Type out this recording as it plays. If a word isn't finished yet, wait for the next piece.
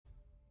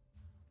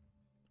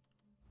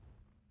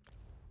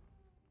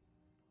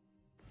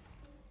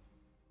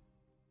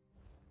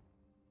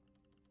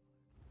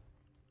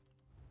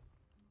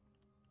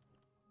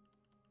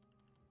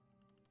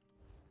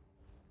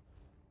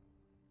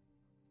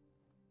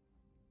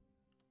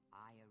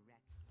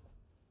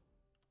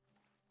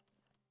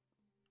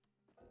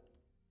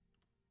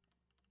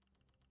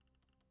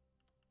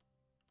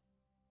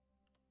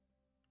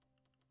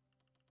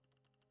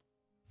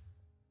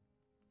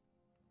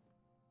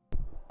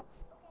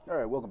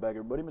Alright, welcome back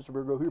everybody. Mr.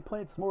 Virgo here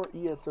playing some more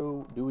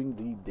ESO, doing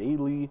the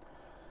daily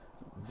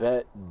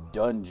vet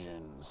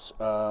dungeons.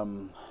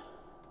 I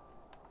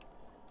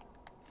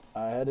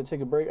had to take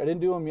a break. I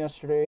didn't do them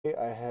yesterday.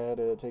 I had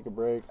to take a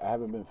break. I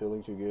haven't been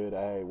feeling too good.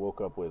 I woke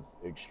up with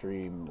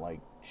extreme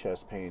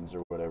chest pains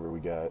or whatever. We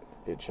got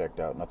it checked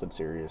out. Nothing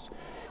serious.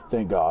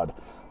 Thank God.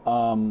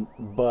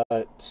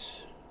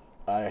 But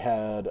I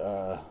had,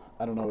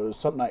 I don't know, it was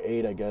something I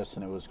ate, I guess,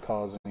 and it was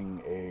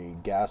causing a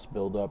gas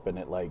buildup, and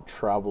it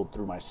traveled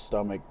through my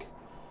stomach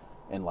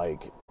and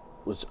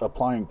was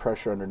applying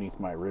pressure underneath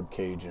my rib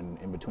cage and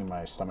in between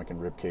my stomach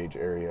and rib cage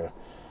area.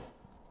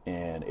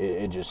 And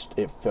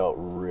it felt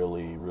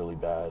really, really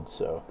bad.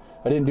 So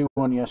I didn't do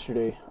one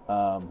yesterday.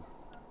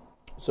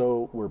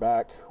 So we're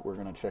back. We're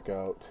going to check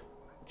out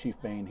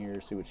Chief Bane here,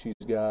 see what she's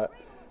got.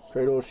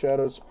 Cradle of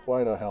Shadows,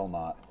 why the hell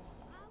not?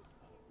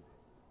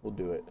 We'll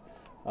do it.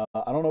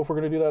 I don't know if we're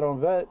going to do that on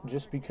Vet,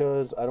 just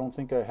because I don't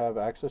think I have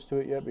access to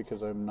it yet,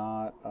 because I'm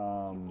not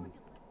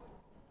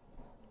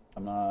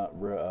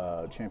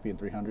Champion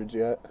 300s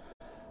yet.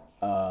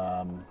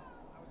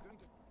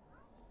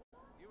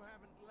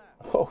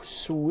 Oh,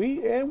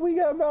 sweet. And we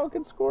got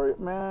Falcon Score.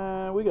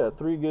 Man, we got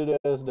 3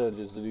 good-ass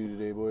dungeons to do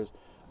today, boys.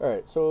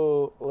 Alright,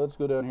 so let's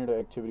go down here to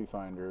Activity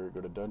Finder.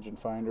 Go to Dungeon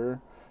Finder.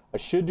 I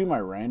should do my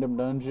random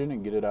dungeon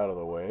and get it out of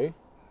the way,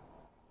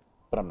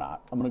 but I'm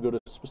not. I'm going to go to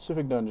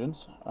specific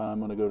dungeons. I'm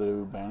going to go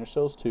to Banish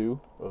Cells 2.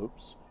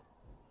 Oops.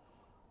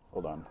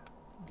 Hold on.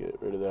 Get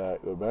rid of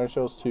that. Go to Banish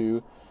Cells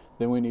 2.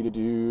 Then we need to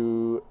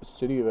do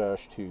City of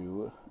Ash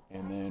 2.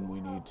 And then we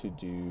need to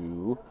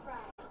do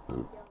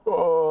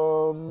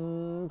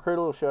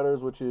Cradle of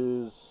Shadows, which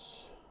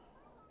is...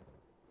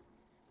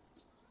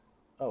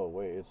 Oh,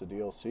 wait, it's a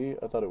DLC?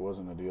 I thought it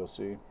wasn't a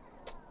DLC.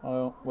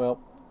 Oh, well,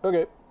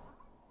 okay.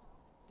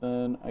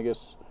 Then I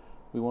guess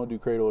we won't do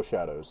Cradle of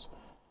Shadows.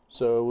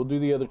 So we'll do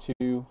the other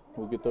 2.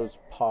 We'll get those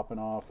popping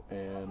off,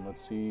 and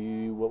let's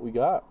see what we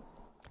got.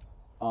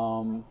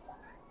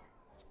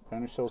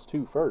 Banish Cells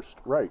 2 first,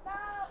 right.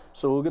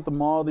 So we'll get the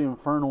Maw the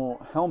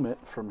Infernal helmet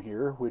from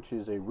here, which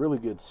is a really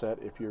good set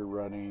if you're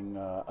running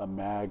a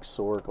Mag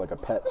Sorc, like a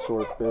pet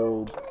Sorc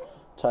build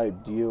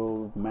type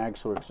deal. Mag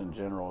Sorcs in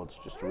general, it's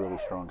just a really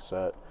strong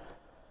set.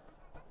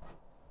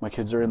 My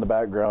kids are in the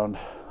background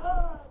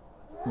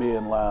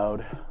being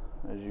loud,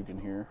 as you can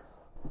hear.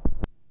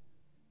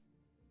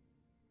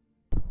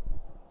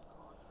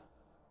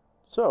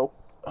 So,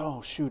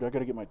 oh shoot, I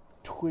gotta get my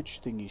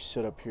Twitch thingy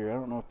set up here. I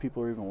don't know if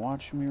people are even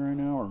watching me right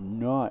now or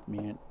not,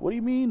 man. What do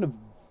you mean the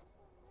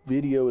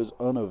video is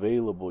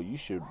unavailable? You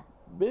should,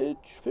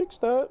 bitch, fix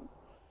that.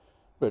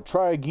 But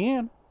try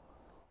again.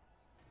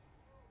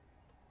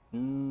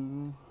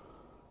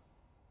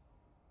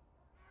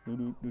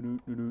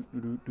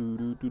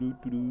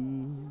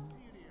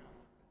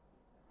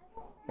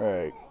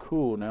 Alright,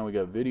 cool. Now we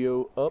got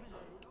video up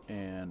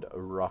and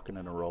rocking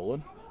and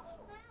rolling.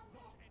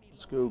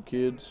 Let's go,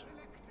 kids.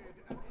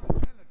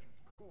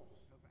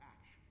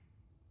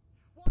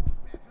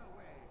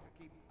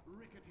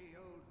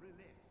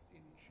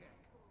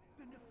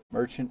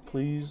 Merchant,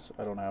 please.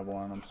 I don't have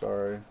one. I'm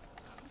sorry.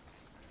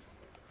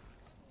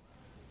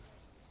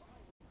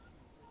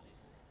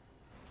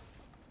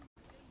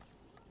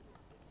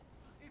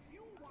 If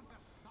you want to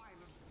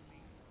silence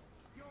me,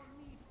 you'll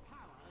need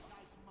power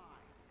like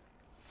mine.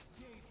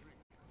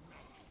 Daedric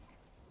magic.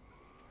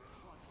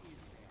 What is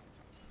there?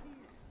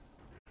 Here.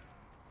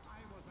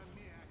 I was a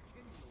mere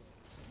kindle.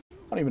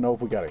 I don't even know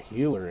if we got a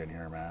healer in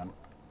here, man.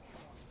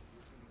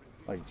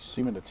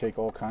 Seeming to take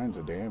all kinds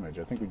of damage.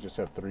 I think we just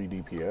have 3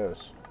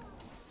 DPS.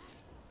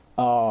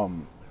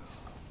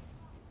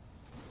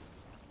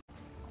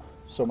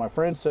 So my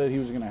friend said he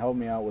was going to help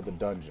me out with the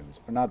dungeons.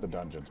 Or not the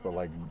dungeons,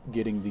 but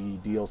getting the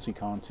DLC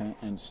content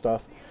and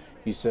stuff.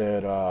 He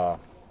said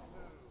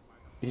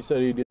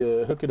he'd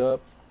hook it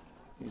up.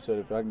 He said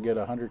if I can get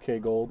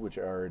 100k gold, which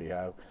I already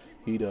have,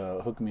 he'd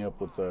hook me up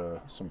with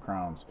some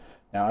crowns.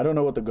 Now, I don't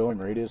know what the going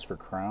rate is for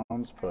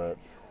crowns, but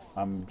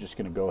I'm just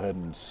going to go ahead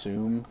and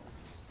assume.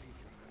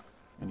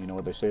 And you know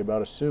what they say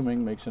about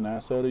assuming makes an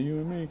ass out of you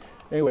and me.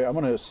 Anyway, I'm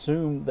going to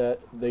assume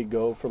that they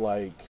go for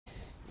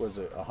was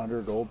it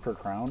 100 gold per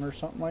crown or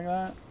something like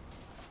that?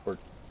 Or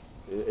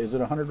is it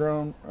 100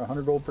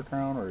 gold per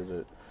crown, or is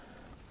it,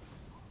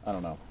 I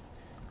don't know.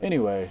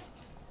 Anyway,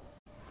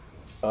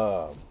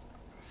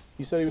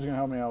 he said he was going to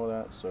help me out with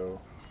that, so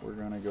we're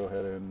going to go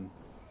ahead and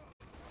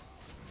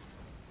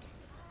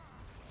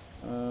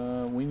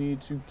we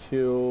need to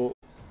kill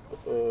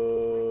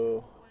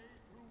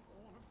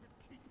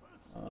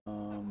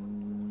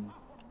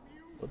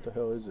what the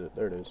hell is it?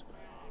 There it is.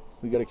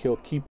 We gotta kill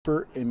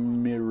Keeper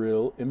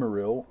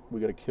Immeril.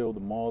 We gotta kill the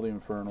Maw the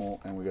Infernal,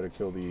 and we gotta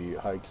kill the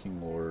High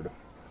King Lord.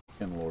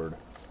 Don't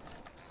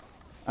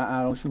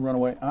you run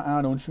away.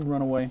 Don't you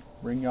run away.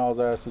 Bring y'all's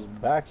asses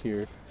back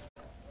here.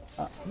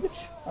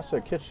 Bitch, I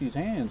said catch these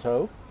hands,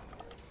 ho.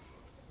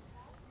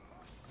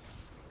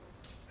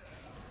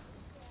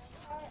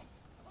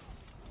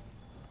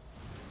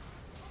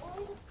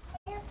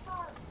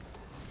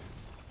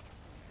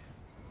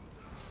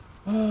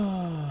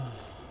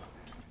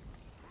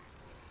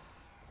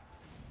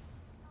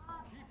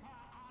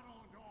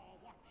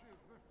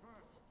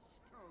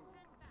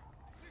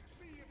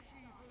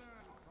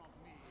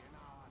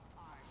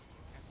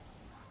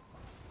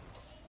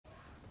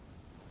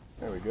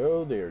 we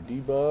go. They are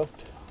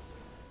debuffed.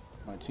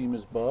 My team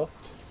is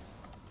buffed.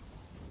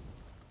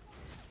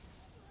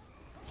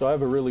 So I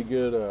have a really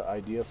good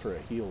idea for a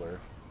healer,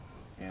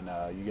 and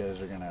you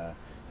guys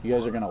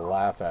are gonna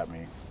laugh at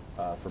me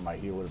for my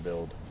healer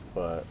build,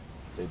 but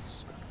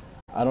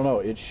I don't know,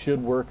 it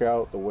should work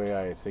out the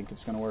way I think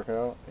it's gonna work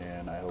out,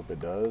 and I hope it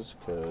does,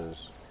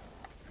 because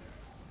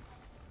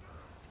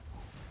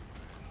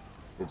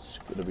it's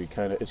gonna be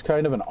kind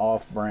of an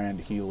off-brand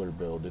healer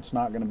build. It's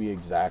not gonna be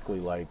exactly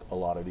like a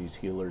lot of these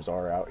healers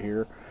are out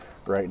here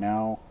right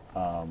now,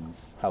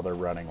 how they're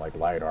running like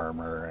light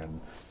armor and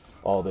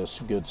all this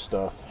good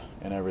stuff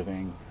and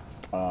everything.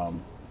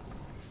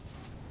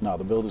 No,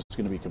 the build is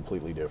going to be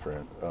completely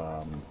different.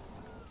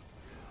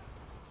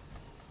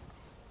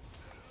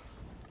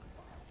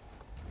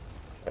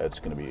 It's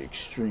going to be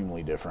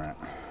extremely different.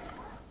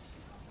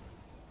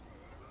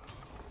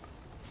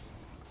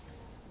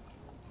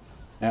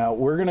 Now,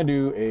 we're going to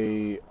do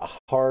a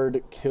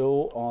hard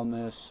kill on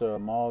this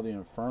Maw of the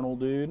Infernal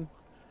dude.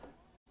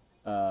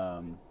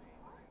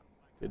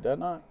 Did that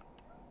not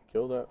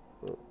kill that?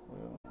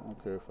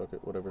 Okay, fuck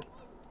it, whatever.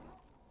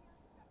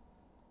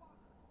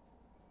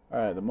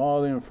 Alright, the Maw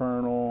of the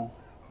Infernal.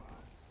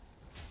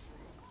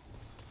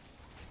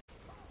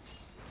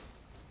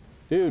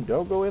 Dude,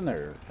 don't go in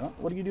there.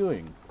 What are you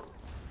doing?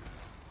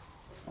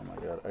 Oh my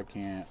god, I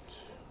can't.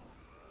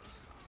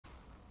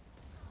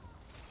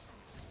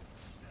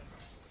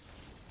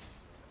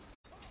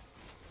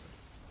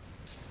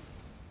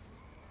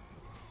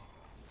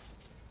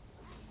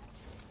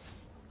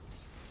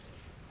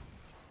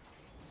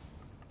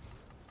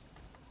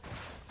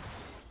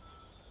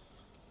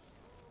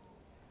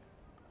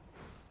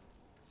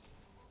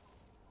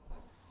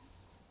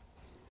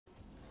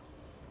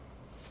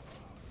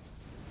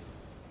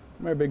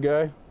 Come here, big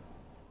guy.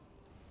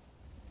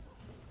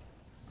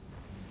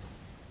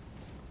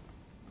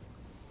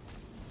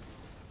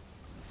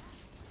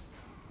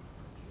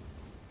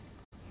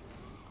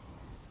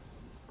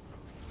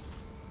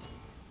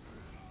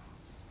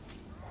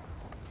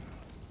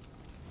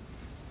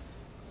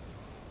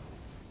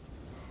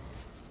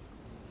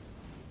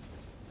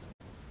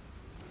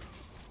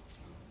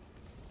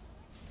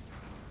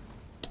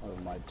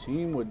 If my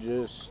team would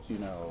just, you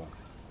know,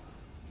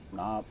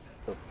 not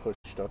have pushed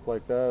up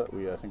like that,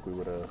 I think we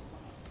would have.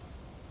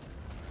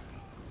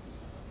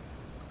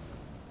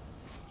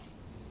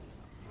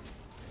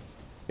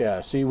 Yeah,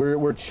 see,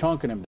 we're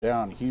chunking him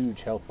down,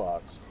 huge health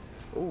pots.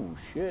 Oh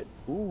shit!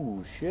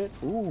 Ooh shit!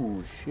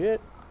 Ooh shit!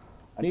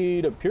 I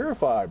need a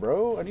purify,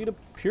 bro. I need a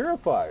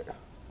purify.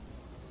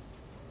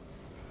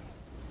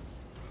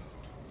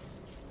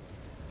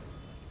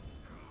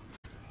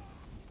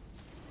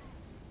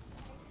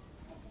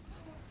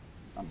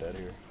 I'm dead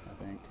here,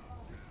 I think.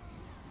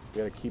 We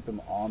gotta keep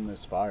him on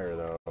this fire,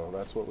 though.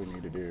 That's what we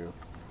need to do.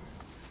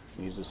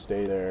 He needs to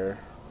stay there.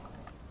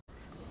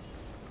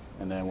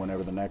 And then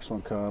whenever the next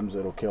one comes,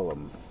 it'll kill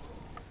him.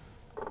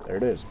 There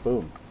it is.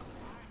 Boom.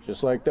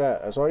 Just like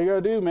that. That's all you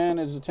gotta do, man.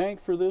 Is the tank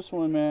for this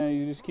one, man.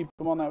 You just keep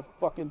him on that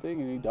fucking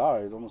thing and he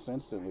dies almost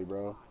instantly,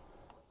 bro.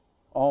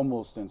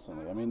 Almost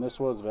instantly. I mean, this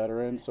was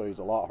veteran, so he's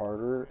a lot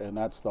harder. And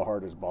that's the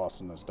hardest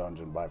boss in this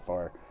dungeon by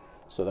far.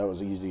 So that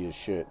was easy as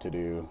shit to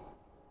do.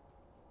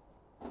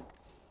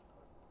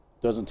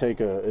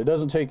 It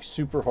doesn't take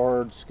super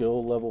hard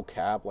skill level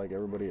cap like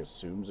everybody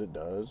assumes it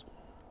does.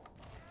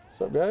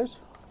 What's up, guys?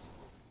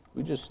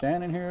 We just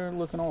standing here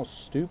looking all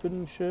stupid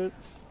and shit.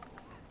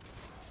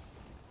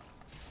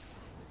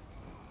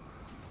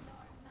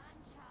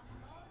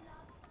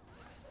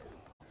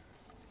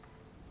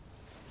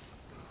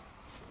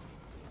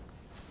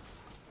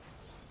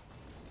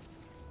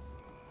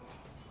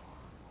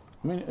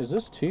 I mean, is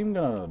this team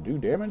gonna do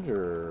damage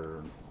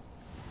or?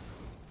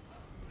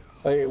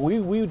 Like, we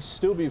would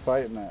still be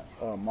fighting that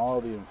Maw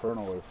of the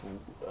Infernal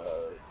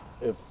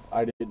if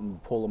I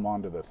didn't pull him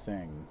onto the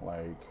thing.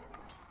 Like,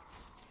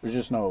 there's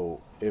just no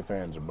ifs,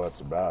 ands, or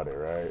buts about it,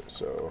 right?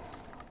 So,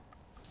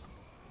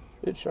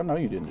 bitch, I know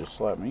you didn't just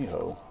slap me,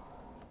 ho.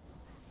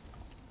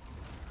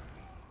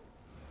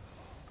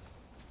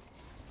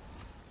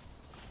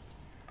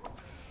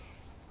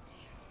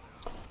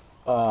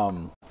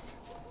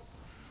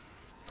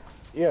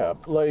 Yeah,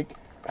 like,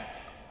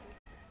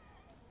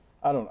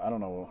 I don't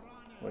know.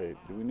 Wait,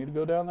 do we need to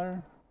go down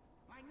there?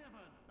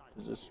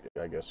 Is this?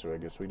 I guess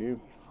we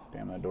do.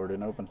 Damn, that door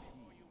didn't open.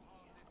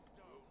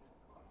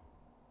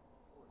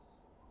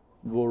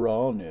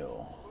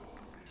 Voronil.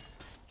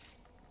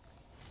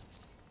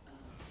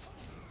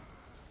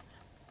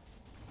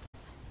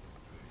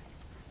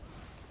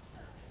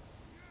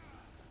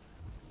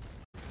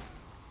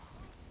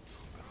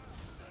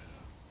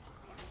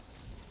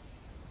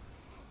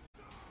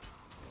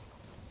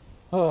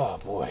 Oh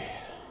boy.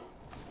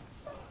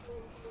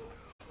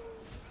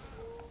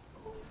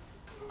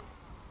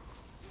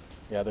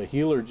 Yeah, the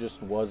healer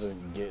just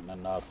wasn't getting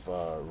enough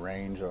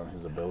range on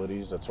his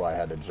abilities. That's why I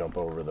had to jump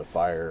over the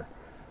fire,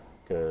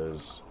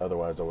 because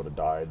otherwise I would have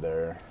died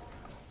there,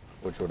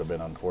 which would have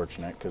been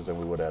unfortunate, because then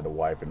we would have had to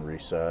wipe and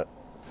reset.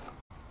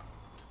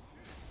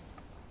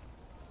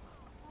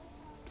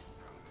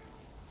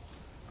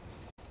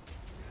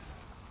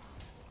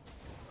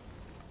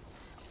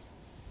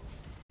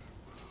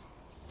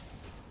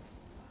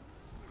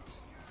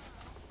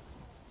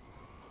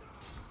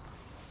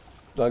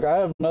 Like, I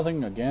have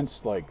nothing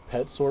against, like,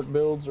 pet sort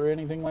builds or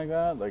anything like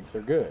that. Like,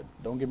 they're good.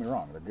 Don't get me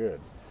wrong, they're good.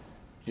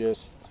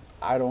 Just,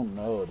 I don't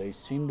know. They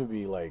seem to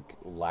be, like,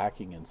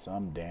 lacking in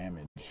some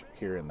damage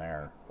here and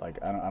there. Like,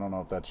 I don't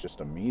know if that's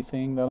just a me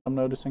thing that I'm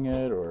noticing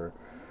it or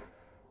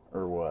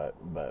what.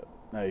 But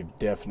I've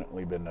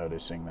definitely been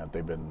noticing that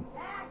they've been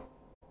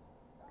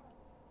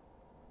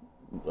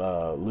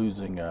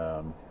losing.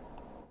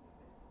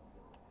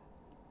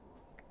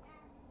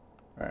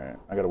 Alright,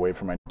 I gotta wait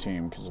for my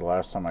team, because the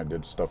last time I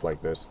did stuff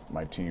like this,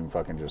 my team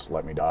fucking just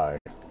let me die.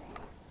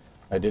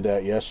 I did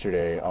that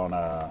yesterday on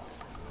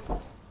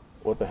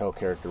what the hell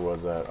character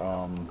was that?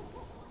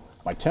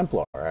 My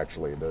Templar,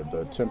 actually,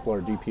 the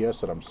Templar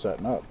DPS that I'm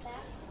setting up.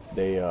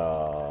 They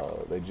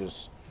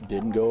just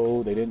didn't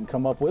go, they didn't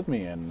come up with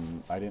me,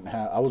 and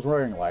I was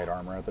wearing light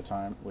armor at the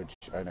time, which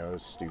I know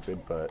is stupid,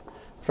 but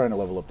I'm trying to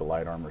level up the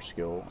light armor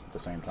skill at the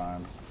same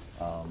time.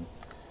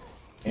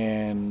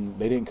 And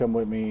they didn't come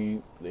with me,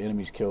 the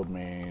enemies killed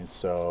me,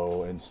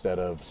 so instead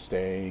of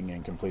staying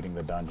and completing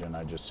the dungeon,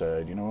 I just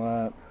said, you know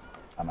what,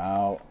 I'm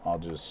out, I'll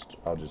just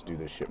do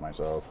this shit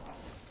myself.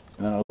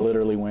 And then I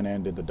literally went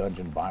in, did the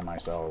dungeon by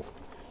myself,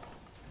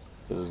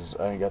 because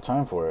I ain't got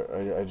time for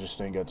it. I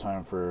just ain't got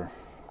time for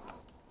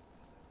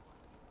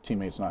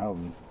teammates not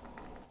helping.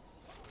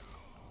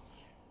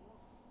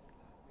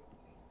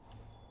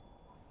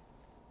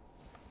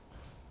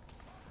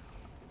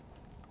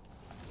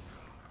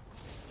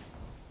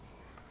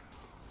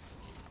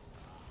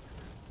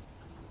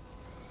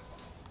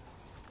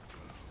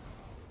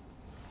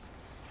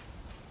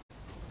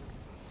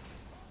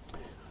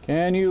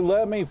 Can you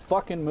let me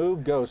fucking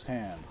move, Ghost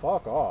Hand?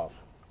 Fuck off.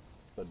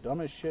 It's the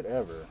dumbest shit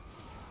ever.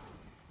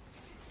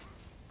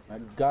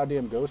 That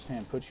goddamn Ghost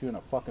Hand puts you in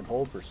a fucking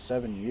hold for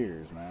 7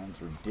 years, man.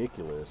 It's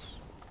ridiculous.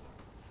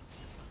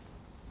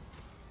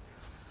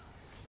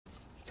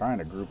 Just trying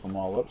to group them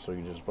all up so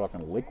you just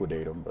fucking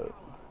liquidate them, but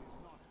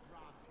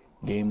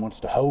game wants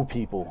to hoe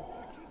people.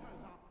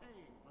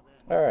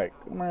 Alright,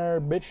 come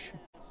here, bitch.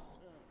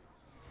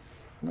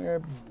 Come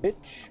here,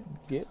 bitch.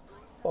 Get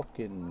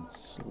fucking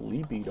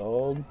sleepy,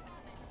 dog.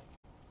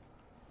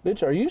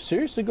 Bitch, are you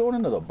seriously going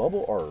into the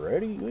bubble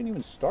already? You ain't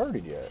even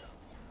started yet.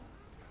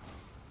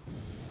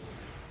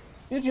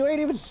 Bitch, you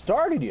ain't even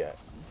started yet.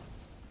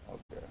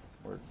 Okay,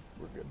 we're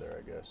good there,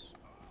 I guess.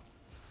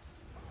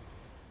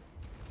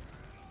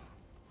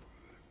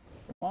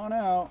 Come on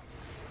out.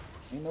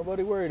 Ain't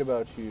nobody worried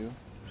about you.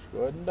 Just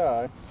go ahead and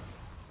die.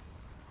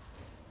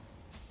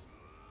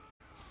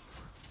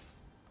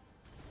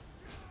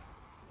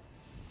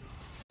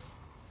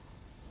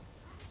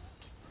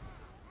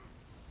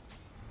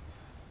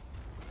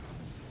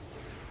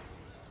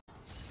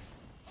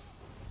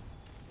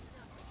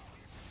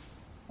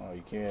 Oh,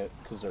 you can't,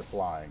 because they're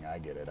flying. I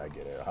get it, I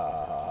get it. Ha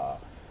ha ha ha.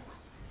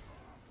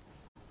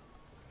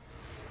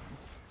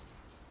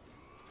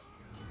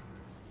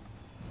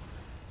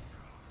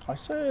 I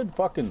said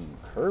fucking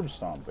curb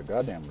stomp the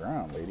goddamn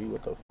ground, lady.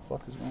 What the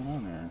fuck is going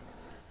on there?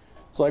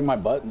 It's like my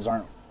buttons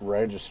aren't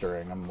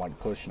registering. I'm like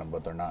pushing them,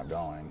 but they're not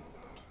going.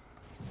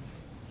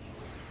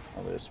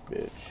 Oh, this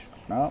bitch.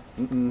 No,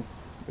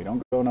 we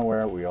don't go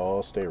nowhere. We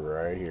all stay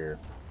right here.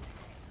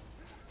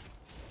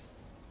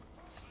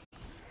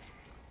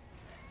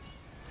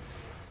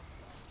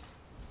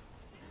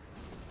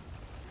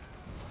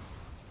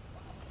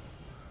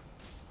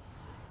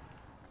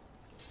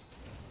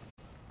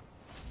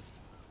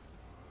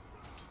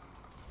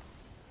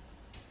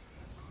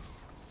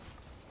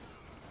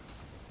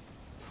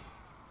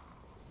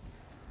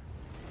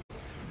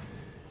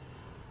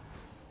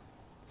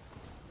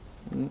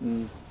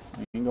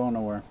 Ain't going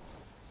nowhere.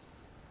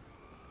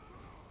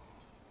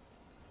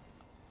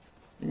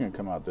 You're gonna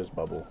come out this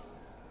bubble.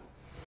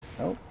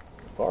 Nope,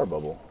 far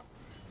bubble.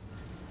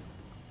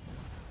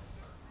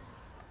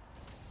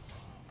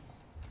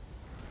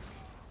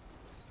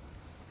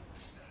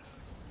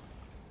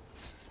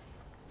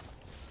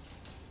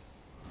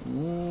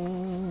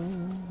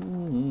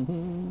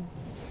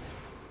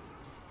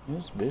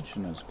 This bitch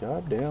in this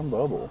goddamn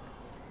bubble.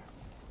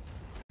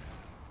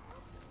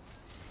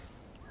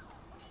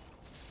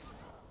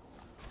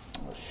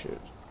 Oh shit.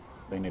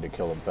 They need to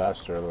kill him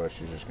faster, otherwise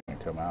she's just gonna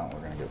come out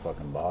and we're gonna get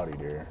fucking bodied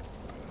here.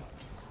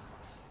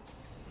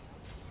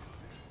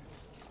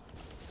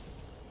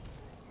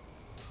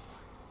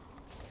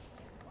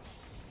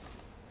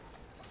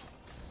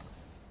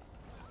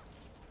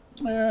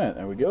 Alright,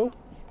 there we go.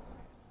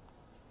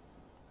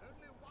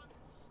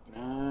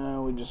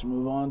 Now we just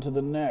move on to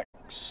the next.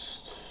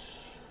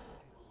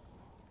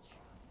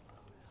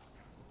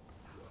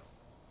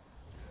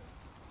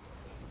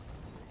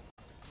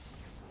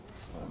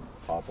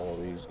 Pop all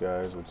these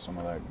guys with some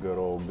of that good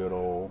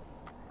old.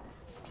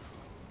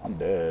 I'm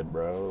dead,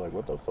 bro. Like,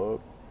 what the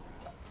fuck?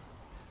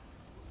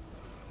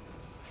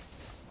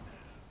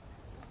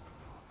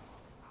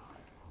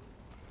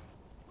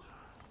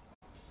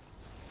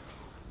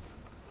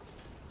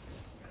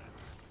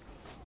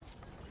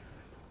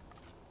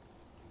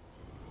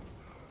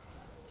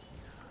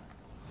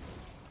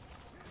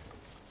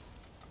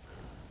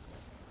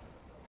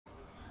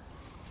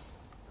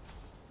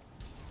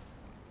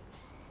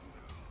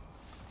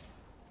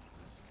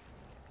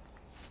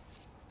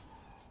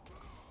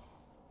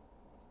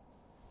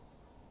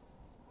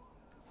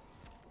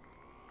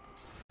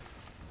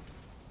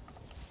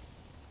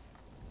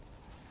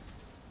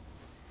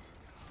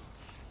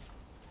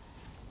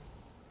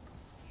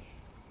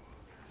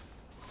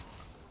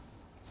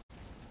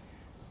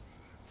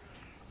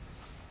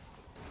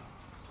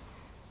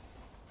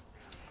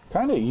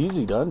 Kind of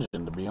easy dungeon,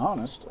 to be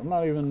honest. I'm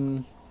not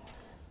even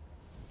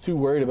too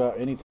worried about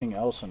anything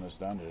else in this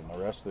dungeon. The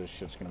rest of this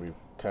shit's gonna be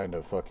kind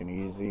of fucking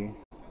easy.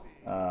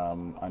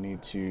 I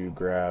need to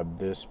grab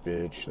this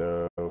bitch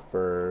though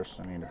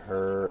first. I need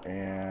her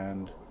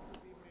and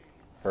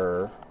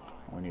her.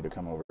 We need to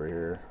come over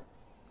here.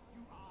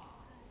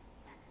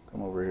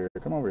 Come over here,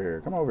 come over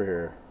here, come over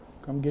here.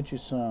 Come get you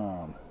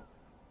some.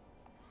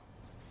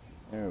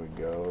 There we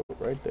go.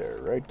 Right there,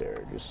 right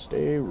there. Just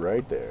stay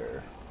right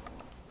there.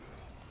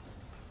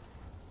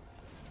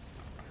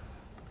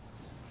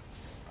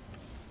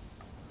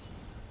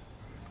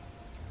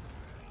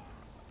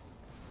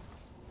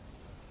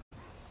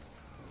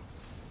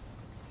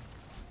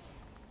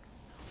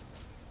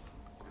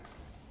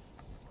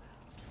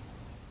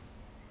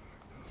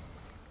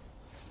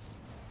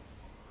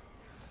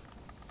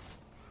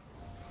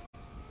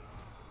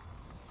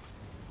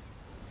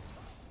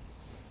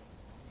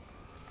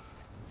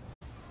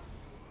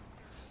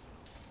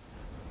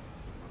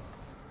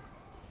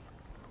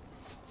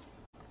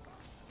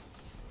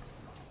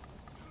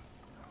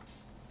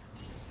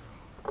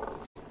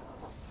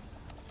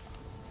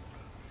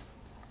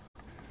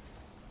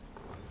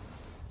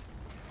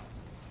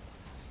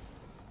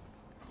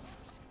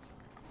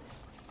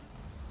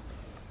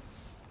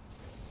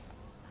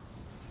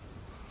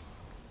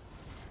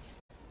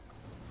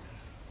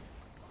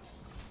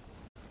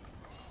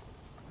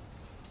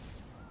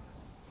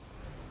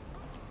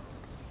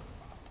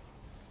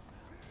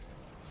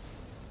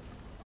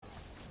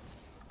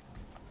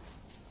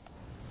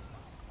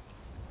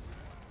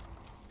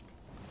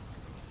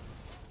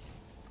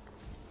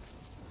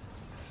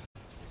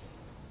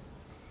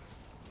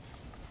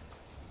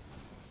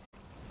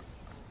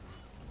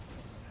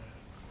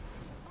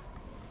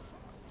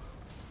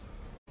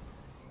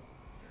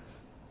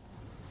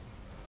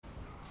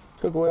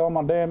 Took away all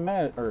my damn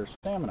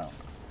stamina.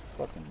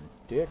 Fucking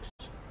dicks.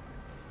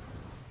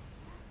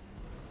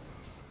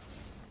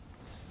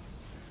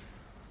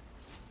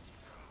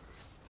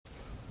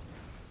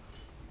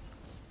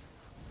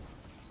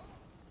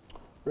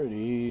 Pretty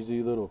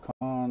easy little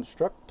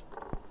construct.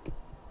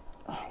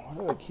 Why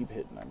do I keep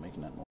hitting that,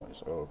 making that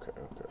noise? Okay.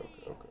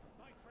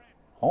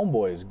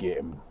 Homeboy's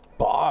getting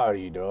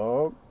body,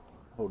 dog.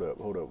 Hold up.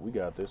 We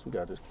got this.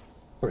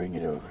 Bring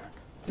it over.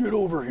 Get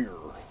over here.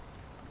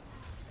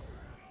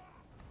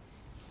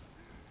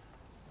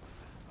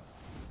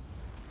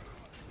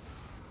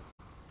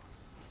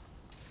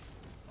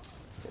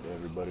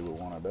 Everybody with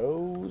one of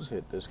those.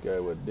 Hit this guy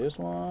with this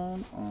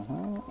one.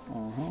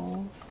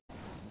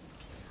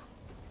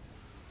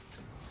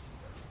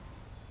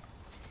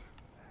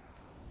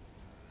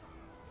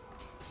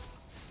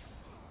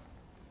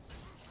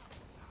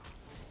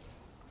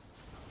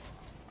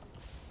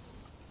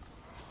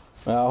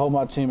 I hope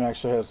my team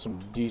actually has some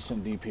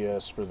decent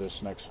DPS for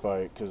this next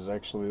fight, because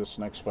actually this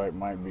next fight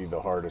might be the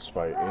hardest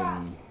fight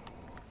in,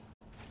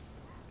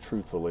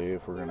 truthfully,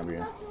 if we're gonna be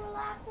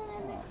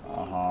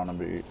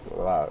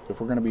if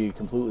we're gonna be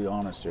completely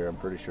honest here, I'm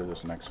pretty sure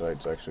this next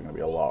fight's actually gonna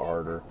be a lot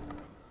harder.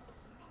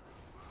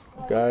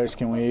 Guys,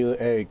 can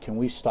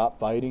we stop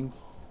fighting,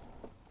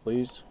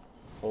 please?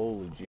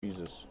 Holy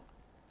Jesus.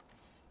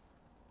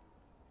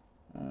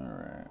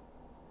 Alright,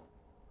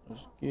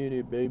 let's get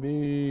it,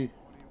 baby.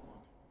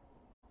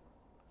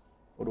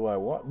 What do I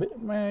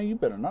want? Man, you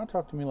better not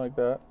talk to me like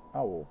that.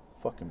 I will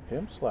fucking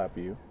pimp slap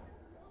you,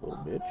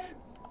 little bitch.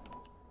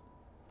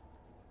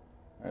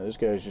 Alright, this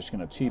guy's just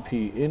gonna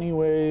TP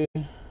anyway.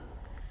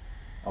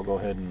 I'll go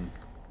ahead and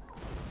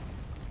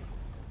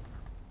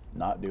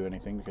not do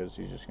anything because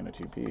he's just gonna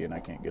TP and I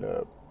can't get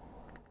up.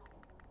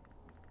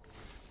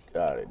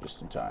 Got it,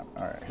 just in time.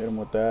 Alright, hit him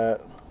with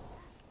that.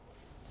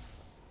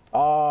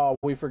 Oh,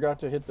 we forgot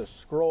to hit the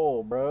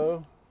scroll,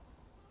 bro.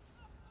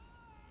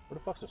 Where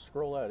the fuck's the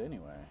scroll at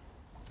anyway?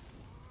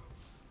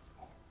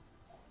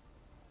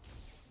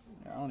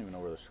 Yeah, I don't even know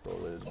where the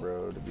scroll is,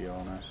 bro, to be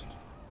honest.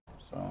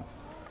 So,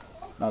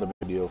 not a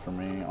big deal for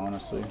me,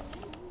 honestly.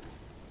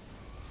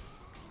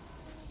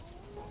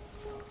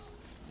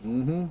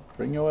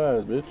 Bring your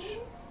ass, bitch.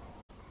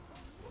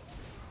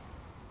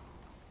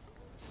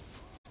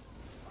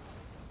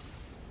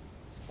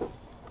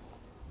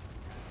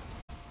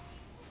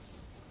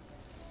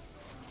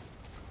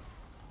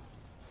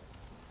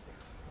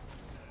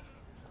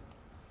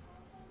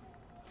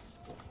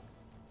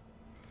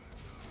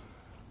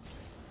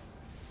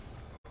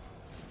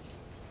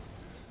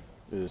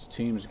 His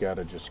team's got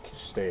to just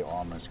stay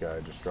on this guy,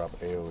 just drop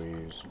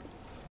AoEs.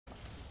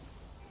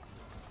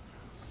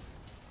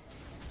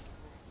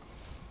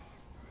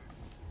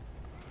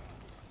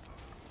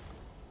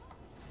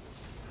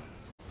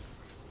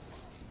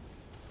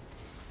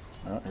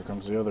 Oh, here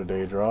comes the other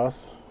Daedroth.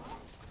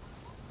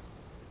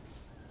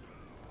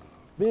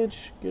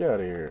 Bitch, get out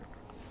of here.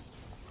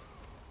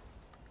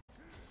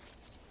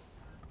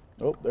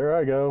 Oh, there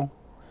I go.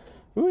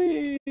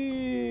 Whee!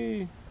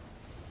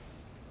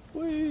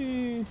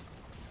 Whee!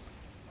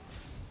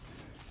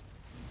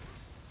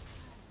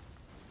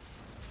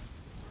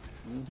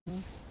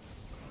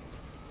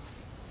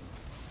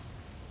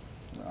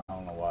 I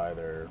don't know why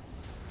they're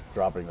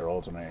dropping their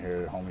ultimate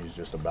here. Homie's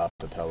just about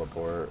to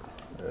teleport.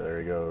 Yeah, there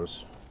he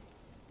goes.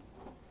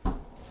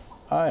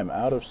 I am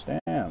out of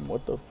stam.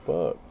 What the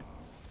fuck?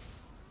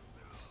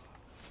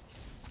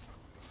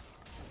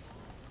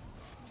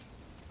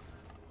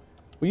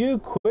 Will you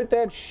quit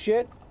that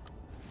shit?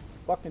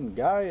 Fucking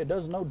guy, it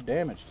does no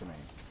damage to me.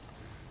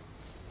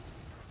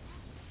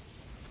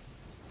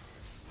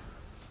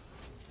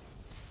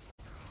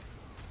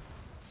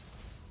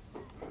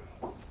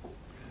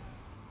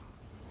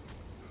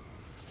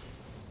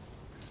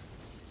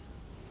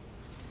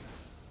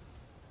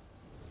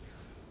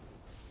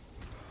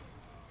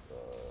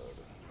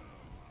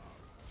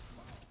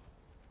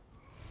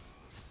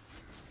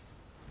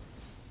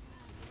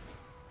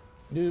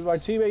 Dude, my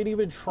team ain't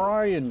even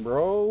trying,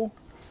 bro.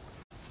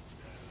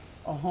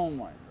 Oh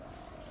my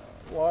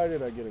god. Why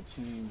did I get a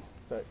team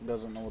that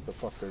doesn't know what the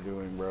fuck they're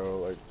doing, bro?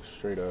 Like,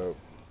 straight up.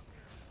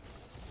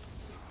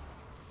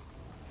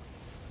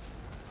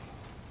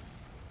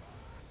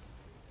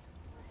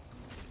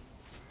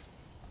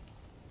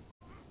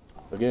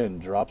 Again,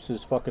 drops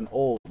his fucking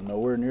ult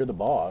nowhere near the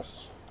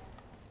boss.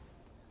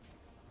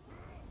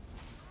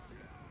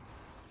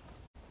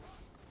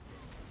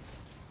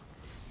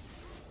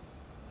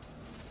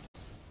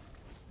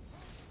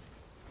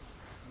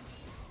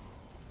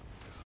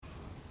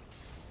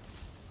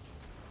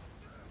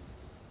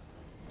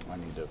 I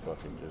need to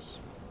fucking just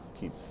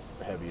keep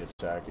heavy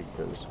attacking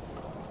because there's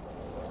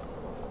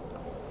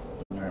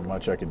not very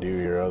much I can do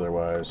here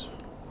otherwise.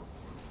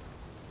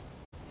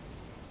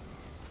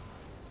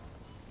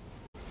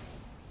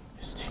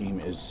 This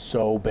team is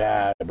so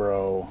bad,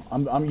 bro.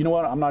 You know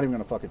what? I'm not even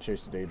gonna fucking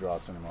chase the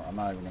Daedrots anymore. I'm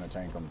not even gonna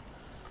tank them.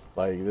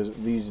 Like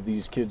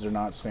these kids are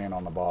not staying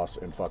on the boss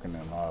and fucking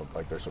them up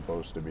like they're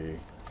supposed to be.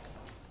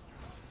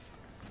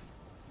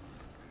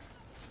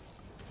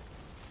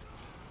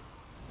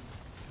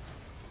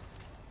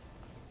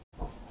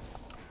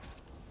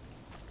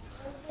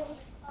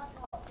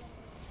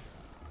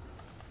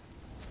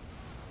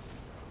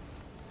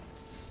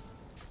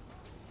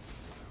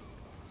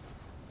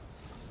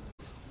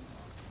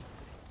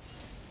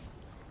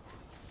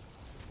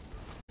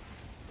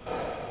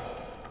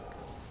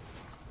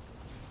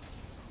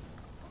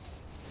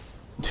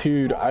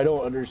 Dude, I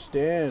don't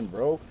understand,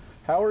 bro.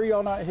 How are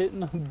y'all not hitting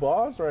the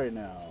boss right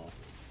now?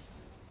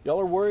 Y'all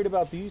are worried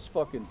about these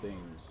fucking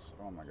things.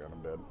 Oh my god,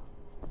 I'm dead.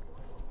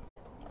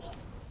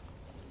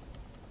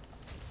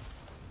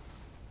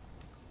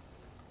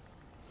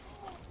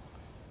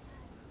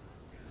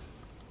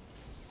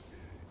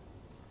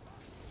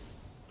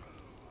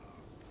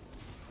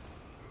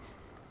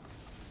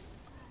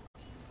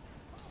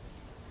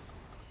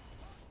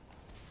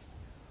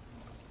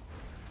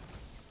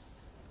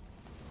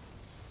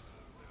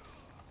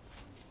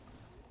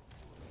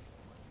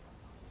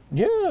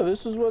 Yeah,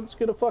 this is what's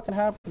gonna fucking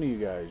happen to you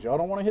guys. Y'all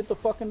don't want to hit the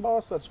fucking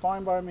boss? That's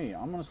fine by me.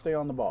 I'm gonna stay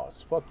on the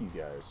boss. Fuck you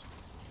guys.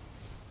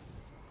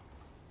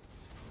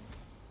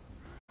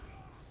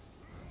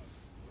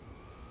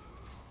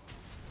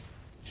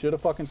 Should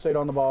have fucking stayed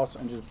on the boss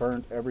and just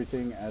burnt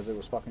everything as it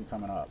was fucking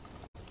coming up.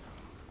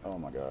 Oh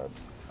my god.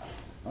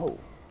 Oh.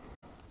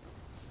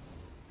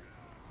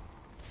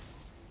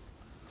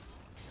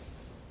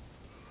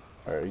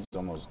 Alright, he's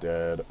almost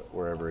dead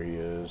wherever he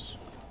is.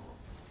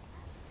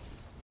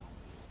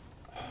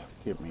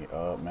 Get me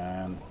up,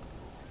 man.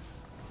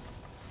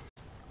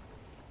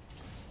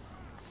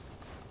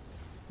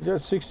 He's got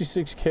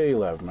 66k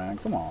left, man.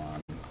 Come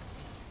on.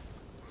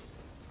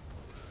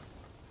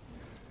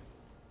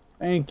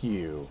 Thank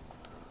you.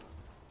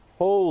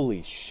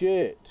 Holy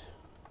shit.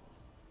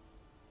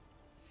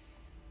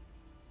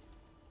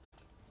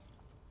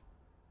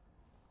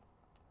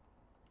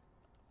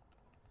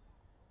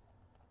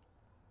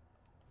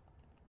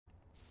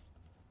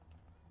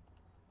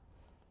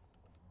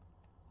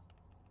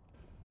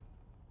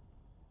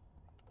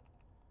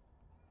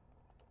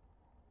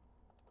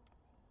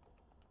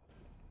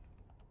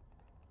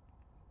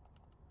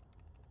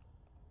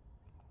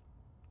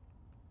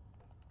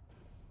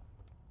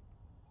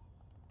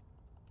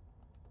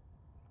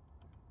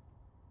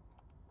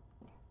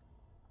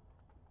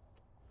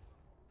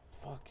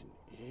 Fucking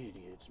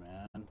idiots,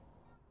 man.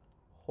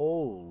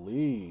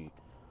 Holy.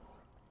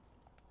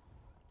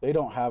 They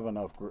don't have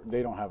enough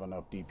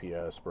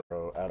DPS,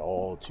 bro, at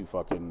all to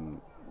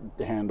fucking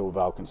handle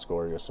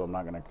Valkynscoria, so I'm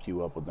not gonna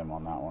queue up with them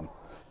on that one.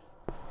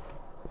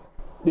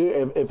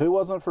 Dude, if it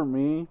wasn't for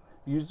me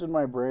using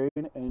my brain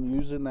and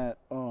using that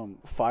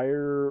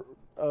fire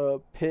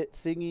pit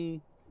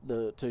thingy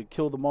to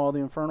kill the Maw of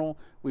the Infernal,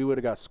 we would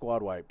have got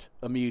squad wiped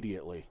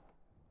immediately.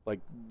 Like,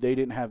 they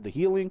didn't have the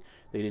healing,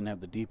 they didn't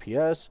have the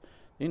DPS,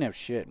 they didn't have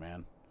shit,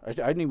 man. I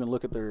didn't even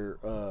look at their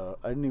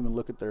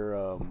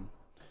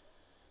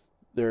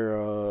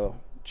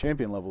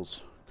champion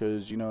levels,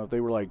 because, you know, if they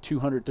were like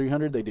 200,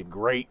 300, they did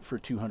great for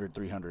 200,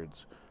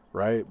 300s,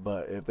 right?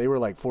 But if they were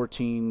like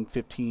 14,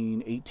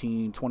 15,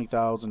 18,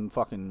 20,000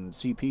 fucking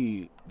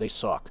CP, they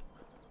suck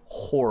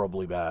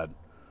horribly bad.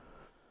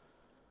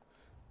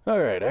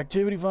 Alright,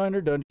 activity finder,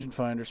 dungeon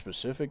finder,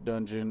 specific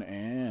dungeon,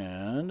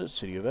 and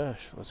City of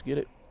Ash. Let's get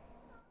it.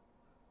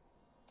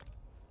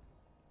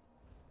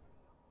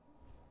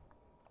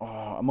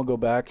 I'm gonna go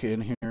back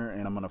in here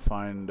and I'm gonna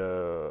find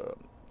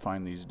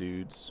these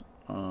dudes.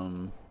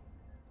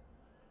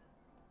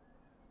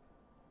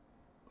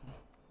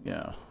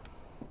 Yeah.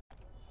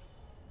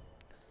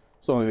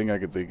 So the only thing I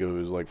could think of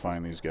is like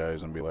find these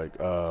guys and be like,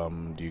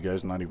 do you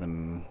guys not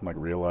even like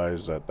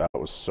realize that that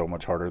was so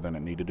much harder than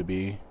it needed to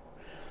be?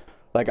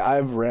 Like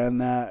I've ran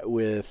that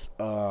with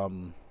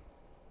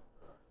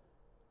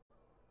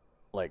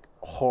like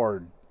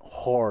hardcore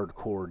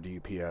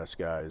DPS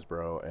guys,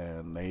 bro,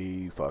 and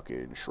they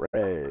fucking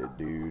shred,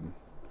 dude.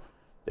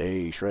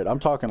 They shred. I'm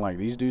talking like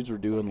these dudes were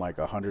doing like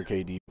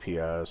 100k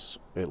DPS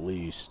at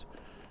least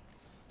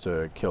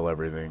to kill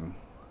everything.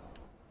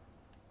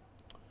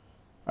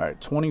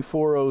 Alright,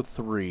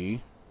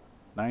 2403,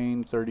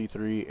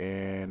 933,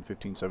 and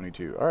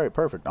 1572. Alright,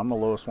 perfect. I'm the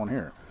lowest one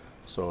here.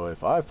 So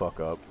if I fuck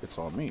up, it's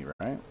on me,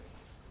 right?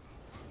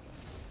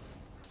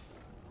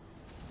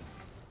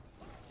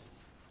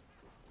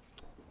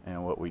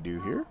 And what we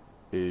do here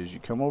is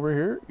you come over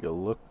here, you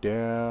look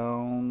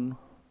down.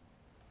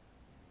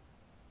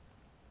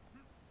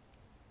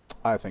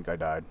 I think I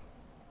died.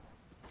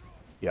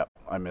 Yep,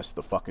 I missed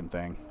the fucking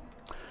thing.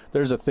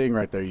 There's a thing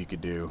right there you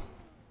could do.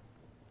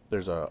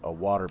 There's a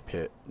water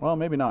pit. Well,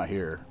 maybe not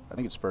here. I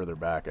think it's further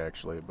back,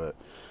 actually, but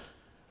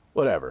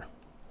whatever.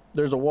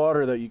 There's a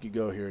water that you could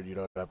go here and you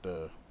don't have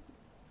to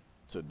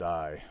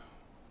die.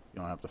 You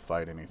don't have to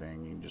fight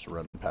anything. You can just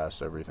run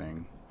past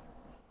everything,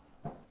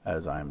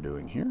 as I'm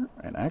doing here.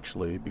 And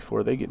actually,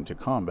 before they get into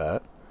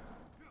combat,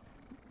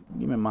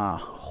 give me my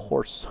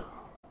horse.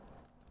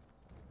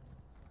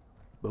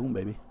 Boom,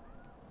 baby.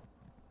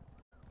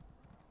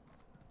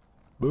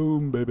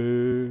 Boom,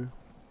 baby.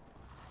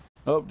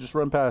 Oh, just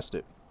run past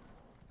it.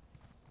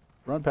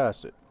 Run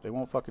past it. They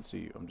won't fucking see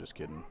you. I'm just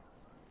kidding.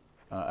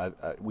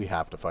 We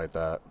have to fight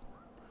that.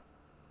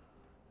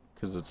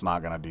 Because it's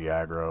not going to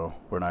de-aggro.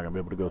 We're not going to be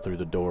able to go through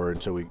the door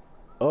until we...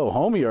 Oh,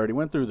 homie already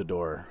went through the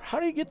door. How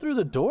do you get through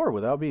the door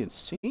without being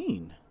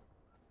seen?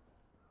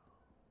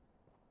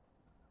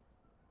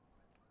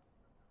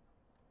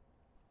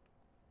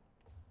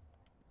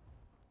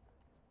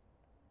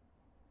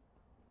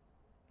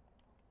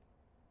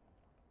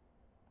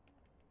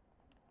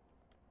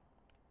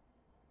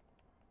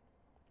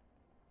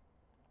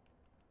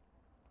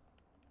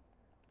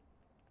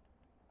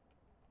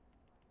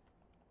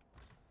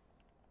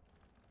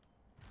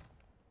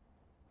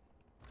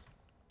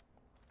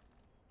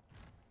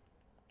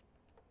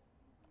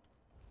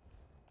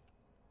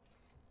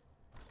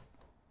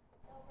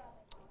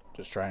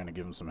 Just trying to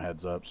give him some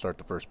heads up. Start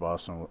the first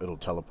boss and it'll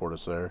teleport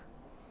us there.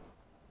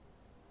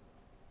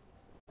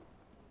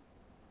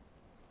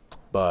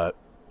 But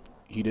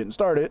he didn't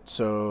start it,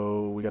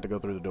 so we got to go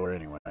through the door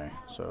anyway.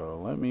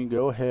 So let me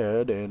go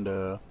ahead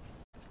and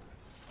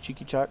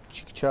cheeky chop,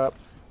 cheeky chop.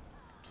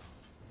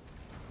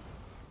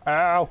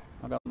 Ow!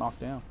 I got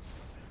knocked down.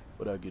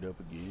 But I get up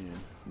again.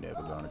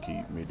 Never gonna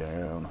keep me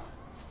down.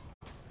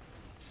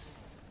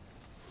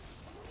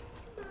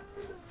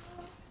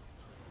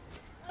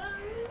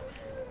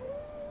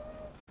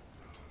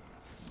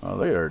 Oh,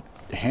 they are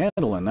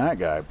handling that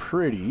guy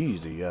pretty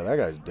easy. Yeah, that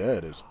guy's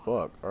dead as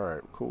fuck.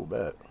 Alright, cool,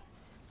 bet.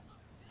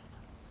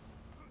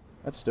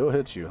 That still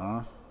hits you,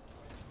 huh?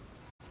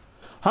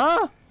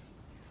 Huh?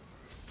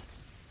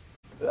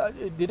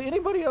 Did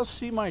anybody else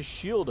see my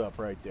shield up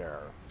right there?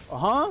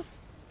 Huh?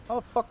 How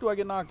the fuck do I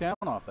get knocked down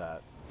off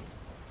that?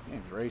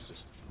 Game's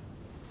racist.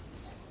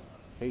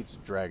 Hates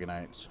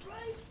Dragonites.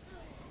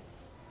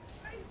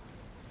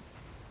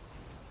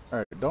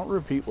 Alright, don't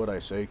repeat what I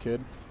say, kid.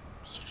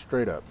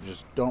 Straight up,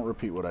 just don't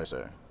repeat what I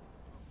say.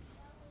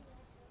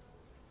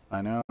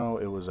 I know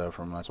it was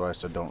Ephraim, that's why I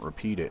said don't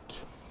repeat it.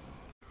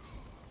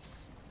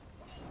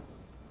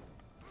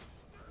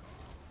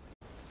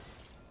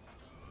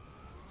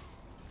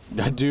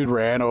 That dude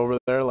ran over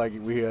there like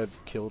we had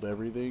killed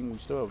everything. We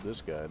still have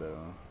this guy though.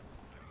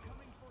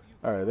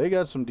 Alright, they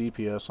got some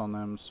DPS on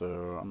them,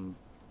 so I'm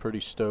pretty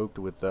stoked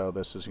with how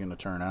this is going to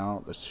turn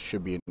out. This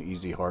should be an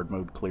easy hard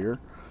mode clear.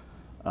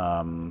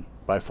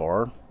 By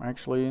far,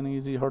 actually, an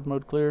easy hard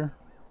mode clear.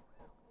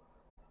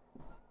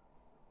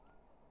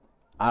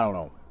 I don't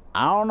know.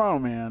 I don't know,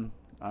 man.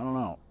 I don't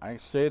know. I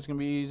say it's going to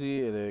be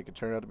easy, and it could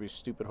turn out to be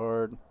stupid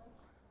hard.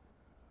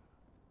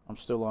 I'm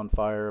still on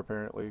fire,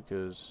 apparently,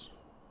 because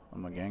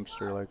I'm a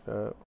gangster like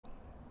that.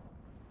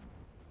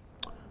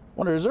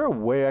 Wonder, is there a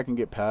way I can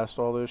get past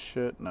all this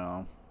shit?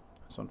 No.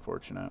 That's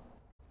unfortunate.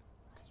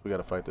 Because we got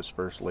to fight this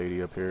first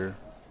lady up here.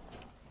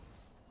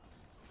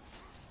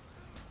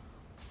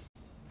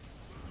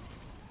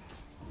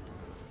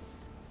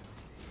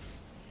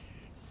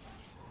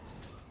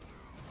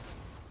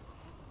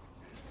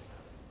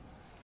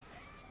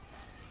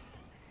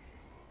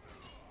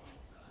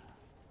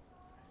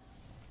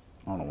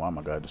 I don't know why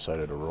my guy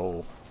decided to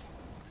roll.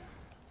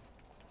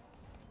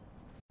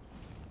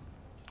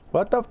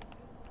 What the f—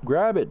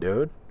 grab it,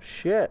 dude.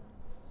 Shit.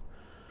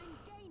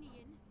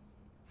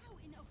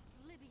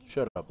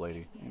 Shut up,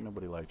 lady. Ain't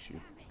nobody likes you.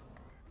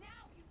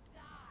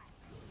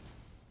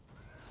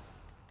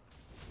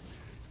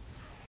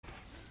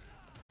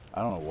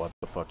 I don't know what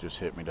the fuck just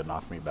hit me to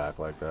knock me back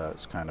like that.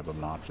 It's kind of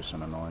obnoxious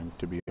and annoying,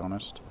 to be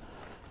honest.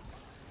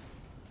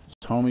 Is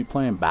homie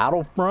playing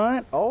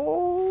Battlefront?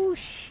 Oh,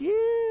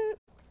 shit.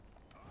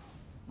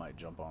 Might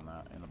jump on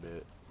that in a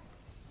bit.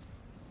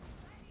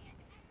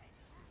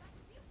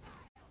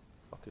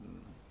 Fucking,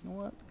 you know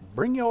what?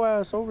 Bring your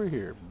ass over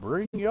here.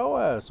 Bring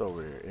your ass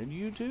over here. And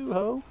you too,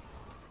 ho.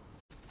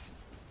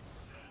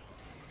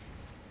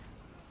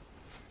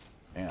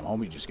 Damn,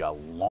 homie just got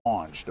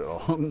launched,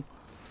 though.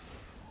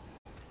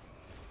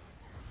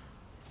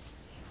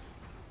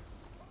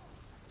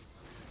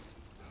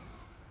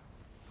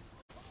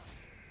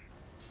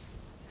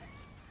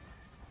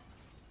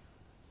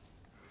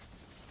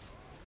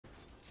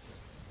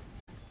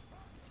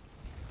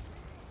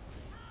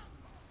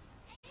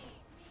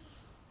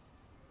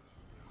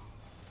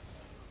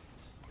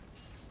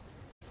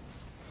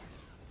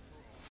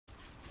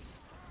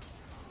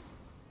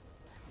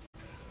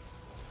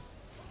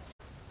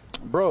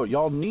 Bro,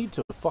 y'all need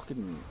to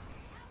fucking...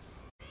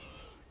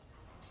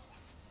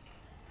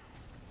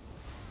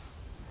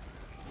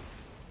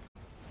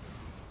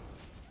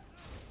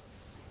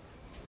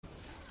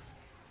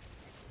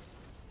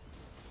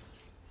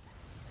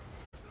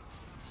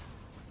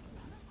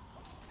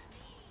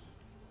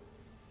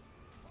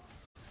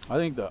 I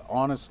think that,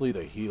 honestly,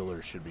 the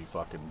healer should be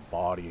fucking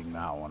bodying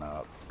that one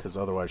up. Because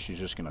otherwise she's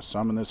just going to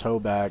summon this hoe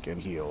back and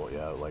heal.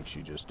 Yeah, like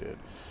she just did.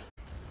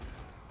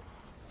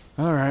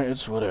 Alright,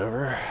 it's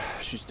whatever.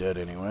 She's dead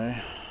anyway.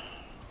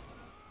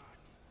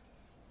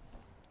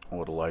 I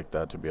would have liked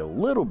that to be a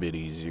little bit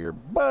easier,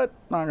 but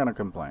not gonna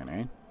complain,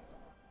 eh?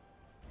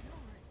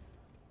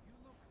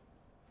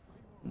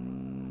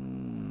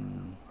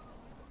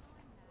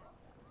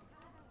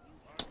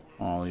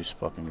 All these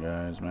fucking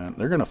guys, man.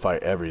 They're gonna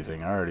fight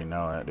everything. I already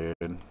know that,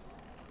 dude.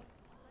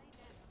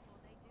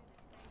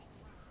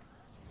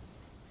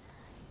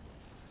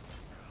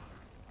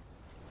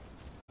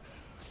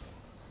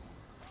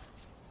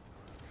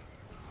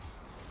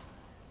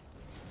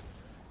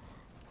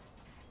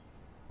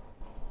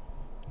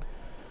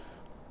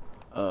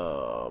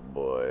 Oh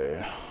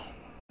boy.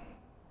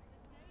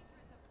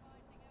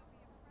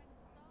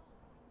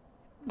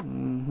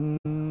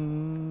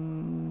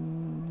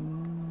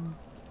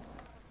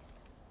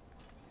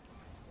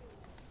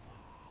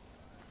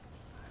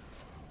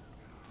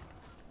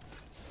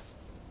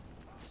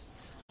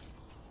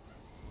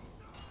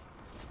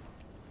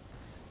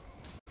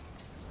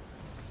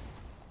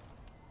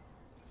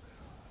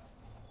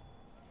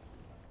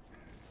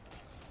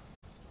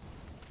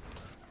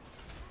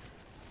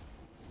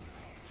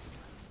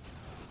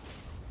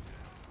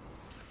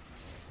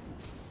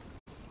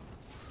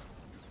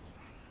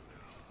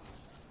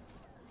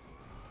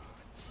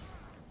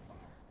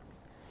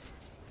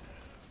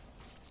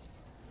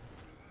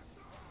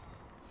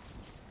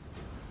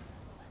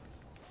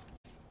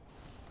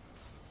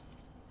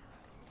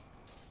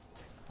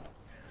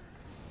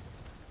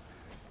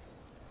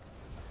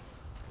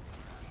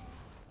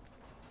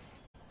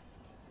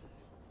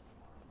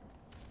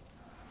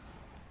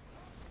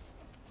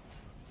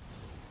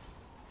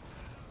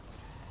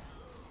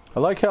 I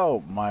like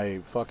how my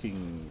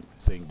fucking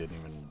thing didn't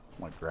even,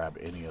 like, grab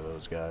any of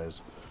those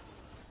guys.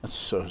 That's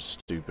so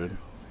stupid.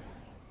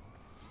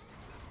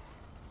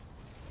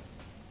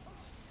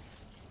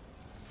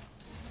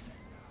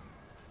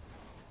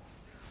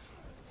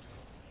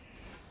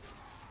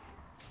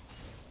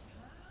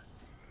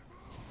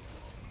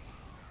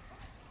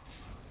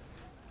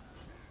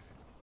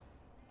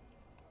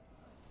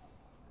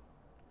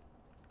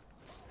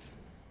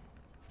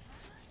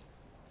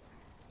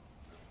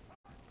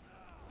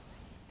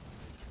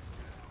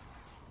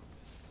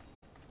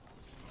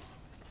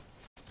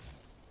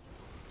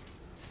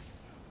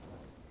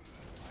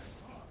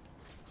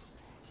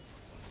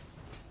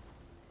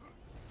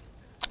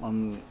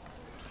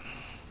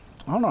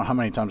 I don't know how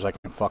many times I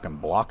can fucking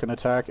block an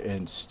attack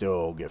and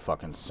still get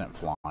fucking sent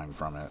flying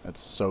from it. It's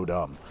so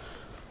dumb.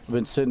 I've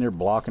been sitting there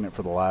blocking it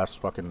for the last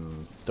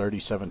fucking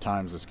 37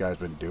 times this guy's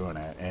been doing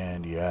it,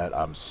 and yet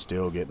I'm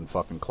still getting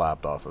fucking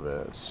clapped off of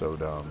it. It's so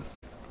dumb.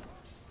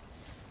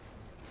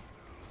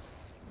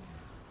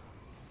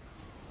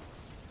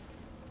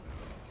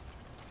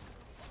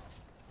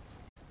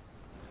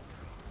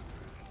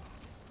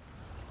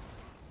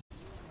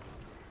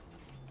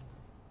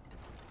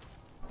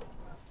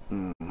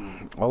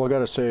 All I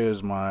gotta say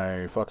is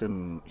my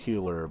fucking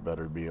healer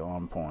better be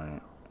on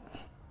point.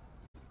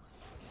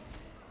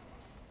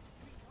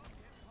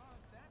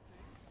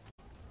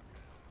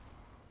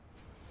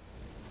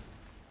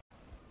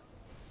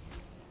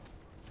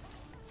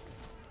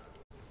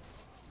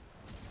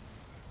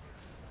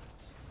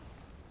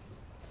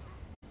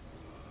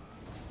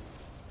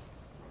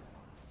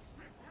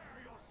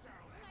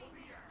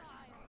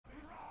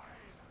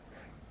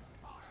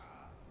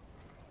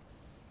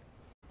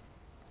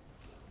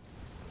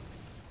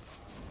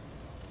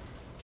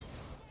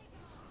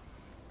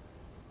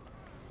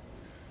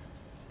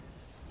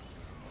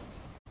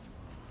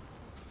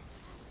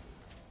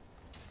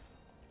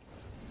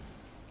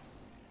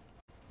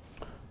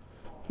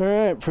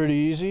 Alright, pretty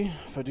easy,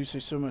 if I do say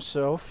so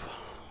myself.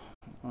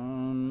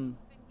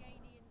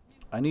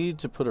 I need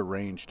to put a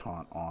range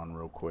taunt on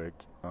real quick.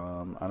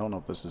 I don't know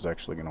if this is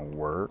actually going to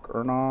work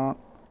or not.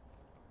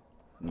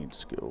 Need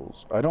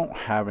skills. I don't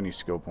have any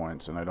skill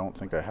points, and I don't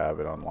think I have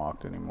it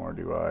unlocked anymore,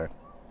 do I?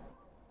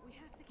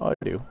 Oh, I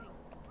do.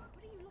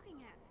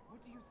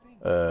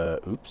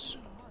 Oops.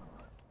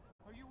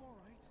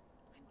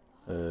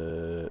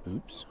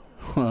 Oops.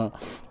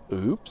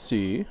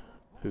 Oopsie.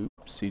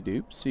 Oopsie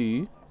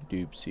doopsie.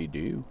 Doopsie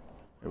doo.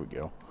 There we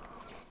go.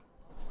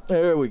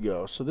 There we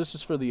go. So this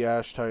is for the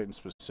Ash Titan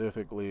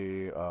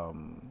specifically.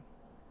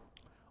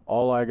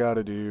 All I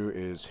gotta do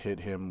is hit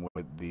him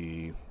with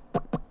the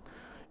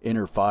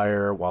inner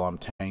fire while I'm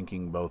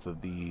tanking both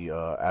of the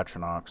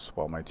Atronachs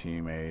while my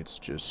teammates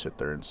just sit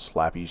there and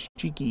slap his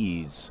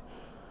cheekies.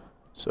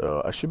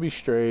 So I should be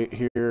straight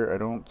here. I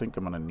don't think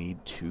I'm gonna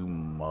need too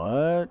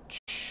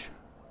much.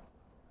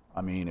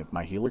 I mean, if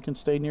my healer can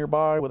stay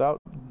nearby without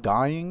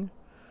dying,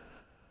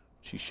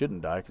 she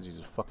shouldn't die because he's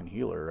a fucking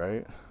healer,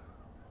 right?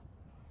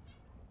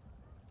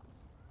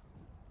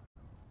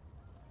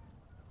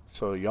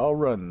 So y'all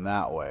run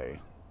that way.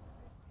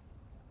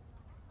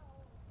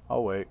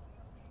 I'll wait.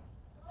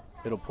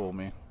 It'll pull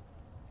me.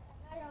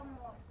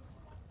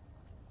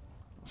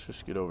 Let's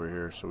just get over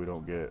here so we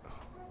don't get...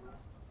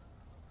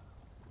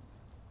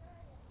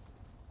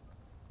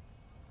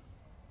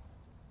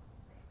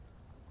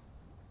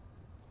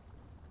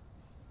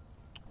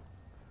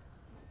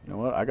 You know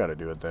what? I gotta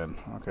do it then.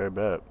 Okay,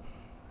 bet.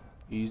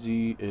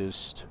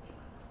 Easiest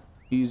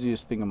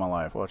thing in my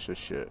life. Watch this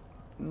shit.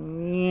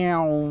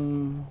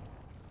 Meow.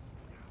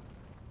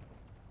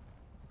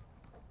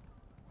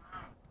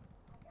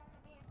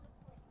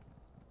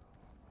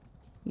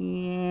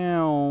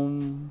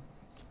 Meow.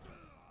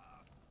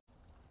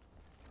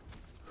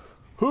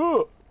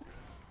 Huh.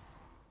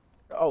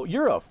 Oh,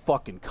 you're a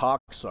fucking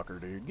cocksucker,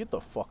 dude. Get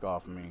the fuck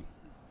off me.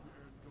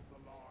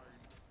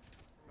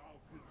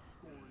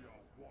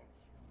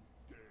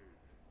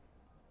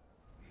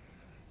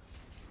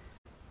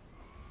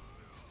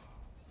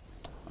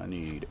 I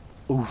need...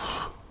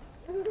 Oof.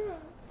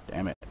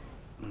 Damn it.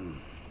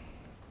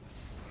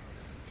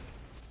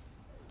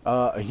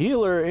 A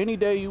healer, any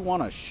day you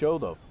want to show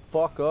the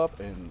fuck up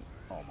and...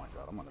 Oh my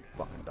god, I'm gonna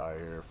fucking die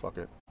here. Fuck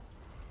it.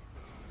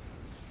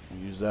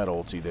 Use that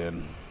ulti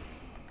then.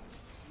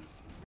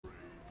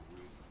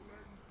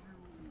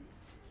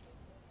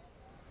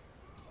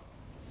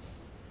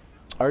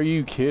 Are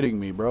you kidding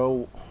me,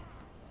 bro?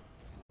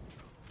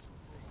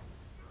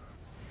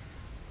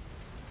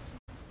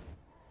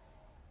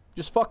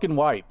 Just fucking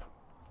wipe.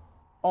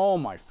 Oh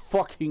my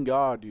fucking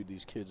god, dude,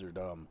 these kids are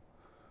dumb.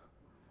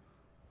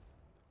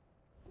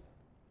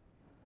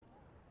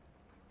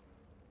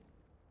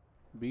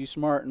 Be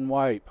smart and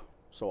wipe.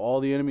 So all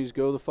the enemies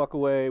go the fuck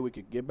away. We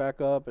could get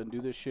back up and do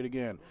this shit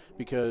again.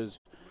 Because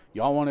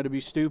y'all wanted to be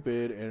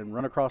stupid and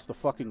run across the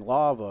fucking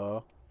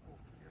lava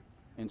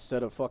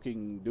instead of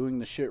fucking doing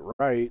the shit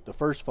right the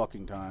first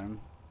fucking time.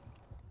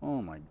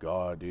 Oh my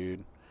god,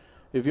 dude.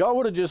 If y'all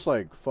would have just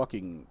like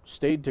fucking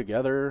stayed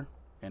together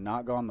and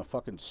not gone the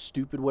fucking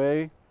stupid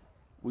way,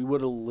 we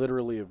would have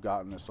literally have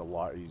gotten this a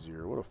lot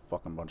easier. What a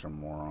fucking bunch of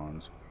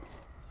morons.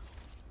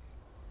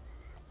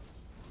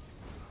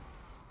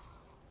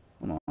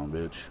 Come on,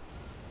 bitch.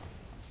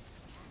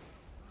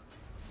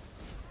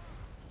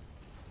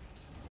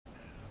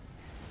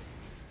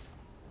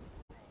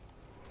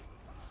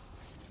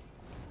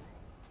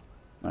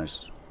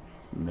 Nice.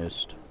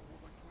 Missed.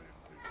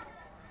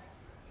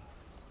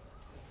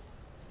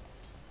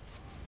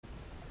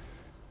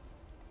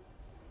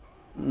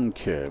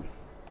 Okay.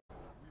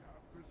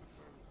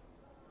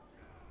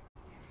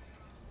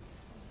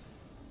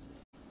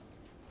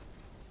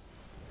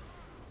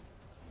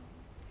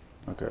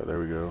 Okay, there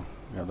we go.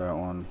 Got that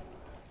one.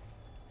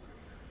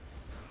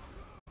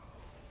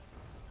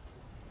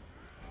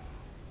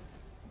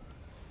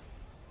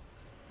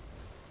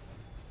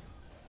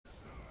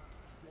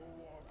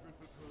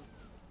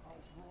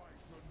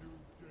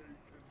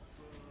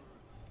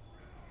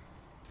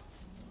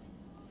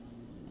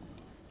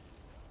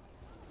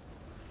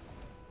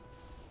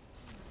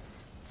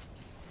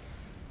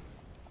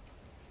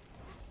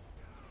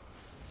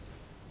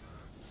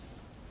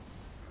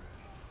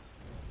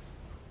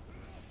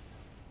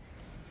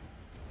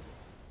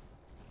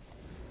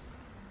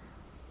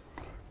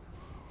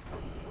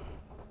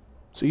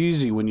 It's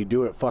easy when you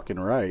do it fucking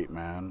right,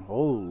 man.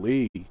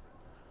 Holy.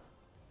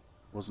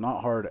 Was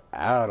not hard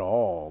at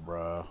all,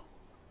 bruh.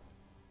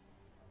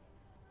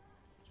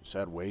 Just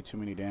had way too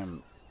many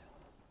damn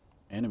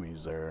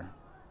enemies there.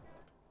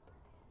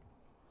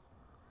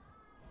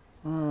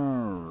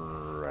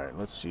 Alright,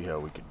 let's see how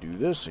we could do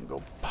this and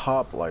go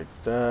pop like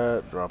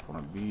that. Drop one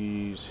of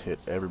these. Hit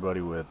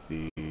everybody with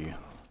the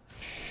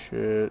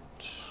shit.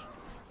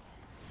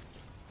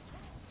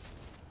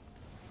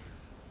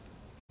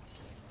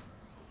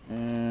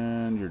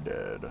 And you're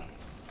dead.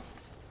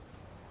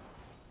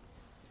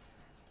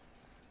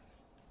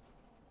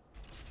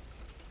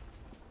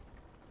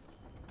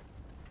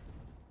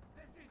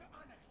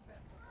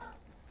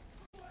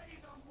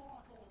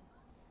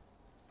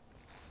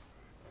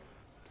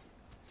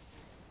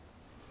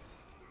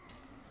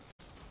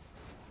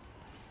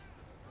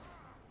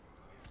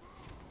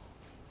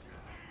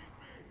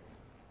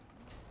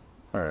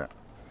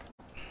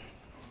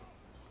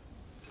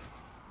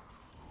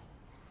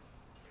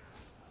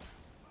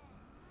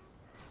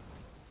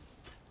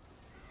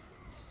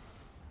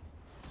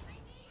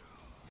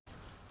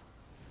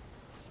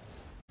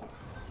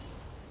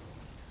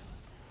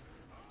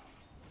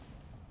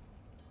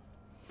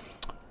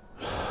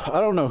 I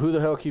don't know who the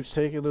hell keeps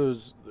taking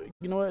those.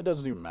 You know what? It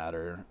doesn't even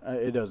matter.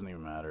 It doesn't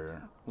even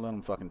matter. Let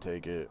them fucking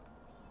take it.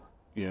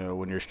 You know,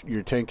 when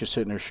your tank is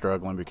sitting there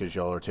struggling because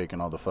y'all are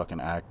taking all the fucking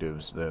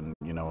actives, then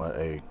you know what?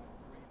 Hey,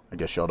 I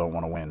guess y'all don't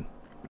want to win.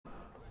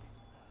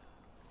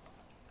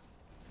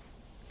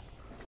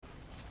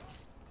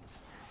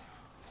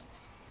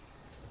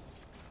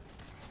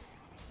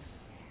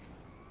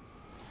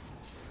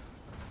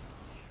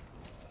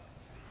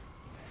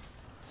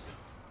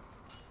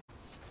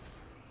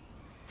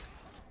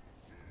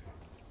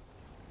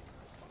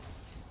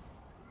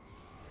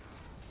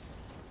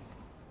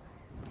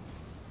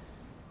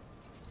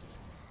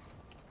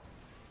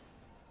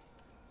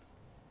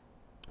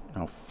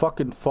 Now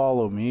fucking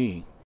follow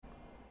me.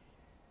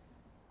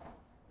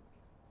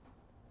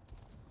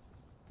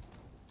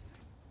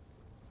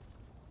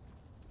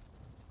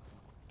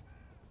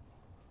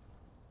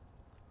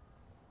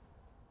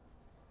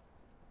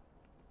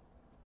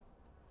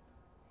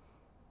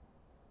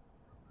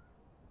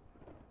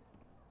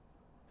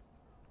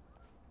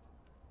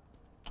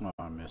 Oh,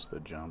 I missed the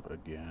jump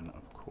again.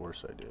 Of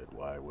course I did.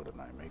 Why wouldn't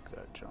I make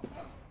that jump?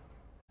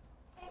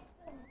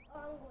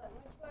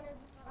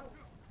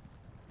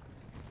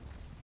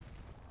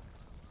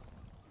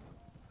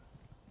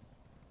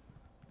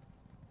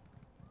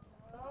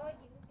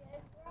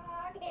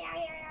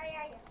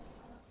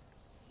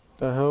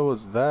 The hell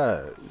was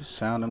that? You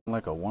sounding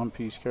like a One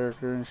Piece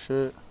character and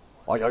shit.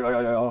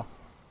 The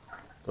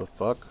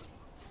fuck?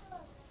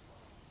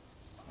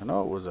 I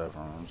know it was that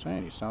from. I'm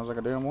saying he sounds like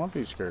a damn One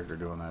Piece character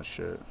doing that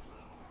shit.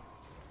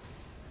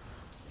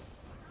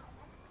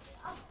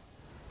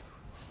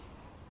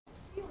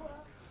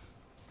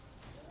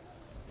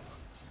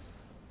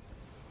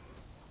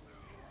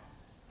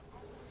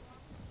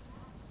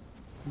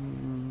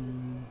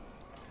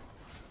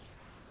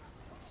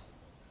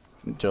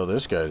 Until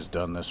this guy's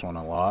done this one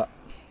a lot.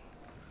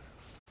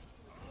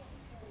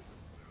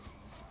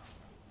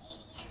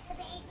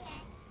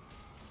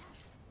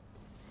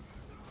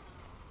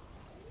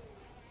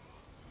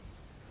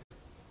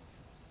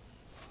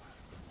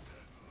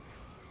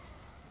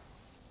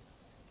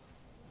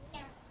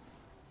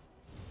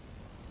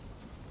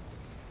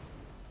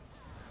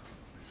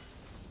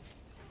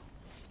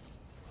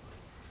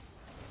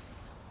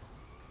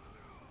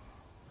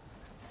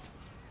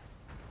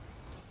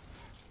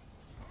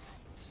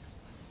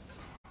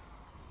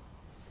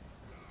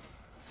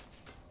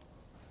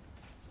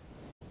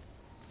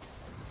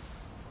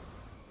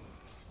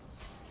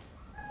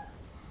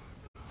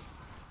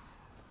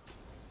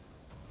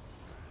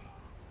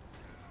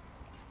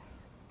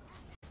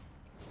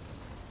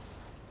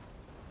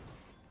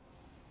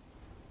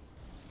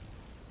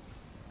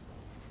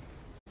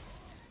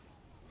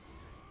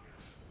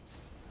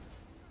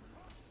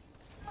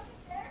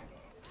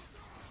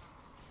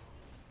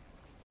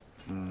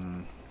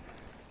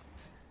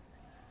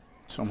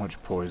 So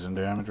much poison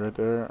damage right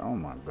there. Oh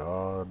my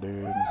god,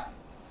 dude.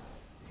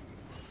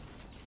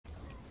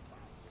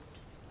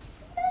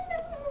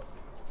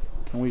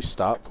 Can we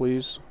stop,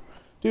 please?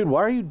 Dude,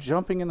 why are you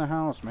jumping in the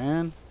house,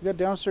 man? You got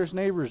downstairs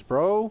neighbors,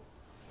 bro.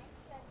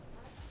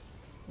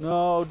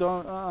 No,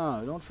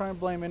 don't try and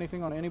blame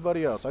anything on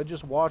anybody else. I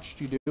just watched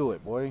you do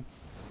it, boy.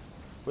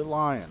 Quit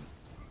lying.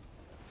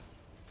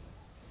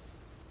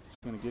 It's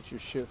gonna get your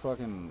shit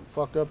fucking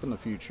fucked up in the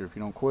future if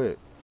you don't quit.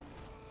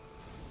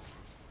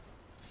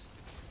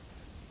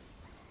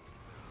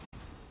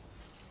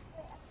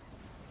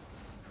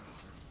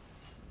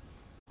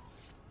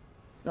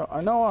 No,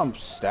 I know I'm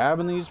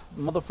stabbing these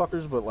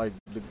motherfuckers, but like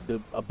the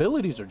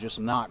abilities are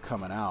just not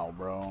coming out,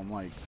 bro. I'm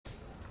like,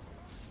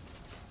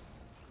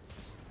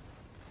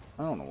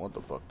 I don't know what the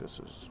fuck this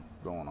is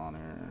going on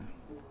here.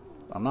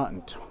 I'm not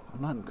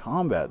in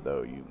combat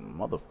though, you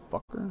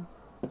motherfucker.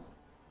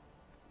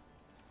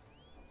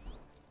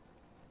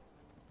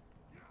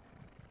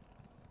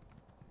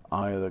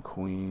 Eye of the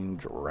Queen,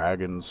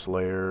 Dragon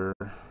Slayer,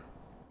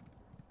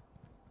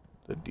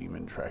 the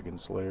Demon Dragon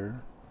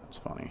Slayer. That's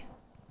funny.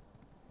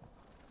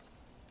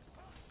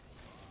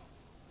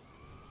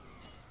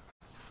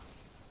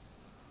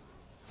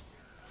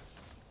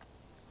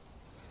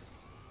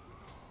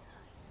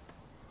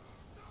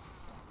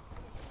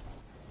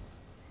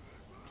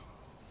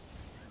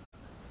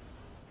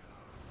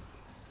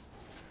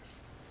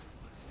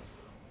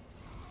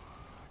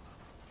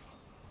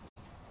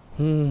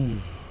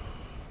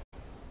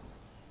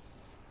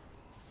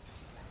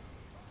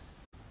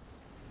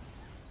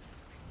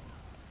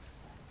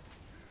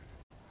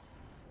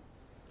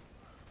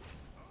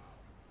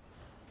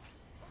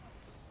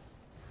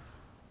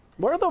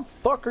 Where the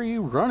fuck are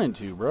you running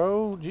to,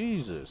 bro?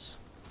 Jesus.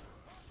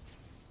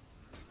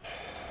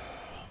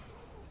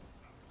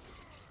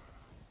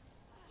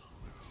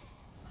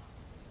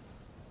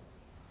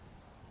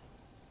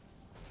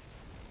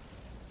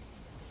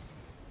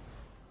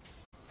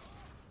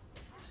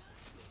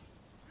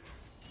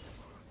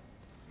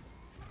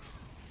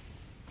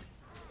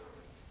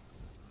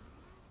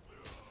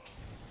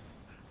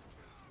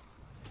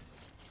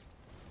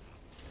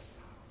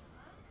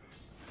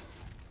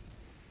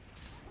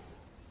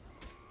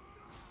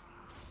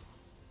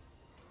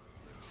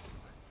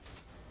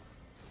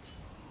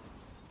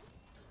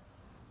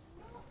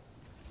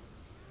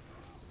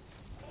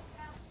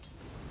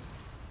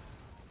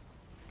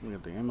 We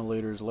got the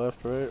immolators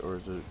left, right? Or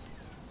is it...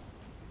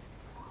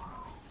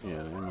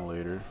 Yeah, the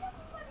immolator.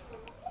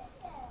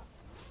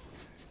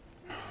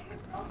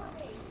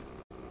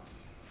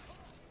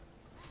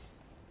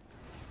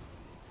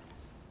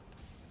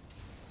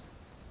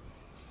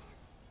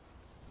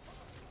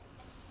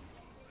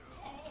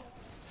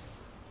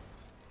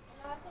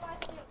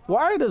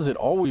 Why does it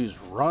always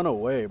run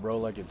away, bro?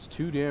 Like it's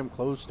too damn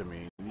close to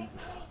me.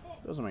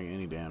 Doesn't make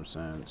any damn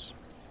sense.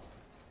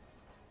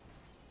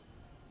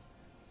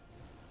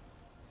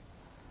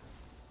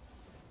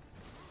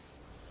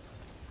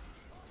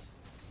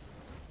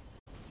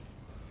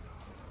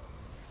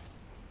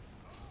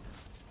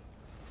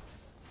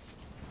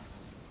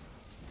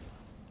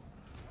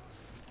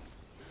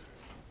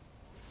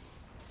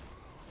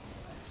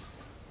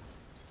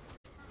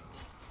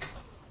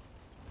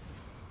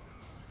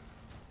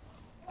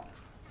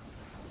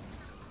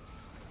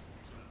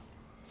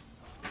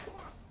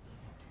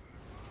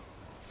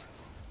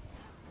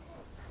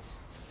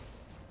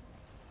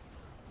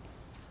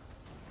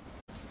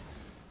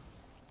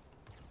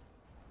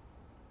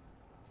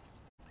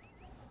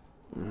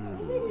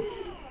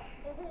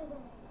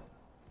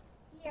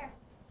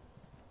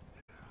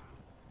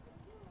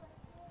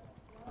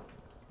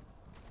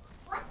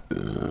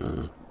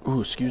 Ooh,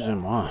 excuse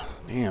me.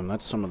 Damn,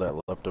 that's some of that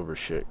leftover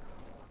shit.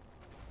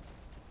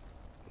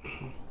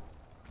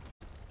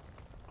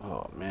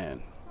 Oh,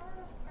 man.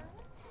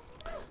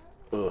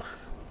 Ugh.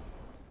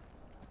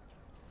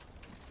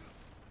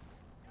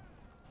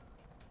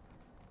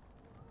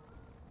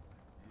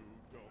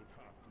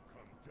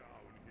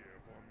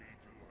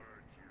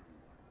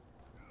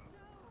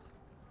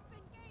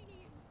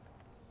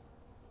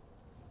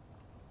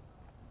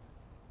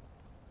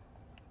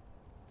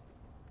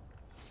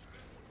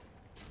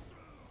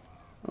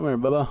 Come here,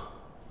 Bubba.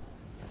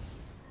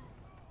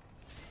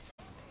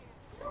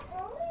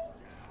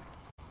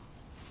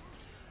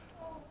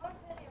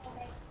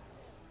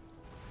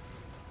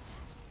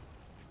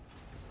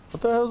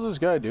 What the hell's this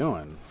guy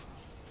doing?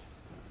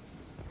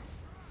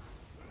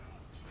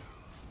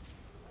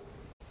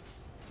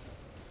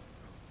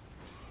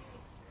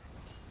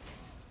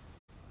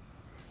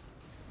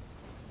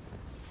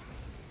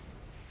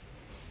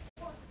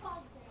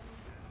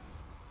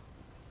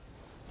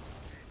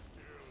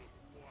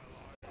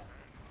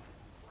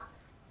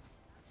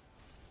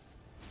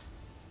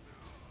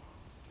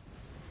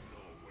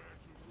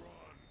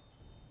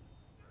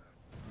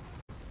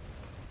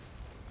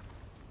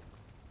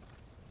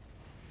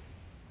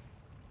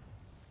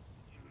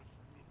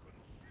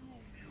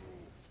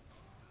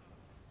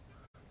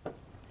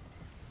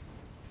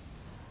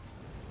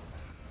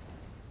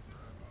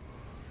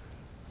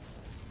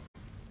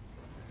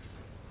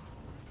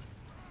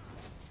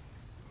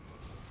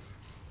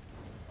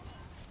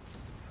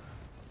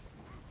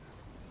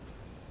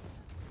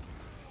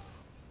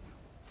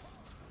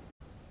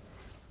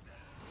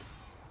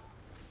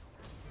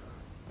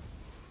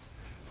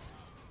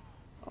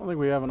 I don't think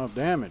we have enough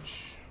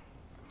damage.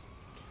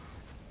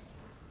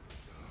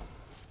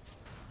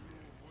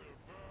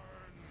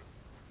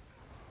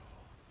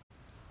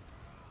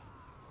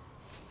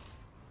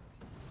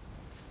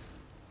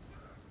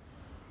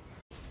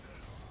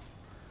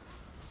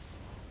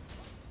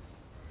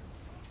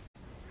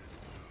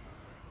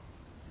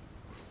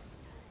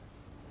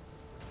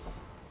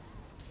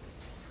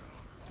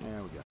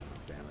 Yeah, we got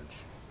enough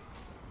damage.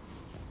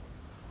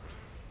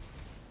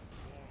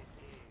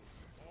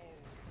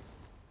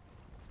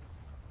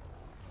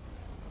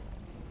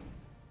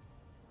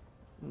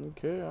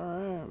 Okay,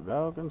 alright.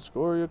 Falcon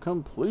Scoria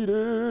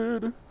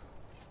completed.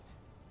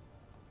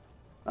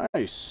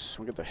 Nice.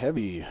 We got the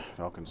heavy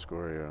Falcon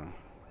Scoria.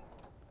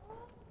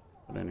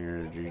 Put in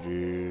here,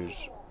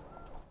 GG's.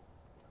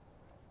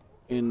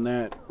 In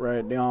that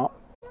right now.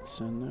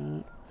 Send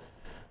that.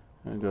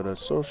 And go to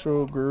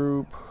social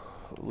group.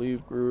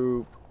 Leave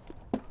group.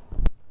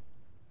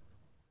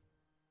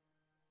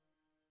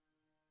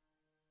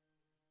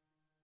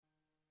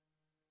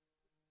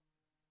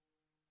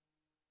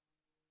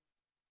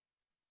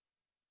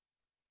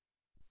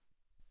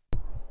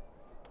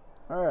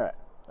 Alright,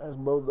 that's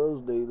both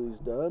those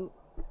dailies done.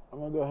 I'm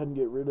gonna go ahead and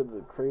get rid of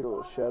the Cradle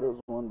of Shadows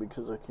one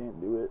because I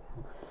can't do it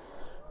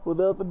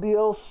without the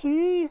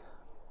DLC.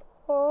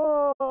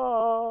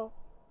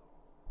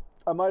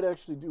 I might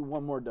actually do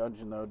one more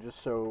dungeon though,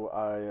 just so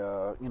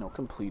I, you know,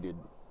 completed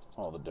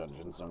all the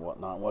dungeons and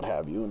whatnot, what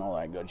have you, and all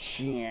that good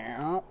shit.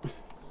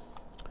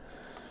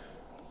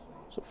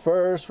 So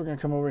first, we're gonna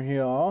come over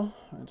here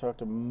and talk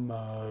to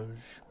Maja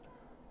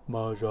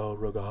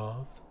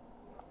Ragath.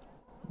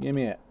 Give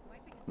me it.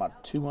 My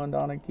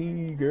 $200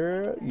 key,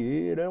 girl.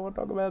 Yeah, that one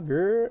talk about,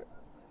 girl.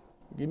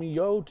 Give me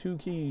your 2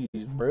 keys,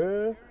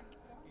 bruh.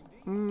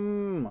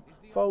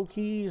 4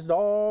 keys,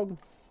 dog.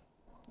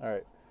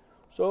 Alright.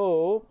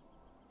 So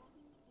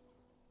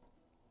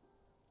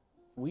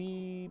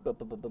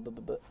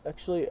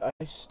actually, I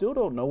still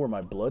don't know where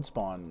my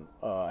Bloodspawn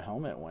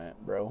helmet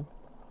went, bro.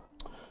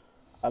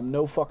 I have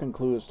no fucking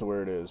clue as to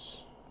where it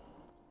is.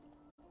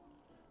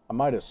 I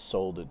might have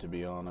sold it, to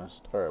be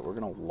honest. Alright, we're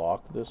gonna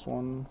lock this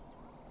one.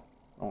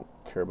 I don't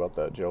care about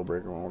that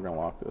jailbreaker one. We're gonna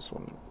lock this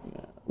one.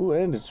 Yeah. Ooh,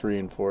 and it's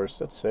reinforced.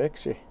 That's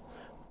sexy.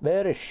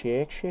 Very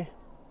sexy.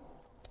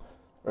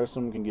 The rest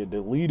of them can get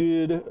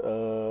deleted.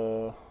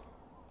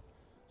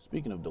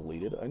 Speaking of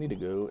deleted, I need to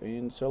go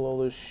and sell all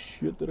this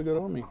shit that I got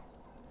on me.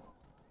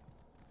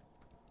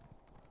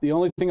 The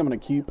only thing I'm gonna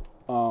keep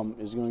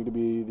is going to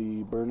be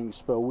the burning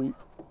spell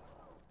weave.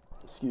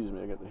 Excuse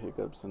me, I got the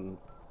hiccups and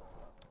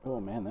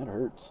oh man, that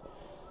hurts.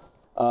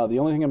 The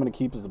only thing I'm going to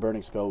keep is the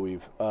burning spell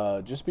weave,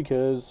 just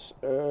because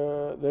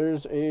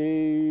there's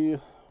a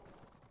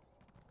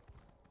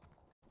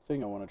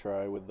thing I want to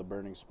try with the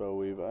burning spell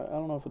weave. I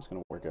don't know if it's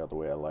going to work out the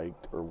way I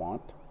liked or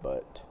want,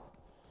 but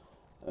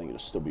I think it'll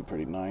still be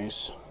pretty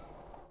nice.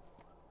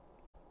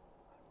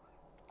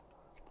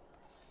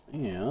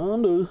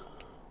 And come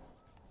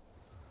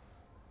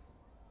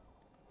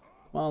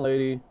on,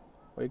 lady,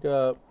 wake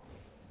up!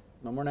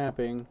 No more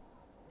napping.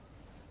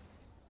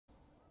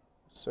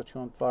 Set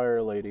you on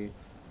fire, lady.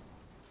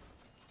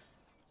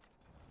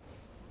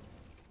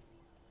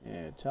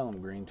 Yeah, tell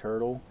him, green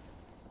turtle.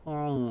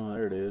 Oh,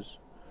 there it is.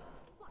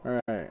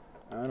 Alright,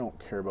 I don't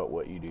care about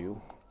what you do.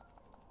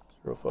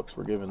 Zero fucks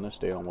were given this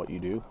day on what you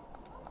do.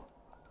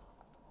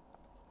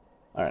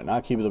 Alright,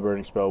 not keeping the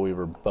burning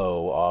spellweaver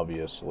bow,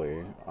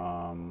 obviously.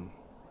 I'm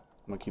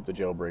gonna keep the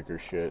jailbreaker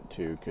shit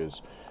too,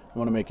 because I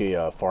want to make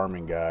a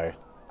farming guy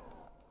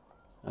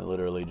that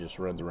literally just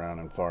runs around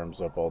and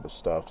farms up all the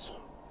stuffs.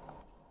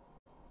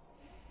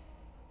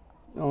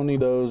 Don't need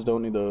those,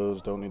 don't need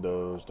those, don't need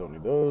those, don't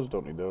need those,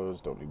 don't need those,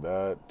 don't need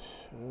that.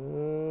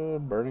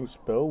 Burning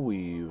spell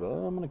weave.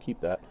 I'm gonna keep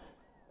that.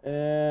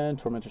 And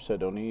Tormentor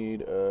said don't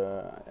need.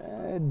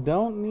 I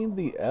don't need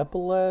the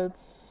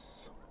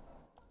epaulets.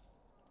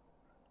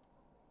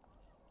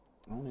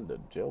 I don't need the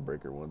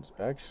jailbreaker ones.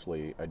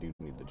 Actually, I do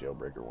need the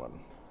jailbreaker one,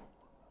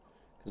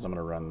 because I'm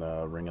gonna run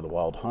the Ring of the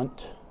Wild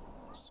Hunt.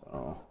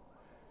 So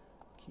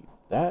keep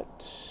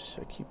that.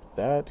 I keep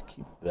that.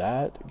 Keep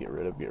that. Get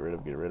rid of. Get rid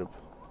of. Get rid of.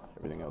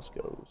 Everything else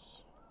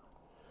goes.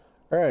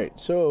 All right.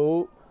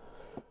 So,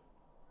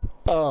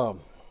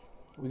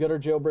 we got our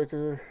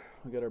jailbreaker.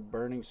 We got our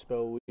burning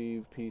spell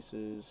weave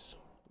pieces.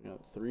 We got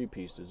 3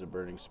 pieces of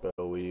burning spell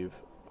weave.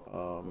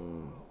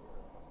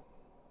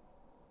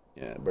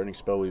 Yeah, burning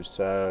spell weave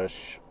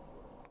sash,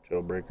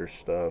 jailbreaker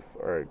stuff.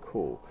 All right,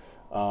 cool.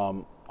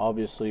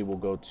 Obviously, we'll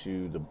go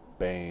to the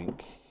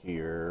bank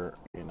here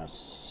in a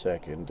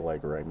second,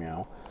 like right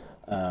now,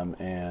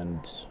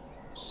 and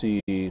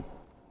see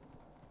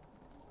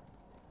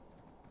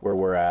where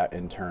we're at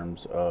in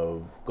terms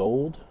of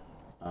gold.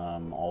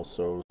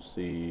 Also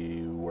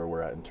see where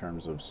we're at in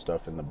terms of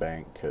stuff in the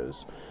bank,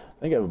 because I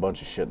think I have a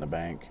bunch of shit in the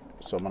bank.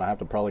 So I'm gonna have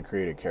to probably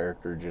create a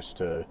character just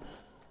to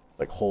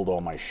like hold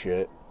all my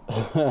shit.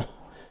 I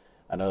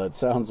know that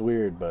sounds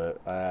weird,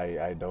 but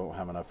I don't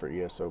have enough for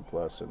ESO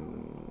Plus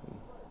and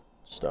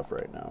stuff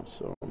right now,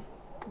 so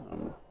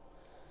I'm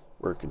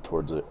working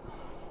towards it.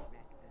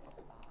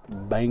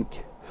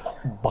 Bank.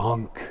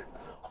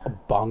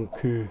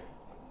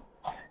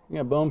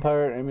 Yeah, Bone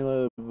Pirate,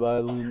 Amulet,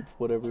 Violent,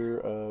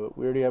 whatever.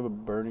 We already have a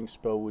Burning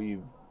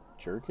Spellweave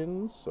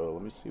Jerkins, so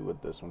let me see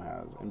what this one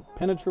has.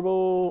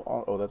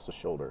 Impenetrable. Oh, that's the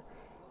shoulder.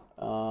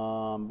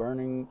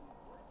 Burning.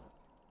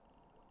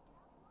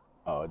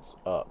 Oh, it's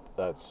up.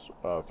 That's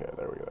okay.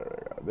 There we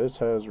go. This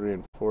has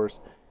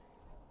reinforced.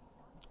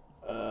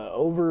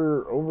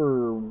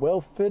 Over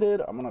well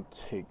fitted. I'm gonna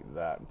take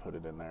that and put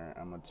it in there.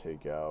 I'm gonna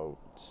take out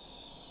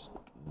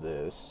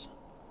this.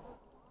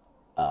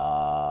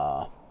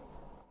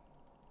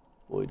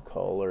 Void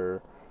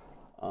collar.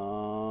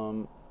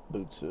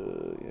 Boots.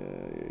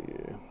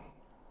 Yeah.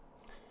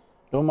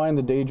 Don't mind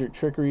the Daedric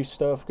Trickery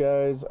stuff,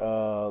 guys.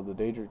 The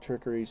Daedric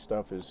Trickery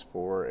stuff is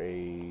for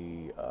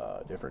a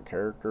different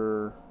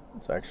character.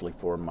 It's actually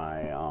for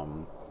my,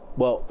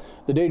 well,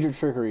 the Daedric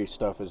Trickery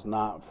stuff is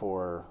not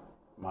for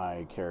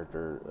my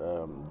character.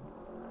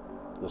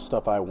 The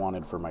stuff I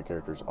wanted for my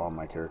character is on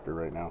my character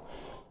right now.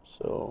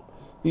 So,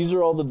 these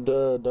are all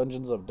the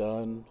dungeons I've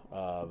done.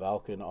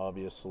 Valken,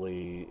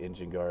 obviously,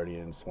 Engine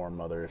Guardian, Swarm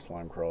Mother,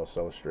 Slime Crawl,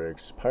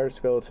 Celestrix, Pirate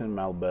Skeleton,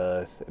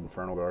 Malbeth,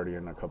 Infernal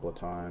Guardian a couple of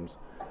times.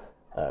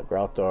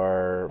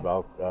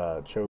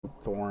 Growthar, Choke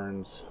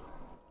Thorns.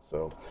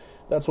 So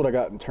that's what I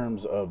got in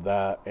terms of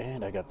that.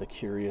 And I got the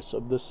Curious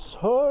of the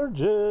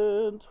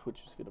Sergeant,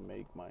 which is going to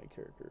make my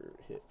character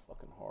hit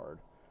fucking hard.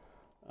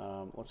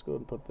 Let's go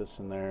ahead and put this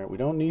in there. We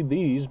don't need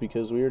these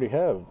because we already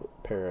have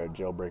a pair of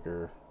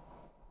Jailbreaker.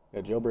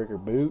 Got Jailbreaker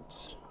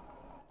boots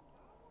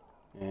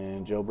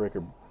and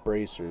Jailbreaker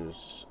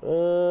bracers.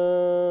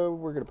 We're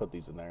going to put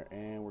these in there,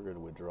 and we're going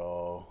to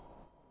withdraw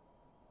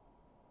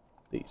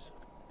these.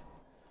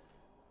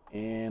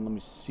 And let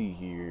me see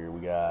here. We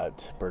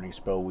got Burning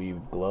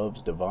Spellweave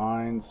gloves,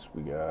 divines.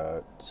 We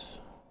got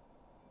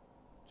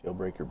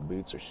Jailbreaker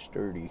boots are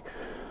sturdy.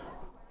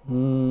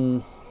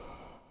 What's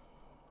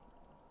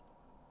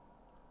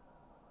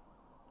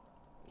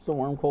the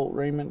Worm Cult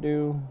raiment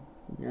do?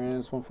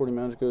 Grants 140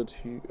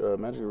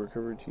 magic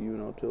recovery to you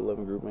and up to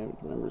 11 group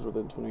members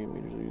within 28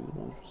 meters of you. The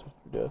monster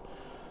through death.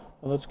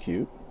 Oh, that's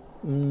cute.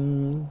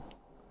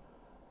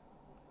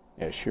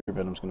 Yeah, sheer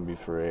venom's gonna be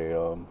for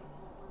a.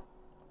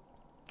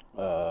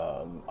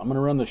 I'm gonna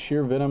run the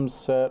sheer venom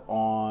set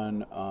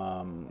on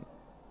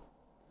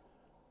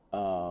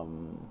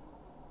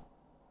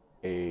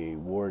a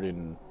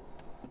warden,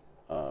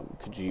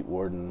 Khajiit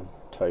warden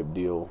type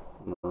deal.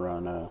 I'm gonna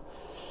run a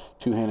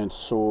two-handed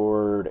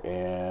sword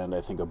and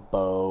I think a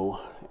bow,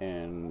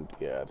 and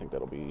yeah, I think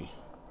that'll be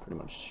pretty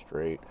much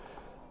straight.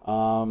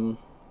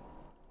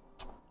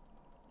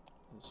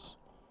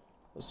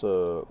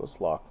 Let's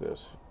lock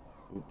this.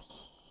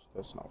 Oops,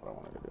 that's not what I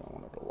wanted to do. I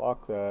wanted to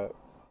lock that.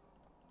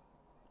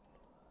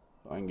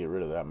 I can get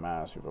rid of that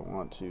mask if I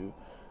want to.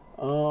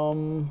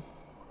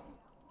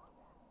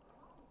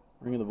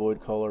 Ring of the Void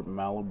color,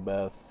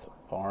 Malabeth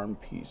arm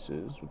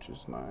pieces, which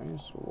is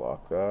nice. We'll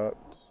lock that.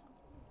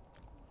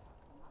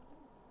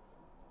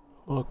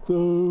 Lock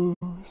those.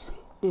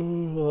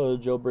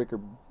 Jailbreaker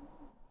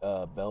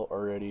belt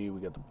already. We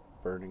got the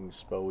burning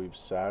Spellweave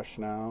sash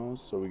now.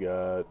 So we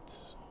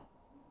got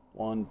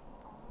one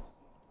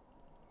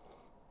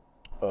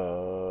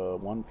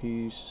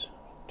piece,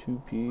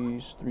 2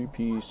 piece, 3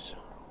 piece,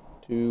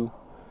 2,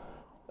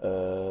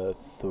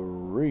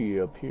 3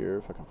 up here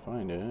if I can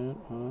find it.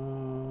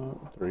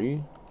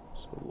 3.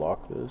 So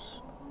lock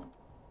this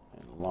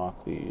and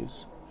lock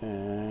these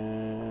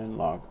and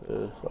lock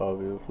this,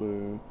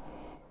 obviously.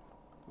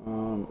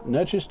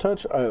 Netch's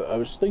Touch. I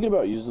was thinking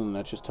about using the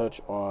Netch's Touch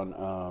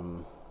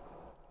on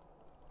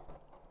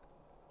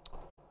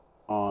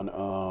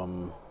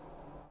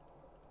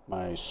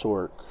my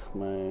Sork,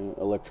 my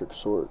electric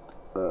Sork,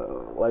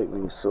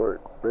 lightning Sork,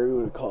 whatever you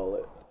would call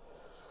it.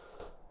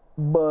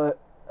 But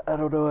I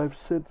don't know. I've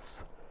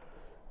since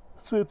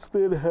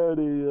then had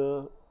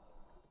a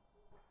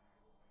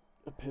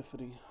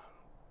epiphany.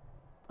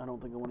 I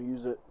don't think I want to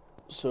use it.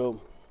 So,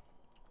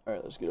 all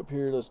right, let's get up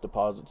here. Let's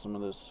deposit some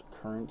of this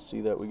currency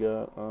that we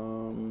got.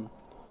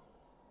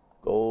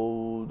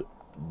 Gold,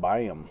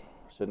 buy 'em.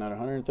 Sitting at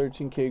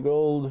 113k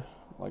gold.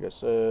 Like I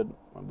said,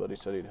 my buddy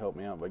said he'd help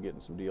me out by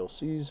getting some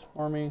DLCs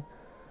for me.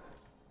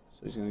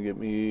 So he's gonna get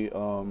me,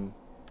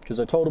 because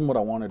I told him what I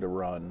wanted to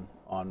run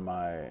on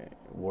my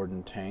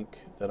Warden tank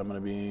that I'm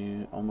gonna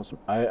be almost.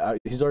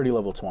 He's already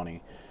level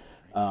 20,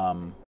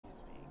 but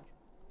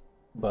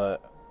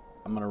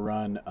I'm gonna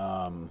run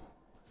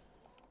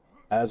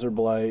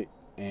Azurblight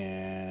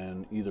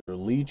and either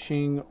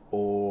leeching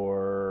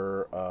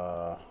or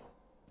I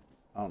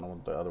don't know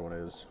what the other one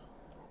is.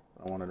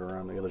 I wanted to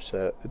run the other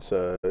set. It's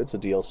a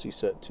DLC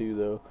set too,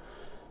 though.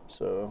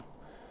 So,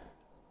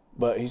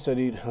 but he said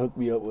he'd hook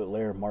me up with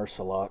Lair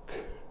Marsalok.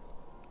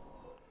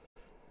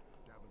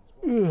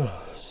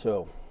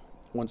 So,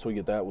 once we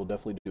get that, we'll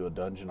definitely do a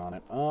dungeon on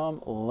it.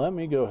 Let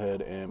me go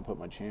ahead and put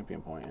my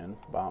champion point in.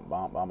 Bomp,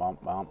 bomp, bomp,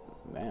 bomp, bomp.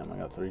 Damn, I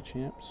got 3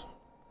 champs.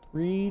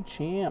 3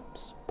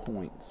 champs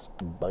points,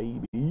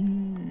 baby.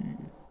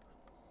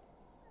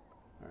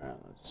 Alright,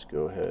 let's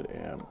go ahead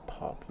and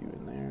pop you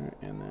in there,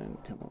 and then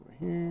come over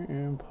here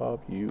and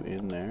pop you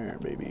in there,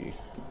 baby.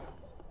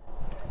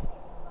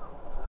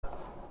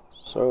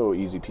 So,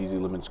 easy peasy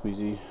lemon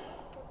squeezy.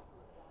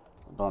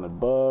 Daunted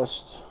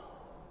Bust.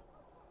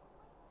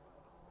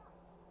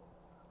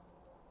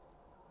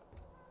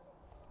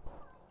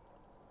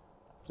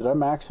 Did I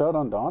max out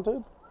on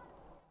Daunted?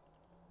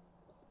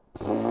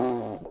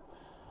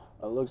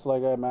 It looks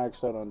like I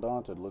maxed out on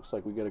Daunted. Looks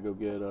like we gotta go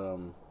get,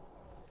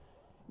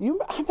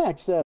 I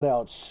maxed that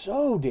out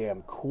so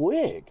damn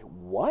quick.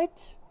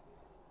 What?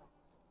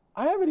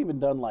 I haven't even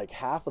done like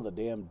half of the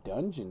damn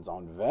dungeons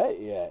on Vet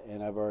yet,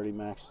 and I've already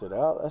maxed it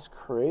out. That's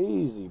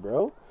crazy,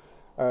 bro.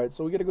 Alright,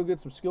 so we gotta go get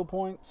some skill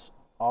points,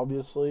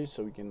 obviously,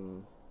 so we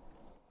can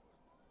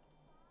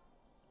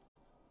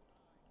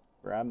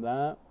grab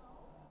that.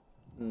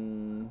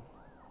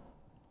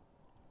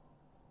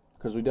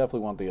 Because we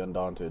definitely want the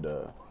Undaunted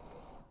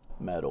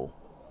medal,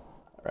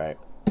 right?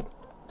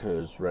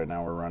 Because right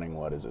now we're running,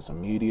 what is this, a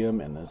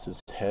medium, and this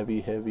is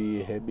heavy,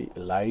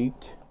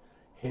 light,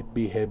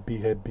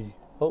 heavy.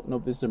 Oh,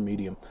 nope, this is a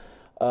medium.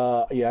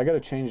 Yeah, I gotta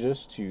change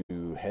this to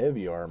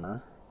heavy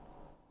armor,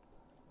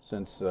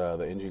 since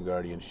the Engine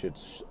Guardian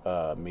shit's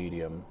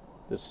medium.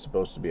 This is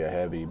supposed to be a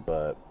heavy,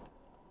 but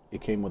it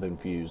came with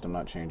infused. I'm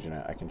not changing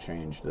it. I can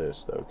change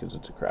this, though, because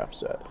it's a craft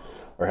set.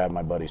 Or have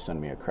my buddy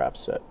send me a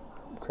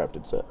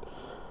crafted set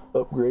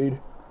upgrade.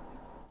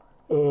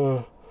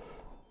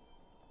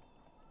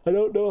 I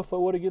don't know if I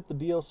want to get the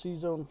DLC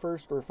zone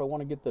first or if I want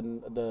to get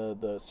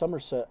the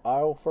Somerset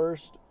Isle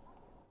first,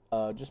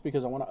 just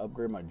because I want to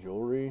upgrade my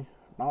jewelry.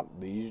 Not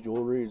these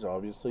jewelries,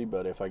 obviously,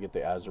 but if I get the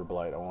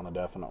Azurblight, I want to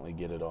definitely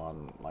get it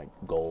on, like,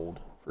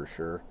 gold for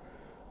sure.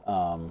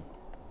 So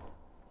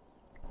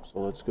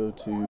let's go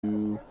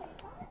to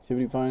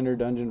Activity Finder,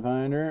 Dungeon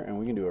Finder, and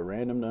we can do a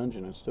random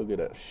dungeon and still get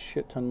a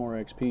shit ton more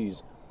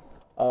XPs.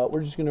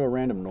 We're just going to do a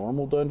random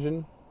normal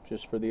dungeon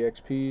just for the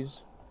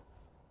XPs,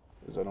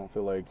 because I don't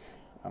feel like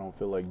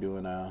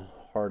doing a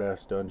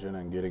hard-ass dungeon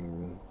and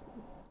getting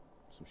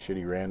some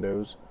shitty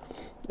randos.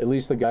 At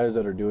least the guys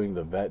that are doing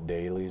the vet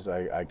dailies,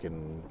 I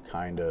can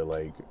kind of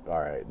like,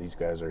 alright, these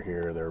guys are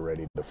here, they're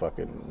ready to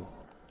fucking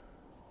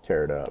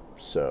tear it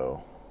up.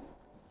 So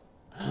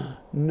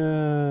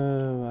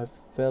No,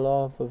 I fell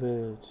off of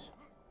it.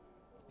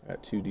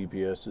 Got 2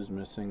 DPSs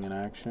missing in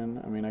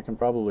action. I mean, I can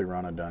probably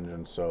run a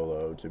dungeon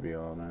solo, to be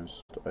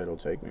honest. It'll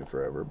take me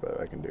forever,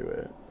 but I can do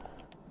it.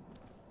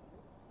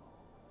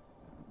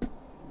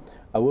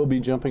 I will be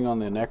jumping on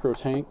the Necro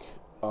Tank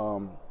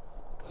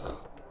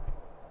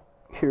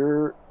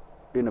here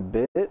in a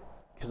bit,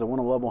 because I want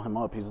to level him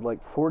up. He's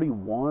like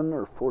 41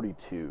 or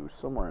 42,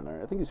 somewhere in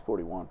there. I think he's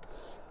 41.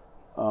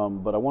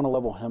 But I want to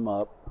level him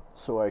up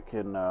so I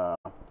can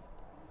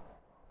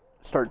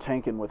start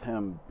tanking with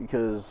him,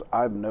 because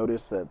I've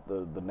noticed that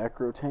the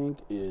Necro Tank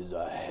is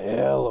a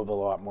hell of a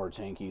lot more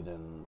tanky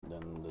than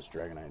this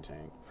Dragonite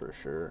tank, for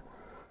sure.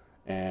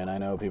 And I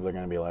know people are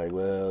going to be like,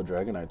 well,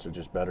 Dragonites are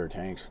just better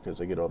tanks because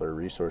they get all their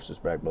resources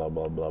back, blah,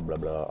 blah, blah, blah,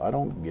 blah. I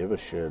don't give a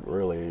shit,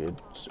 really.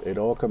 It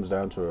all comes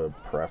down to a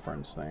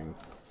preference thing.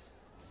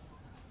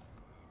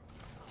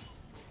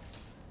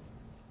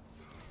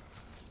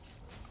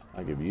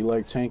 Like, if you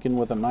like tanking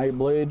with a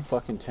Nightblade,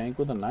 fucking tank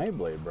with a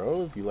Nightblade,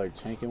 bro. If you like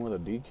tanking with a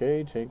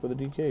DK, tank with a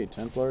DK.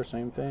 Templar,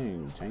 same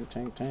thing.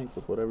 Tank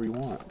with whatever you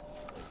want.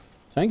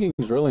 Tanking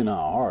is really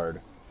not hard.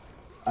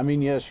 I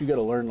mean, yes, you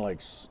gotta learn,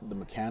 like, the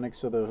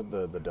mechanics of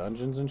the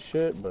dungeons and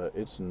shit, but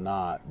it's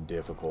not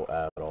difficult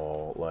at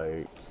all.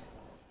 Like,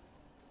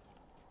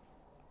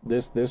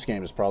 this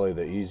game is probably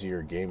the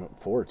easier game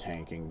for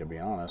tanking, to be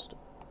honest.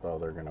 Well,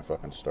 they're gonna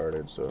fucking start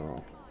it,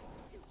 so...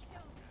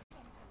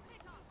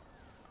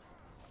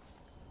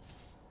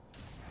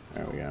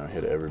 There we go,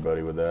 hit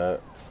everybody with that.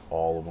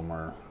 All of them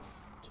are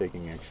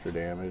taking extra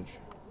damage.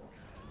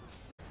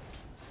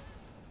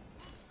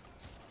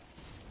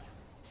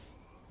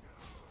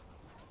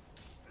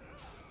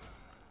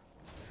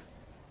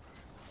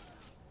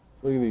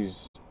 Look at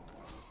these.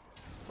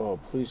 Oh,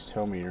 please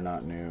tell me you're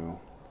not new.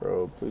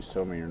 Bro, please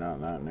tell me you're not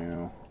that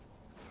new.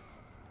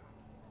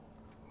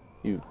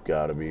 You've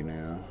gotta be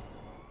new.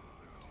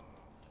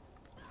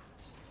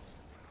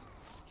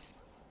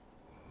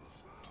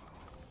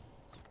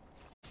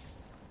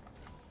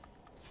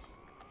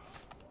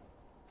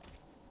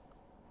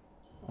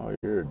 Oh,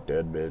 you're a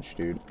dead bitch,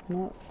 dude. You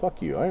know what?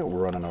 Fuck you. I ain't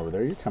running over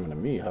there. You're coming to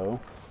me, ho.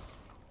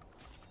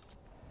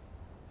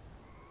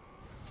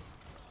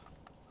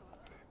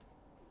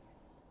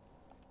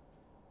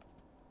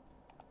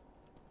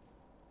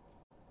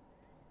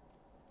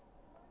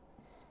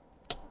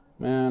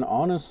 Man,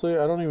 honestly,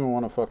 I don't even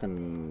want to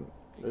fucking...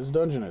 This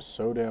dungeon is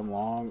so damn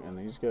long, and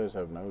these guys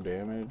have no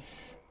damage.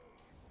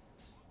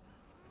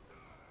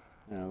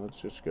 Yeah, let's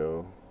just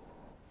go.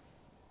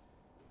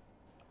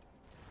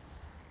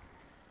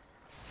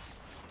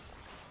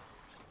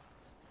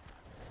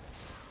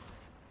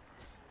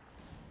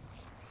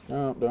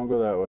 No, don't go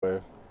that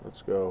way.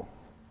 Let's go.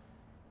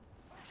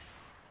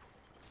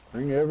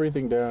 Bring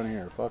everything down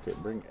here. Fuck it.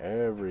 Bring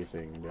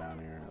everything down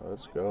here.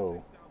 Let's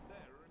go.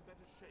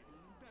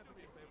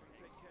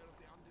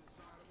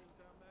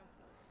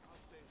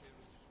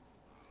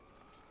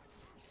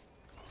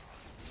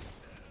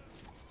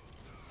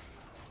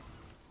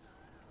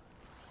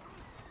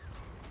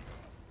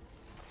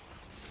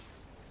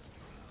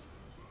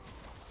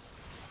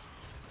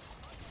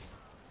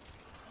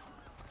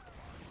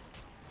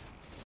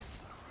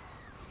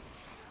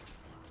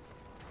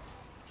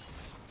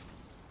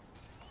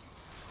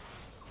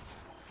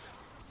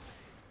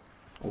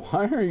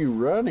 Why are you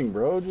running,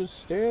 bro? Just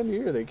stand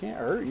here. They can't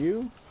hurt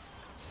you.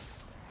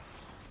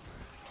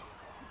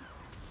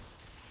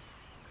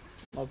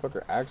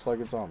 Motherfucker acts like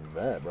it's on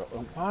vet, bro.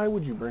 Why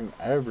would you bring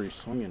every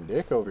swinging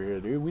dick over here,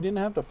 dude? We didn't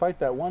have to fight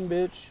that one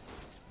bitch.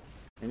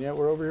 And yet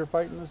we're over here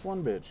fighting this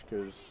one bitch,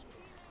 because...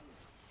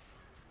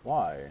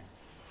 Why?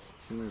 This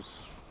team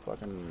is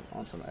fucking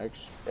on some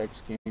X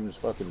Games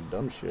fucking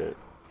dumb shit.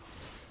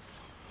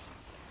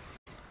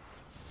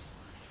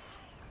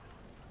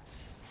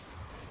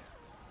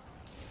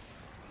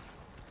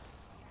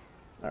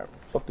 Alright,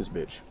 fuck this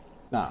bitch.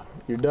 Nah,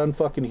 you're done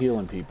fucking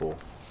healing people.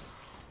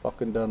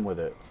 Fucking done with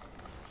it.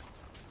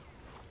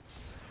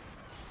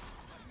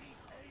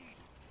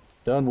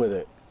 Done with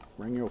it.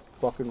 Bring your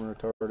fucking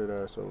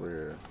retarded ass over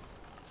here.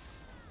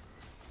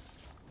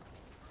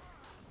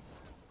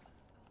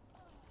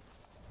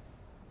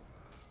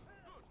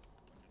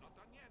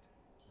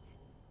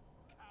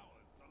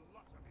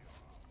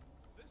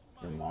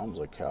 Your mom's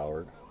a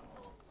coward.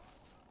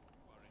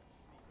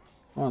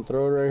 Come on,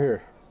 throw it right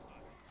here.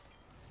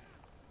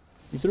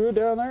 You threw it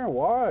down there?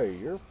 Why?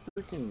 You're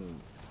freaking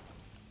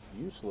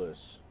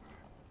useless.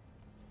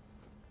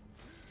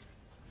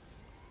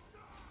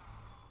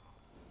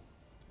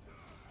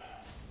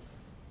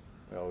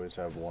 We always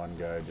have one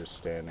guy just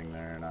standing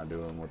there not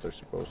doing what they're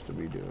supposed to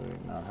be doing,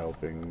 not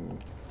helping.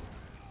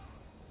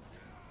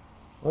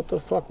 What the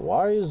fuck?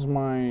 Why is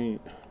my...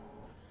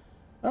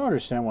 I don't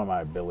understand why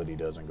my ability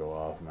doesn't go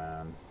off,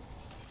 man.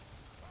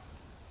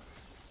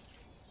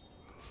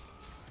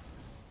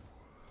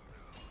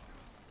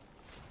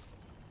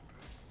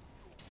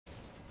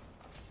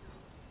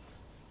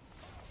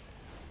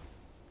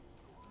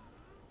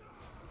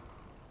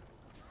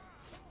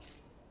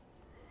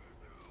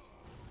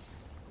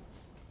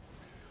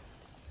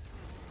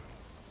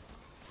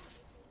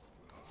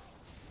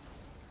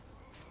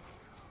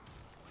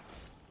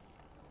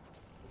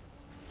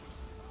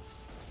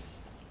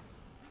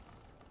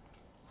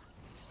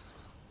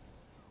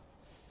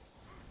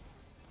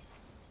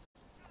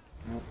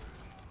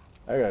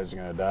 That guy's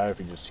gonna die if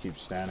he just keeps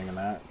standing in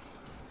that.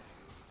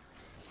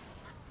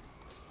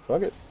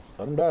 Fuck it.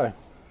 Let him die.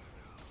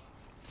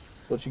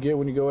 That's what you get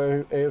when you go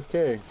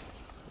AFK.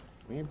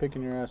 We ain't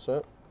picking your ass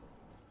up.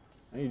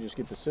 Now you just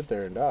get to sit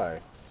there and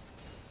die.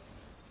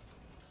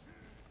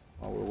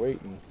 While we're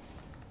waiting.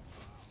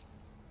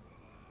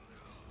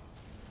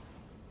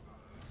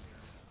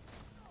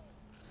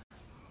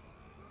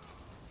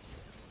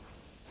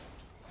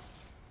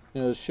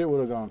 You know, this shit would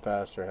have gone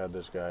faster had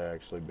this guy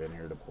actually been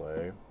here to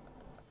play.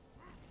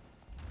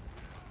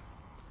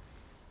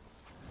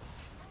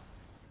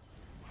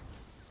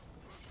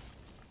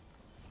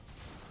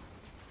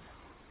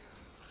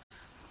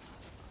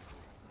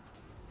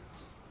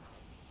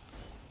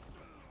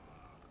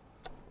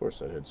 Of course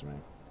that hits me.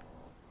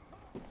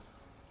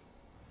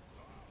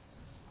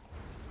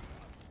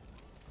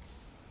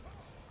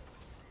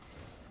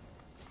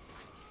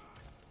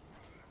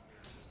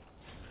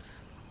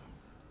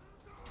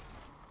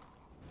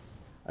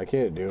 I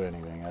can't do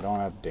anything. I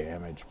don't have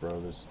damage, bro.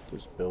 This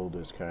build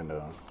is kind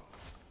of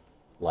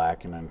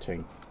lacking in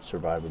tank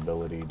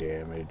survivability,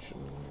 damage.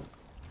 And,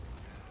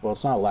 well,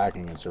 it's not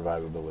lacking in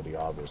survivability.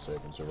 Obviously, I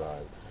can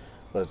survive,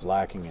 but it's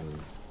lacking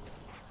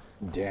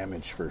in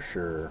damage for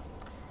sure.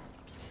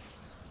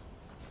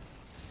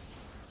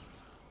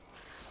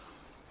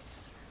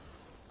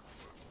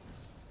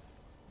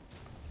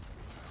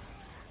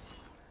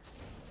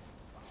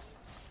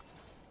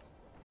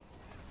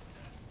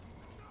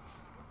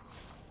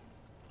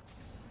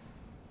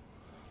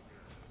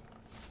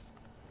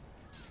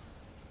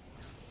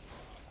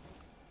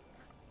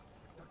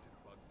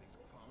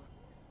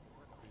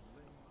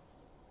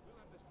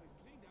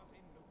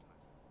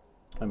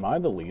 Am I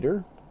the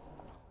leader?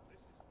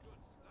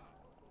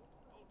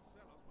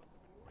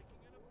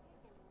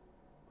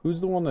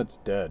 Who's the one that's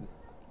dead?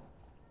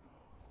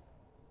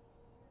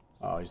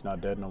 Oh, he's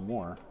not dead no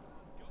more.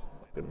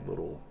 Fucking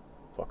little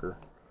fucker.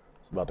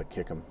 It's about to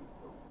kick him.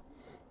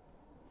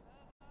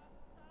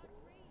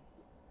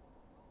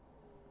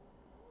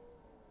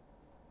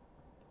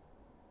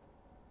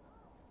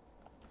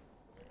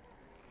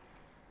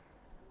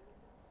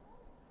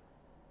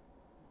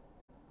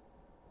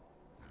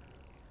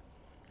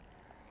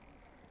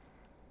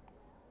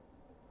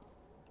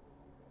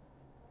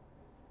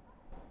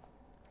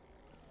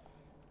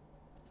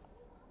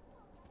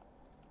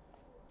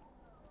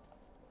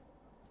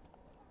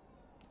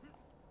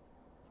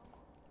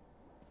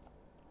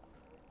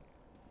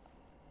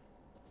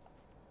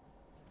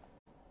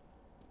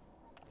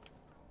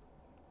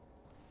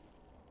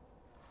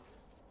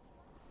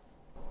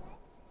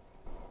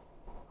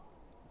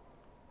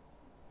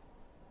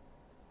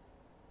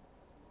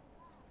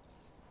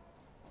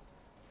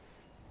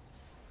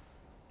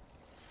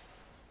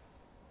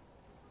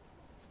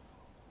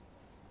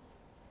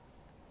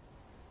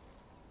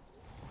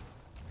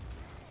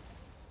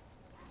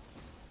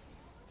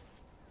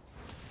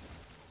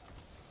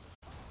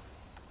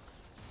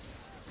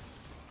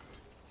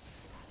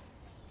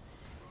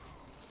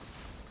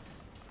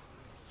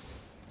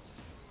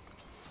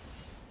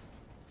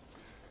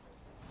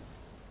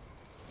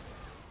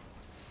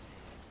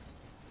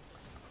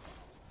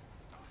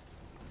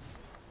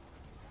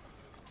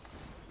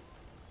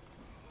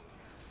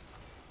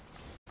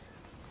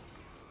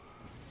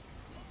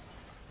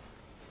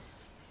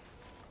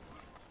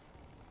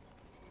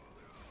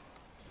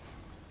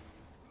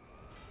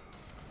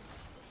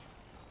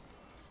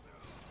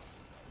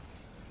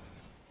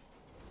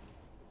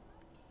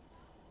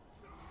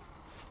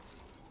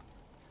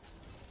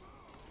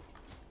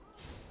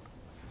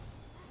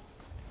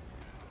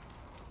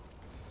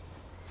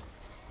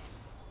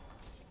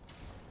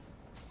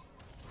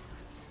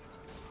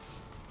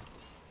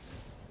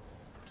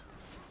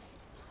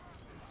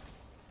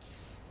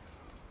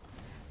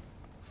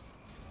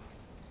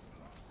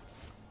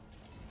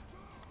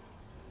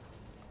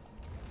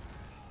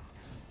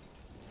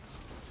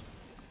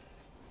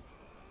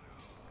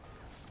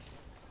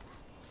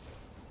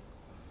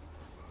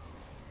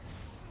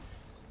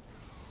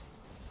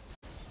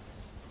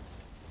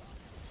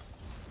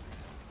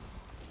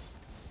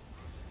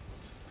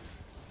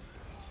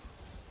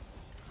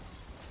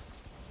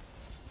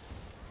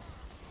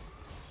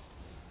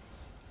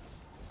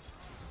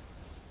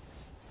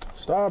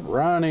 Stop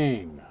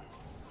running.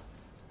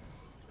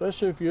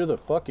 Especially if you're the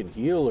fucking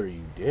healer,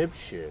 you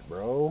dipshit,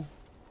 bro.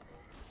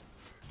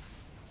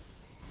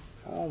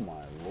 Oh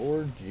my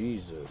Lord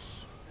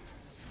Jesus.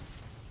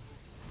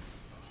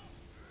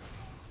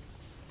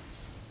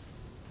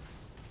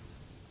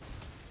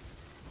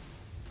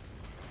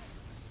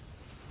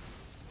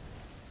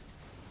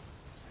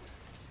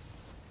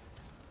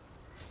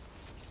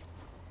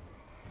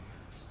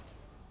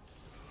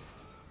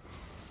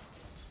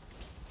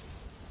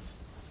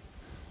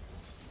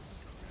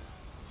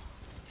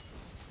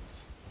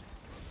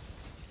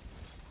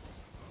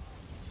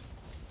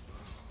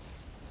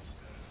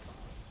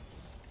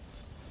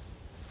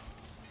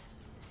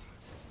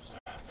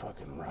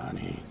 Fucking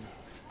running.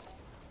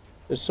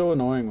 It's so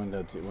annoying when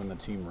the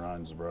team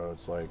runs, bro.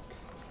 It's like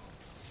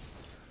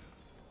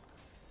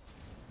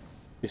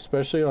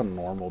Especially on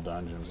normal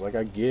dungeons. Like,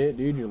 I get,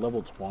 dude, you're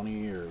level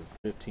 20 or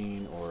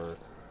 15 or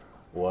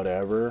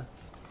whatever.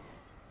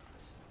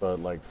 But,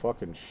 like,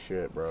 fucking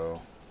shit,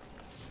 bro.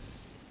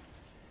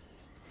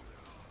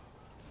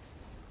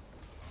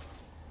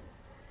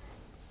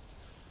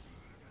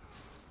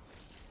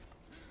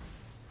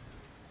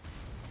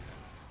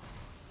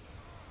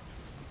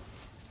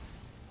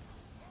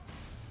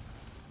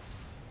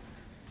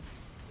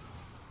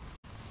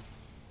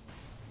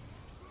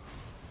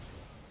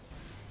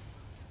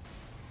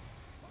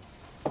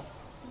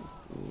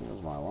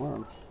 There's my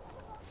alarm.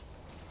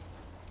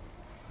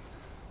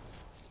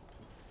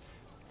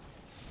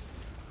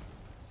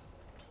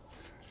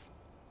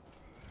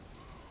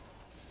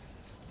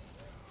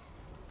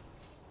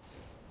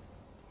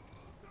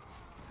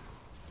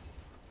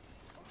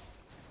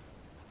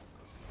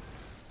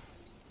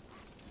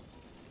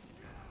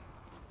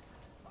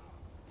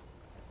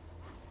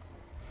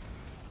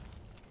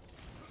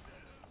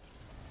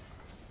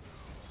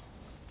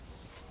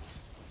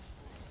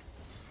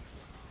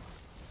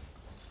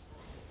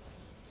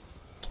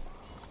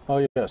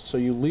 Oh, yeah, so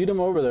you lead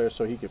him over there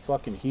so he could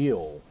fucking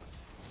heal.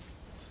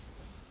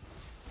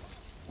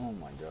 Oh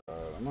my god,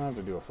 I'm gonna have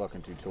to do a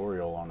fucking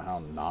tutorial on how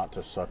not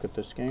to suck at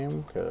this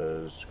game,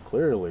 because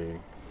clearly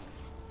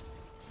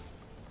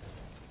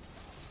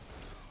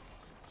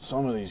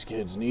some of these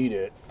kids need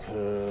it,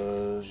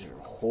 because you're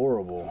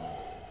horrible.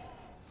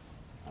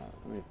 Alright,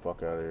 let me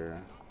fuck out of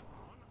here.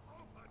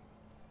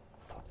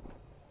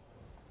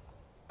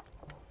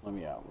 Let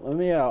me out. Let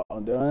me out.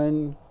 I'm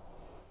done.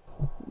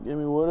 Give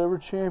me whatever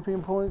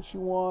champion points you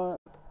want.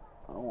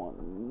 I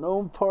want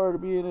no part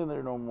of being in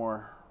there no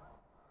more.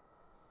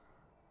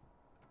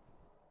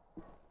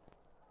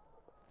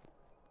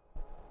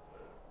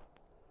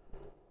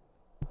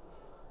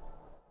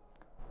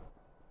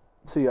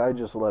 See, I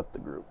just left the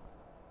group.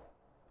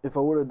 If I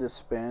would have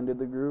disbanded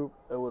the group,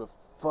 I would have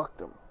fucked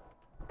them.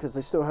 Because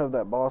they still have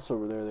that boss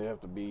over there they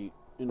have to beat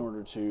in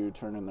order to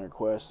turn in their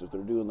quest if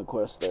they're doing the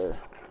quest there.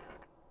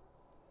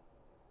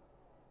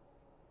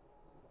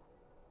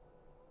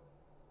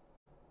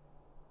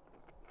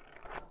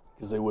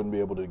 Because they wouldn't be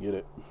able to get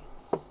it.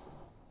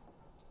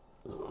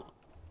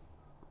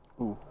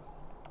 Ooh.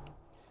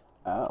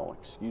 Ow,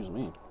 excuse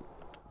me.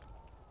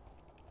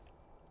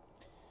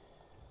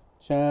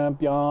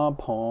 Champion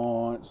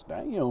points.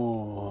 Damn.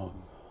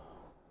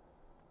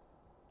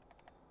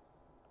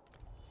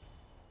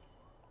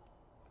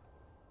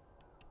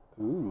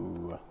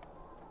 Ooh.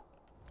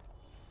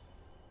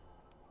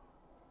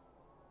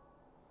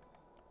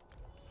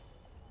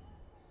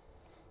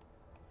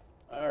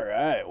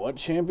 Alright, what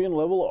champion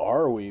level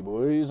are we,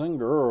 boys and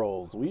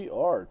girls? We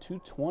are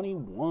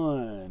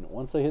 221.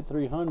 Once I hit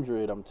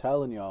 300, I'm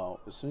telling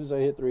y'all, as soon as I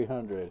hit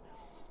 300,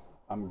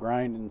 I'm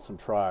grinding some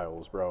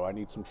trials, bro. I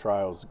need some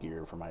trials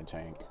gear for my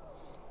tank.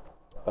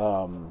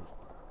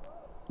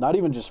 Not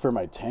even just for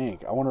my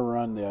tank. I want to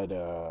run that,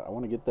 I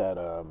want to get that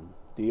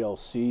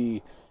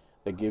DLC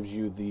that gives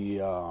you the,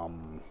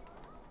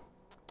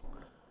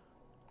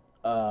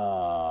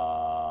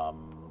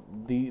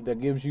 that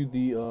gives you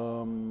the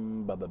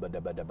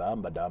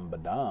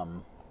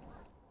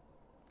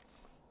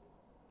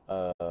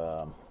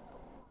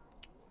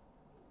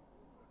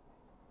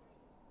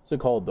what's it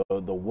called,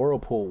 the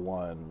whirlpool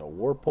one, the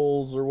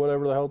whirlpools or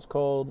whatever the hell it's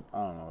called. I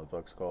don't know what the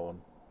fuck's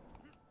called,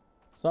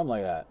 something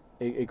like that.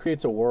 It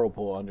creates a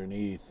whirlpool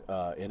underneath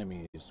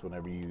enemies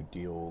whenever you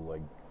deal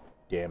like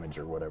damage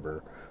or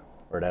whatever,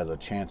 or it has a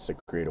chance to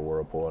create a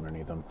whirlpool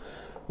underneath them,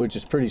 which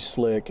is pretty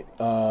slick.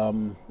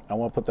 I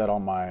want to put that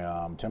on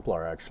my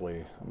Templar, actually.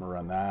 I'm going to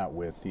run that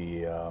with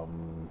the,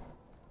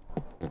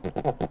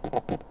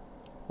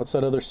 what's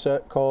that other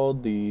set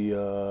called? The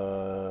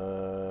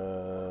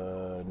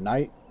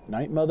Night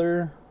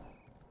Mother?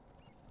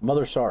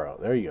 Mother Sorrow.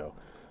 There you go.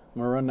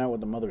 I'm going to run that with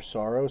the Mother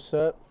Sorrow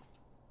set.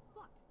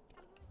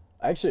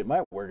 Actually, it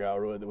might work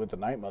out with the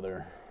Night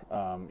Mother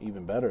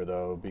even better,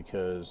 though,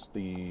 because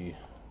the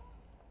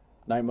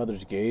Night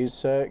Mother's Gaze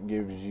set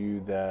gives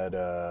you that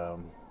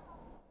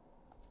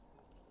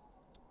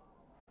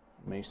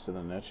Mace to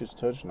the Netch's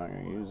Touch. Not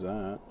going to use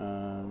that.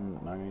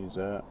 Not going to use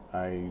that.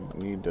 I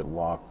need to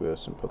lock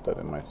this and put that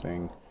in my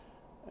thing.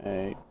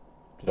 Hey,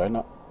 did I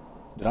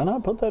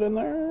not put that in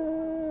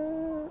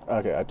there?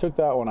 Okay, I took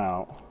that one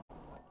out.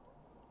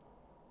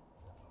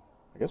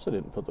 I guess I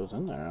didn't put those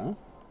in there, huh?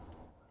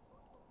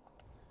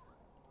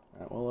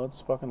 Alright, well,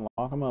 let's fucking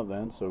lock them up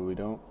then so we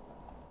don't...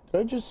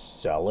 Did I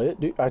just sell it?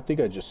 Dude, I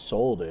think I just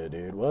sold it,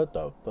 dude. What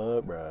the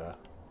fuck, bruh?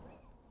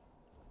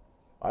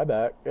 Buy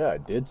back. Yeah, I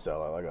did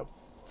sell it like a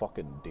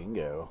fucking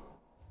dingo.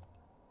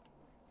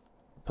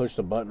 Pushed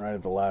the button right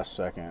at the last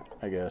second,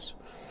 I guess.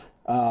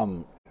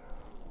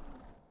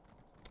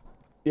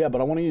 Yeah,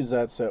 but I want to use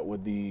that set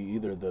with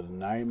either the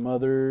Night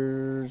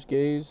Mother's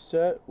Gaze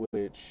set,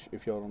 which,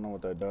 if y'all don't know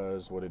what that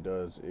does, what it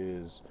does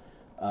is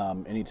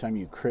anytime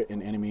you crit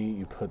an enemy,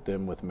 you put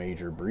them with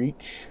Major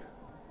Breach.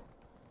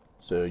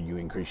 So you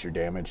increase your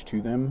damage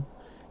to them.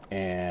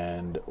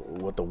 And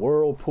what the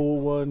Whirlpool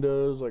one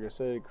does, like I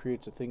said, it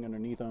creates a thing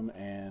underneath them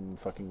and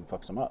fucking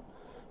fucks them up.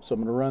 So I'm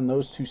going to run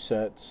those 2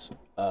 sets.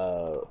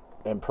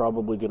 I'm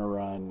probably going to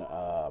run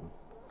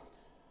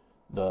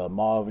the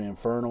Mauve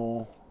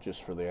Infernal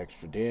just for the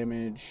extra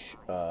damage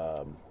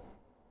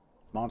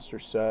monster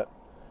set.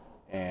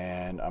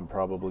 And I'm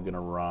probably going to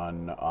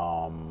run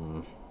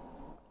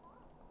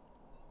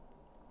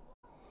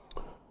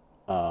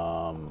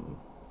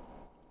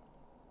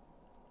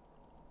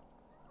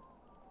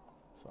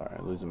sorry,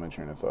 I'm losing my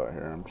train of thought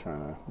here. I'm trying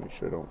to make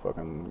sure I don't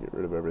fucking get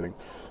rid of everything.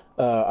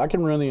 I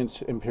can run the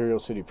Imperial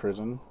City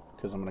Prison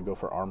because I'm going to go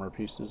for armor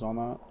pieces on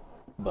that.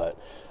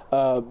 But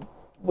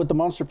with the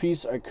monster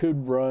piece, I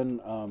could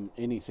run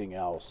anything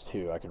else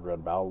too. I could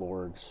run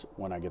Balorgs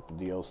when I get the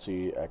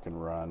DLC. I can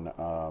run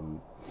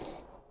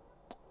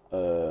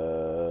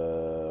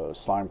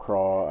Slime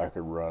Crawl. I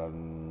could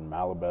run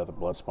Malabeth,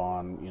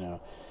 Bloodspawn. You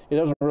know, it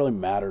doesn't really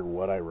matter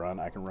what I run.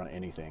 I can run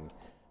anything,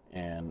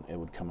 and it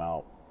would come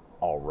out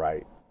all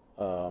right.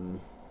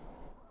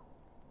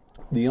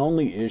 The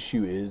only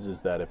issue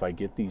is that if I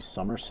get these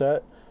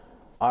Somerset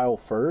Isle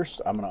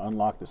first, I'm gonna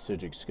unlock the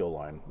Sigic skill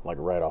line like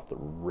right off the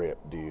rip,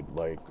 dude.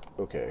 Like,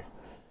 okay,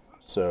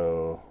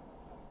 so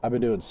I've been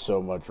doing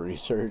so much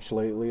research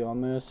lately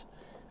on this.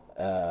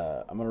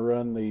 I'm gonna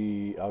run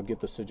I'll get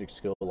the Sigic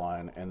skill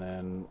line, and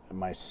then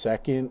my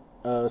second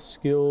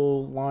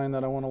skill line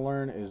that I want to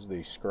learn is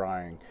the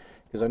scrying,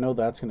 because I know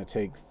that's gonna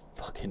take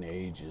fucking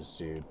ages,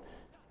 dude.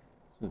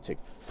 It's gonna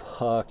take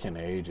fucking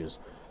ages.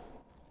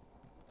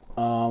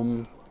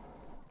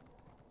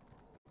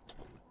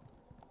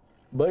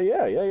 But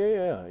yeah.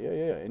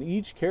 And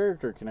each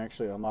character can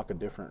actually unlock a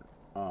different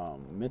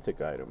mythic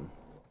item.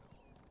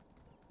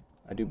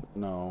 I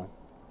don't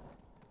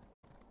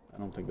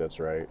think that's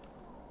right.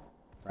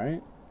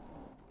 Right?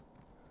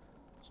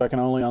 So I can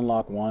only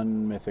unlock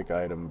one mythic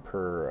item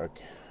per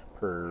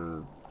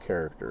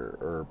character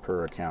or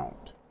per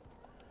account.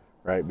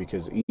 Right?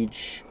 Because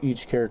each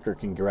character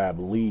can grab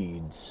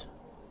leads.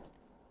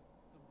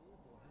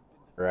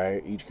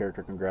 Right? Each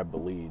character can grab the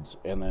leads,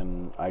 and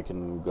then I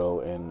can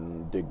go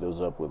and dig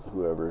those up with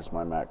whoever's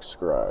my max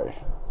scry.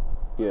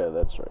 Yeah,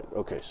 that's right.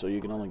 Okay, so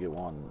you can only get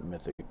one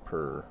mythic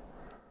per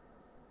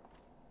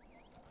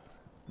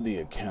the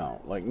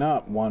account. Like,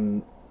 not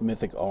one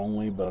mythic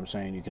only, but I'm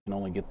saying you can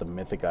only get the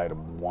mythic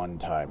item one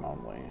time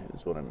only,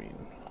 is what I mean.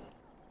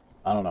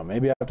 I don't know,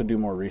 maybe I have to do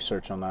more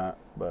research on that,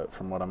 but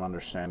from what I'm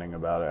understanding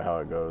about it, how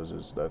it goes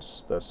is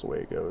that's the way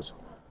it goes.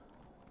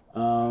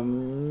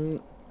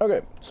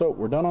 Okay, so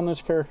we're done on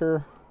this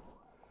character.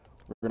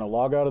 We're going to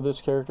log out of this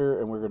character,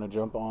 and we're going to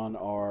jump on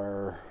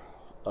our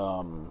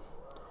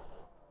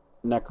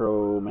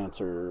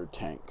Necromancer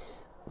tank.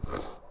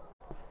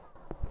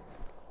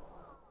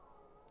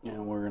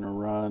 And we're going to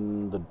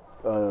run the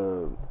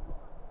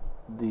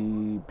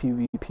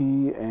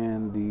PvP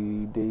and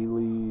the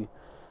daily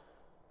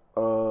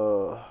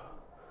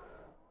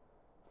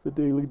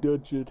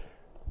dungeon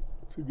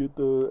to get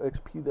the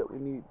XP that we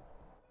need.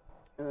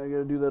 And I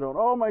gotta do that on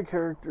all my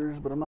characters,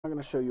 but I'm not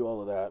gonna show you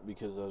all of that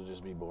because that'll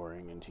just be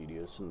boring and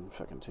tedious and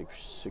fucking take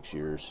 6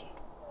 years.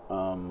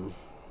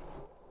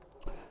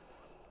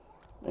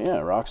 Yeah,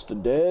 Rocks the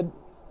Dead.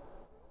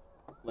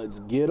 Let's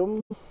get them.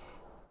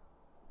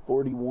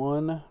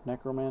 41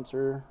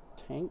 Necromancer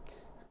tank.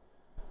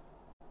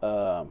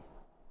 I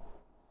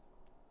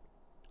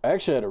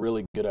actually had a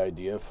really good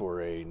idea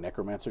for a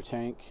Necromancer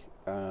tank.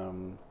 I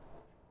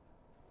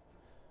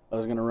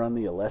was gonna run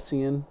the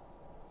Alessian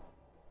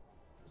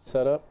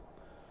setup,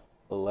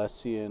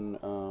 Alessian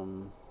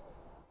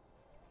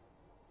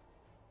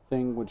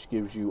thing, which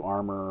gives you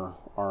armor,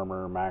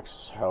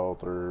 max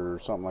health or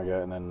something like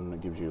that, and then it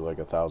gives you like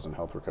 1,000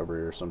 health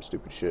recovery or some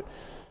stupid shit,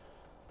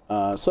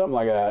 something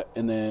like that.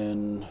 And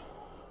then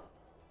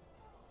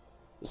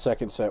the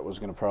second set was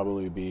going to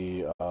probably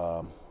be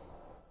I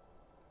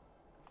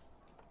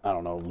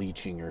don't know,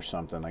 leeching or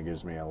something that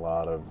gives me a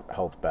lot of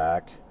health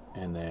back.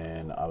 And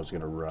then I was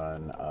going to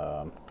run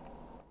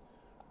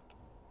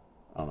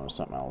I don't know,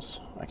 something else.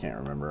 I can't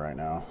remember right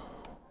now.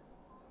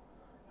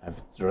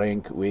 I've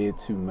drank way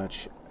too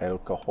much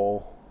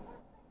alcohol.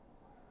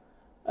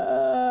 I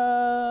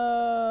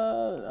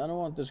don't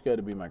want this guy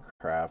to be my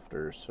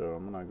crafter, so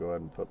I'm going to go ahead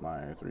and put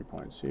my 3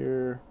 points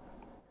here.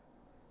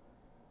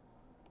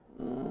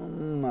 Put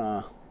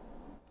my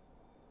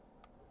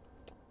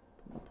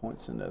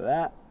points into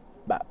that.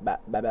 Bap.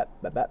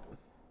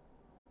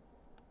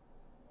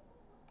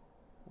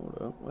 Hold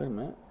up, wait a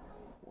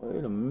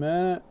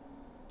minute.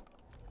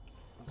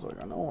 It's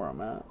like, I know where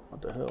I'm at.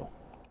 What the hell?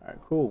 Alright,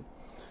 cool.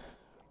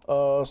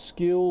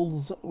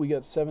 Skills, we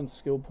got 7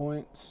 skill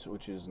points,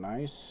 which is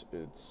nice.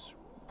 It's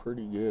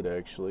pretty good,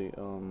 actually.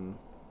 I'm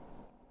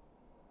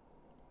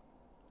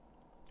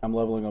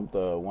leveling up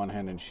the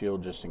one-handed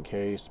shield just in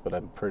case, but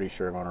I'm pretty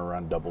sure I'm going to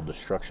run double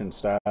destruction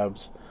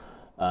staves.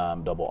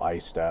 Double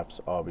ice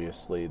staffs,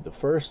 obviously. The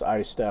first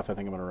ice staff I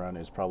think I'm going to run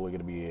is probably going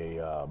to be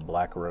a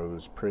Black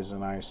Rose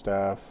Prison Ice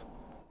Staff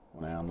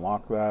when I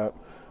unlock that.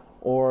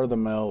 Or the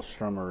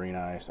Maelstrom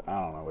Arena Ice.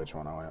 I don't know which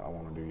one I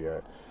want to do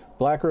yet.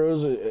 Black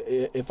Rose,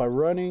 if I'm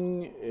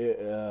running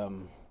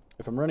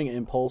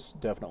Impulse,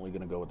 definitely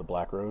going to go with the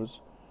Black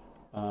Rose.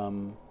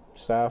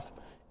 staff.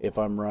 If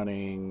I'm not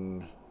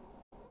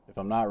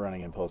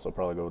running Impulse, I'll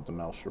probably go with the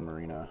Maelstrom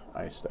Arena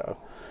ice staff.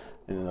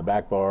 And in the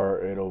back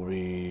bar, it'll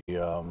be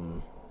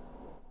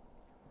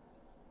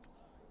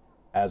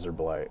Azure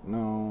Blight.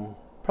 No,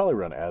 probably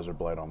run Azure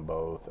Blight on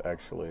both,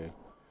 actually.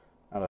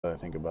 Now that I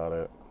think about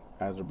it.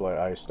 Azure Blight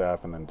ice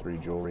staff and then 3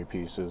 jewelry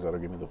pieces. That'll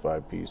give me the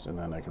 5-piece, and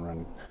then I can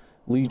run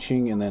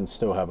leeching and then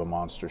still have a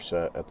monster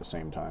set at the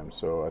same time.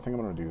 So I think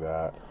I'm gonna do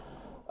that.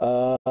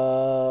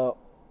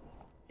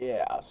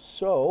 Yeah,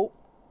 so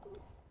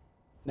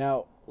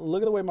now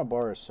look at the way my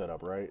bar is set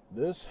up, right?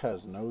 This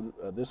has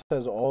this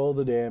has all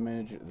the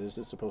damage. This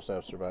is supposed to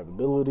have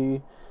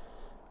survivability,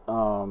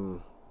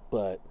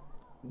 but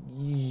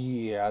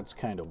yeah, it's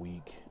kind of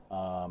weak.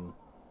 All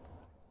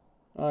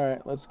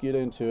right, let's get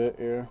into it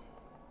here.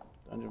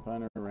 Dungeon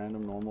Finder,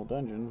 random normal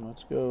dungeon.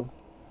 Let's go.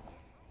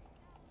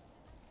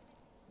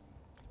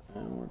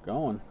 And we're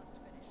going.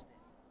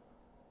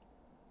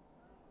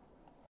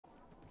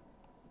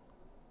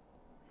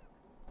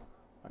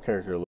 My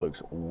character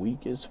looks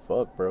weak as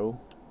fuck, bro.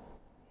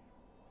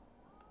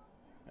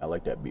 I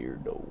like that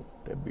beard, though.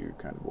 That beard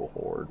kind of go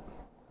hard.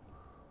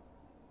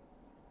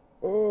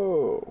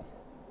 Oh.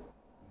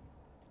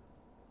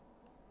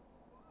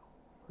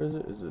 What is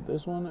it? Is it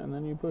this one? And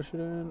then you push it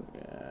in?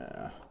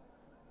 Yeah.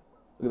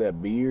 Look at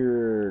that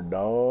beard,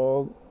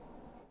 dog.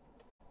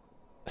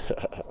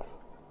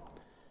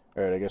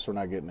 Alright, I guess we're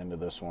not getting into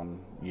this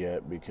one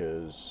yet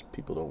because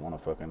people don't want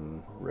to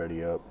fucking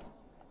ready up.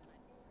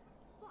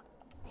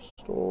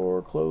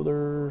 Store,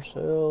 clother,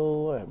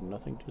 sell. I have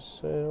nothing to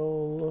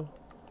sell.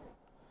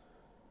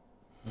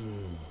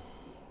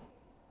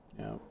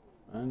 Yeah,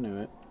 I knew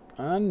it.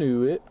 I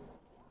knew it.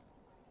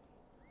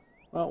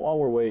 Well, while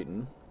we're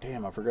waiting.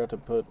 Damn, I forgot to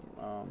put,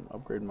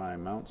 upgrade my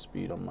mount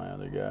speed on my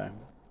other guy.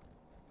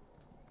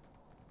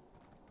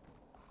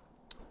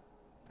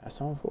 That's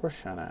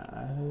unfortunate.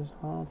 That is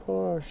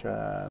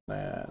unfortunate.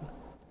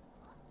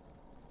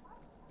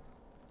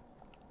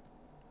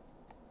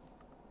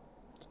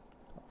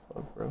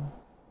 Fuck, bro.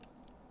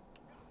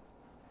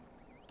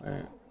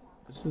 Alright.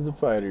 This is the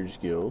Fighters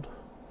Guild.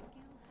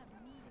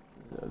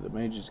 The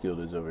Mages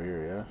Guild is over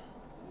here, yeah?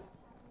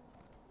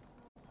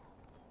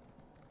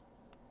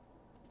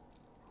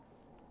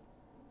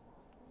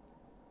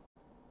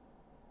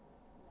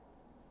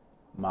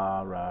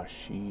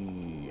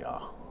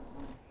 Marashia.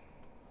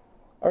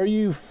 Are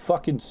you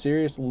fucking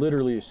serious?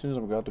 Literally, as soon as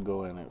I'm about to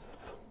go in, it.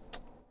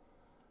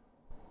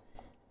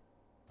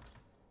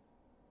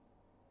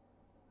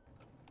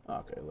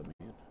 Okay, let me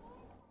in.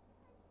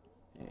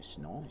 It's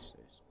nice,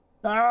 this.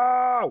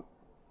 No!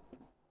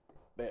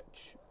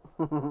 Bitch.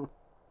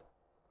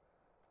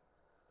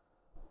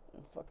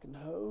 It fucking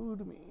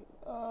hoed me.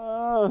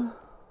 Oh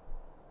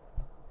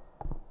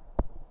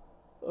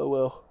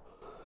well.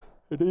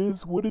 It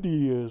is what it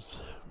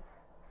is.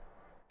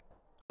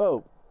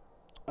 Oh,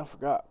 I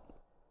forgot.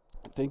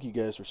 Thank you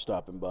guys for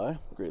stopping by.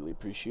 Greatly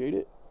appreciate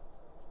it.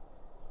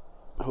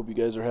 I hope you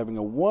guys are having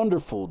a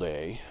wonderful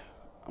day.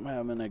 I'm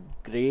having a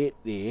great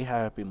day.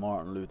 Happy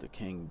Martin Luther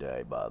King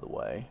Day, by the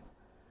way.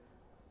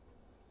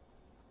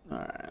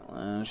 Alright,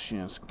 let's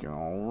just go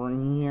over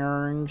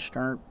here and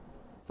start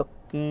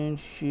fucking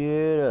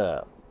shit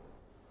up.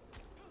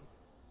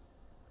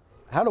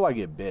 How do I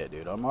get bit,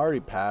 dude? I'm already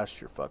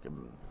past your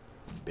fucking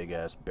big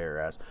ass bear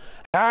ass.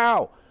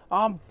 Ow!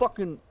 I'm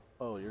fucking.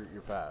 Oh, you're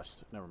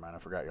fast. Never mind. I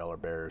forgot y'all are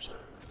bears.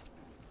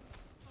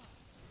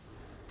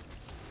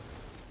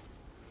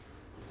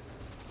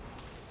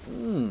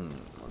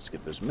 Let's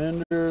get this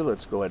mender.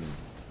 Let's go ahead and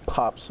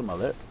pop some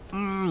of it.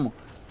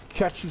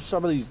 Catch you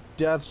some of these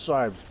death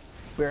scythes,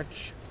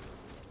 bitch.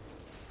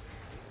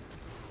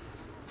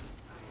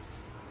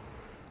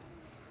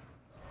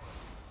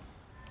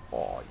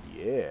 Oh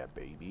yeah,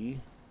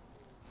 baby.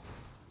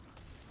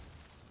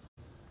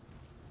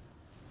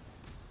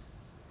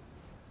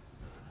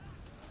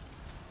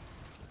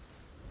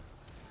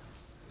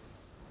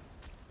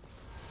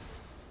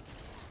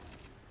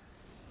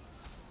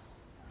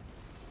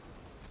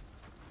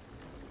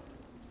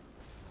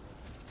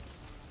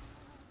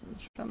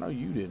 I know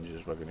you didn't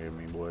just fucking hit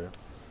me, boy.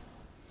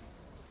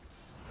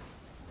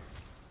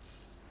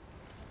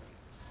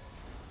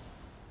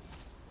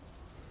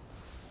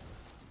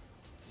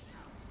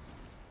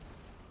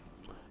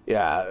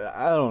 Yeah,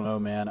 I don't know,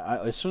 man.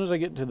 As soon as I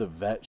get into the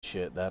vet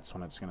shit, that's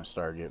when it's gonna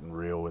start getting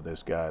real with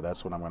this guy.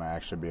 That's when I'm gonna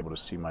actually be able to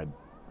see my,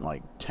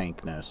 like,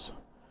 tankness.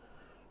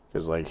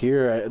 Because, like,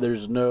 here,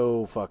 there's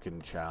no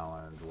fucking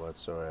challenge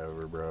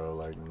whatsoever, bro.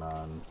 Like,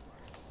 none.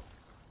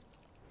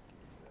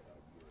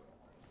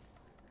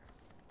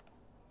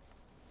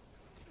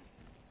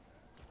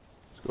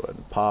 Let's go ahead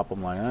and pop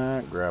them like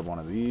that. Grab one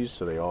of these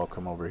so they all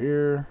come over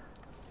here.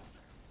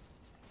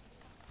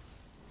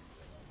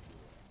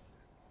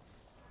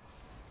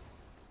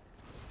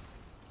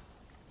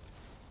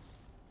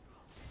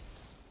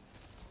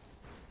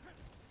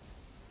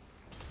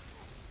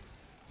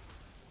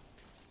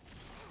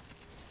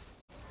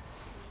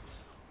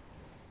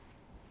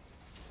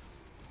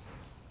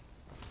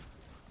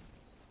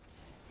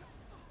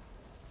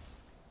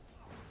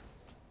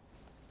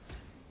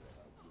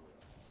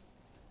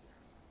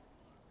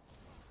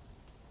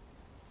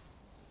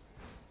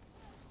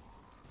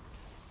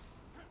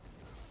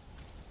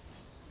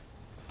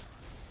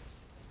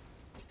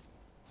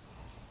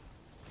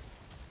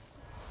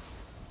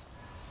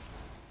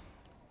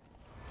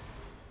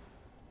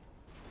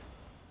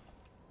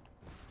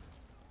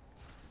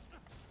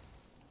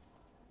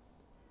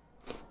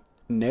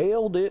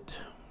 Nailed it.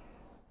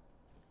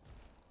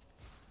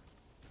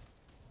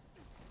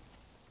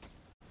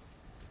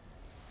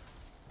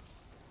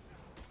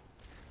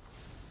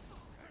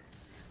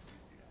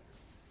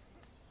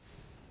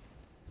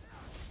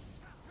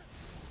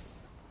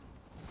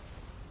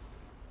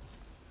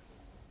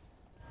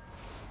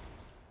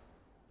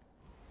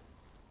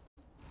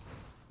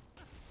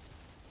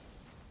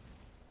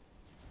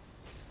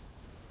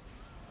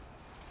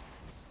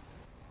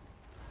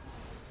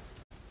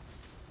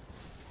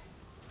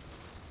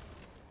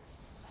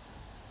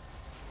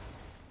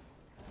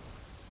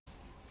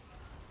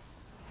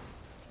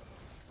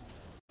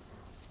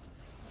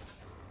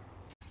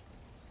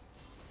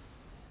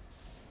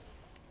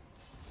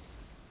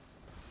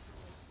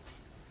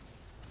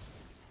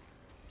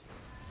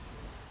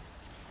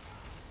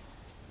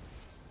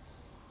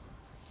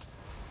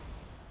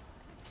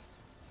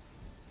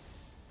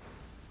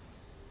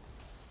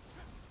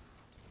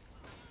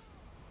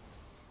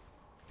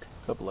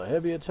 Couple of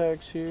heavy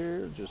attacks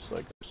here, just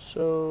like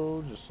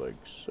so, just like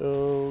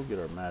so. Get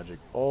our magic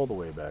all the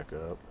way back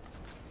up.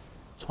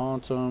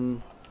 Taunt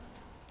him.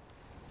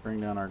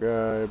 Bring down our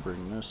guy,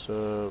 bring this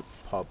up,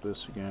 pop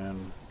this again,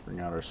 bring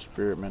out our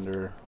Spirit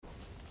Mender.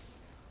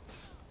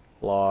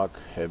 Block,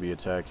 heavy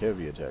attack,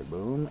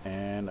 boom,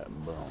 and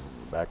boom.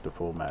 Back to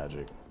full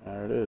magic.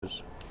 There it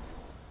is.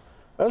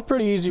 That's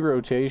pretty easy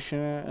rotation,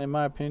 in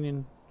my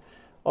opinion.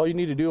 All you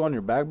need to do on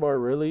your back bar,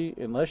 really,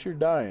 unless you're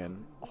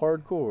dying,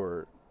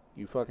 hardcore,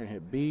 you fucking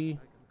hit B,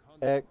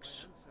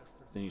 X,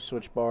 then you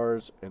switch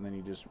bars, and then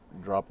you just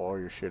drop all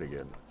your shit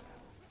again.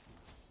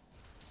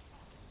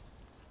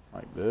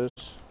 Like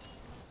this.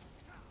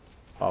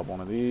 Pop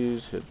one of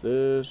these, hit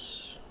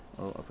this.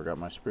 Oh, I forgot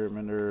my Spirit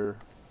Mender.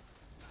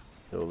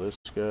 Kill this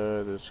guy,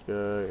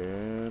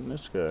 and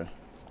this guy.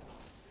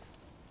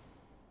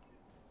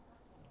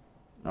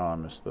 Oh, I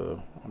missed the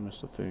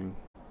thing.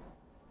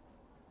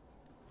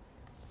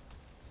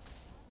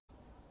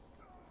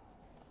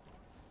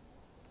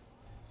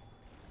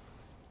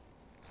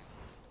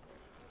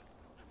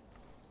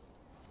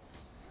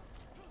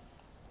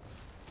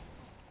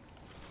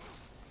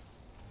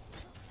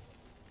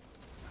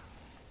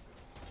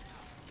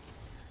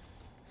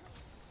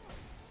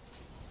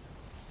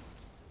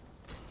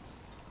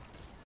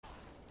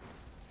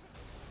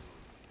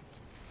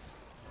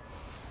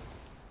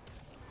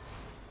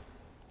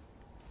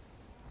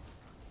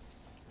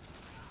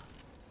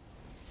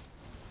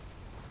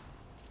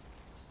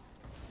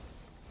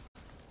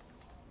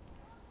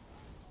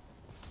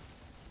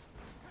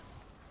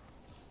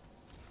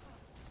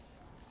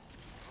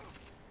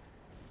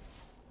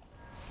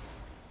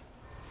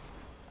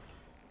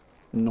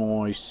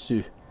 Nice.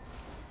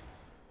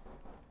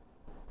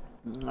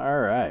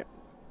 Alright.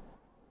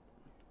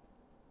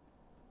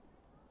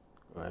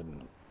 Go ahead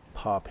and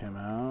pop him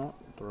out.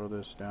 Throw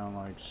this down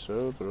like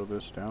so. Throw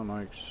this down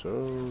like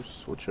so.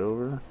 Switch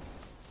over.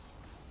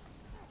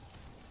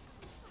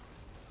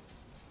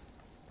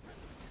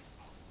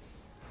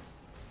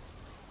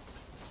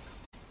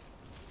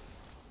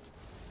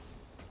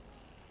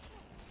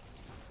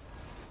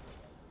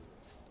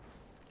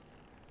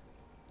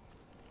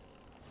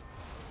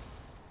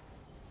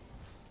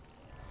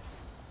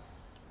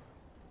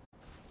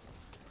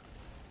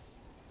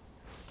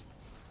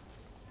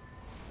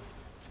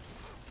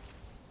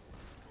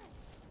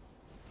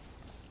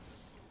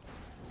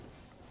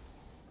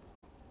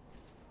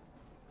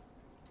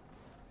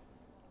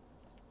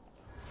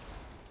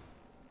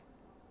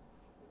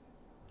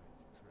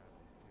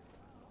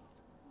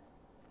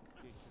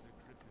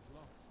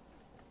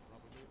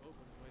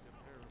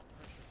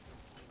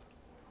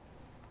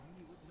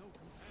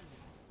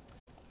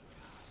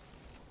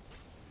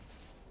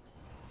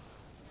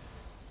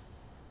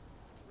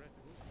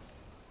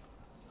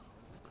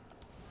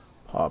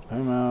 Pop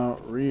him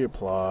out,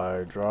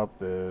 reapply, drop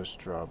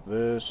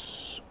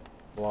this,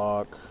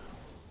 block,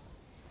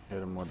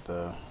 hit him with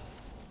the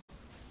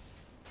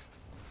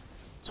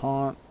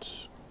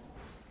taunt,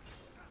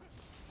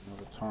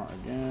 another taunt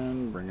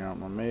again, bring out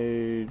my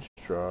mage,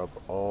 drop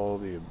all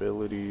the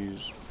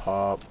abilities,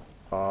 pop,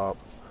 pop.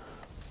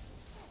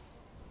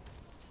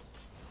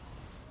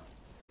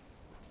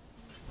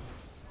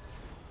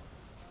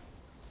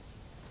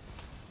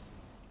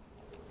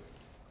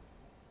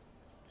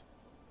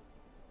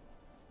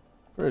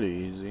 Pretty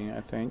easy,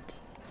 I think.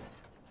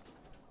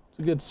 It's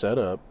a good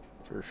setup,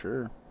 for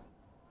sure.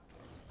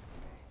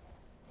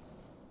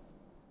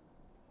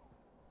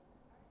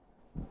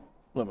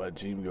 Let my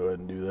team go ahead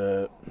and do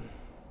that.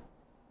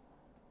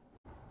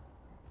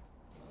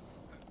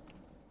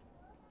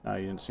 Oh,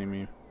 you didn't see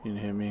me. You didn't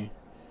hit me.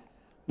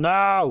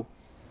 No!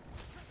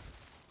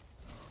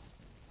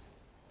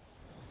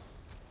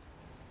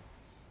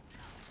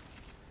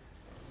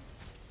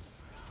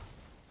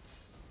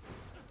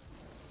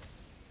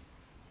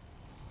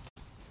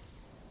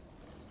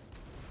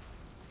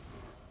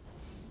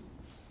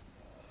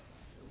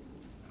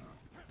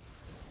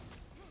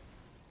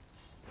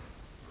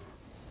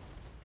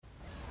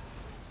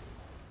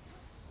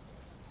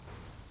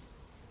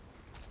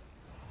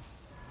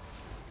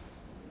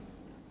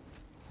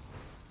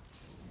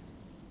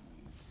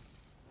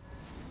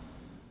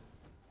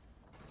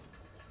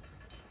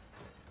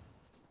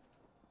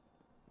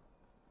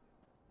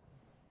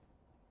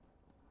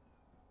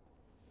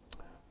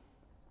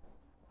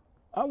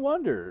 I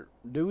wonder,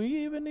 do we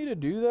even need to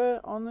do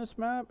that on this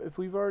map if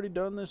we've already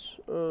done this,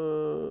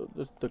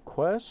 the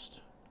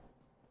quest?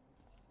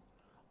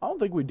 I don't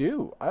think we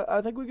do.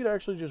 I think we could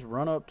actually just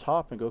run up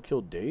top and go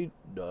kill Data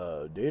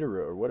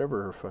or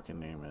whatever her fucking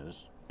name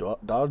is.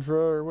 Dodra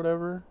or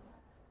whatever.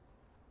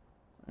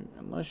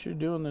 Unless you're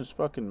doing this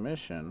fucking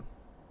mission.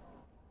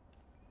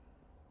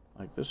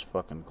 Like this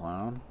fucking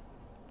clown.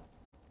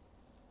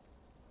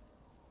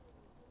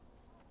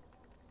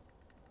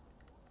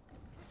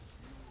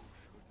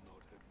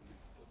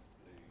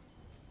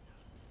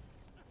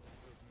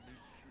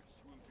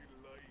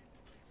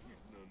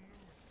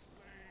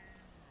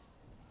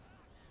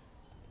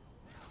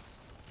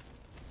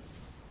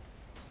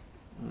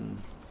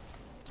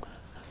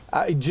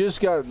 I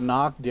just got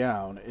knocked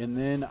down, and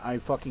then I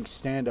fucking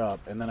stand up,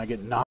 and then I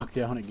get knocked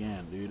down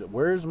again, dude.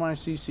 Where's my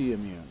CC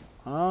immune?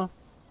 Huh?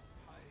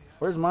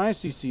 Where's my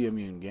CC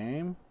immune,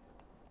 game?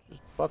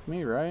 Just fuck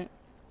me, right?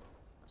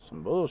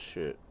 Some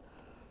bullshit.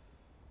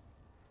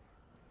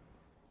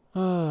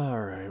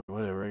 Alright,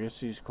 whatever. I guess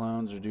these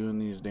clowns are doing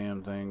these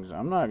damn things.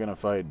 I'm not gonna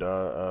fight,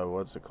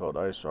 what's it called?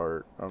 Ice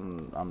Art.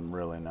 I'm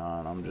really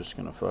not. I'm just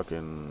gonna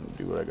fucking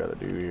do what I gotta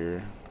do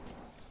here.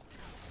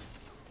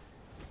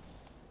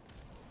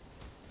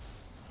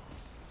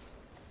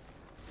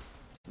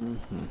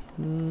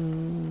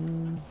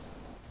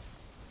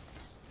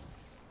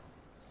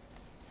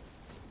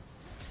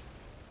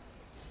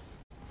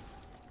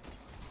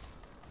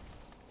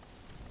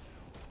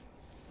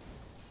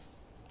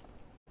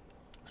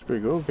 It's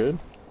pretty cool, kid.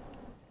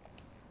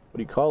 What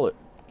do you call it?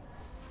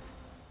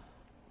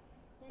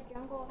 The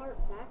jungle heart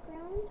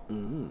background?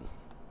 Mm-hmm.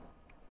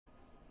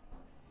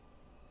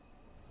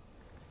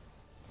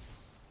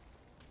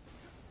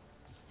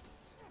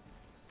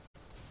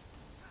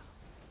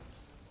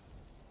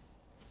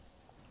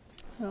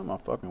 Get out of my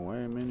fucking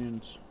way,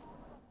 minions.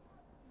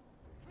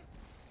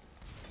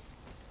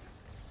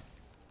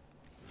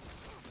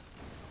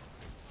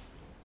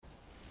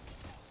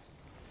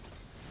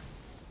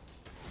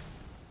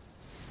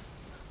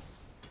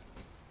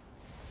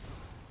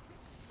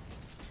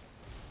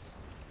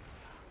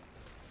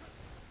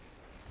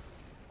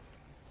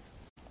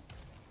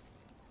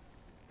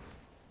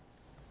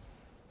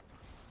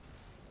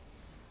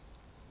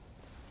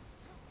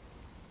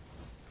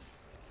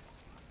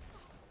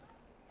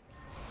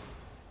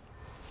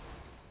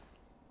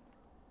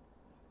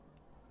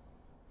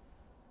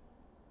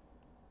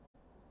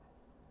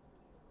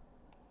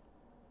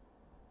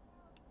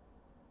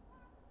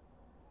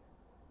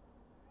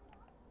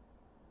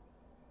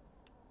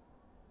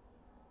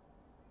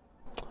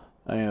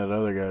 I think that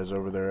other guy's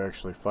over there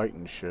actually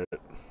fighting shit.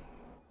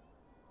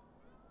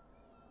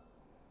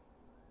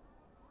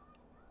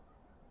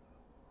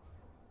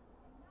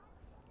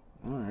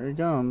 Oh, here he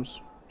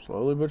comes.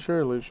 Slowly but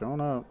surely,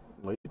 showing up.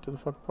 Late to the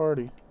fucking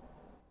party.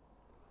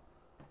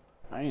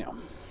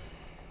 Damn.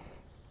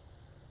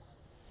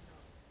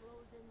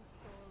 Frozen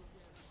souls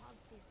will haunt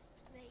this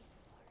place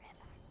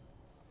forever.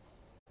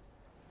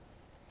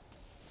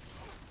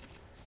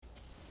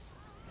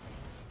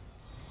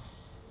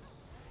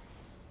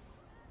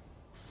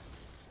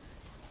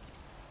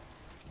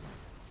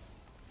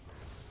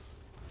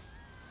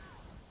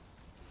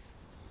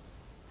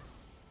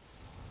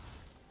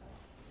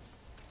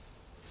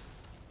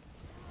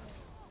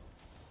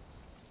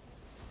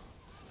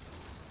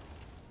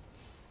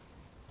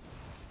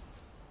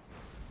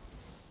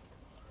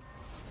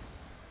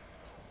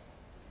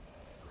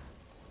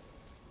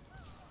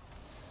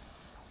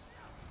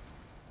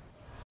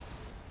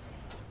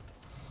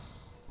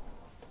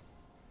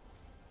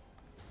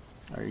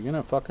 Are you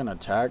gonna fucking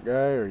attack,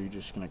 guy, or are you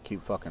just gonna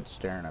keep fucking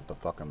staring at the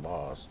fucking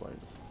boss? Like,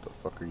 what the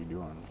fuck are you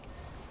doing?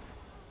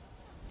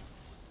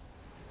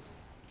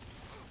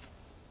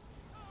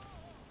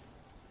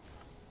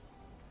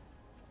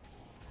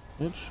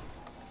 Bitch.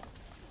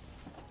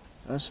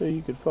 Did I say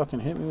you could fucking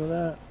hit me with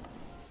that?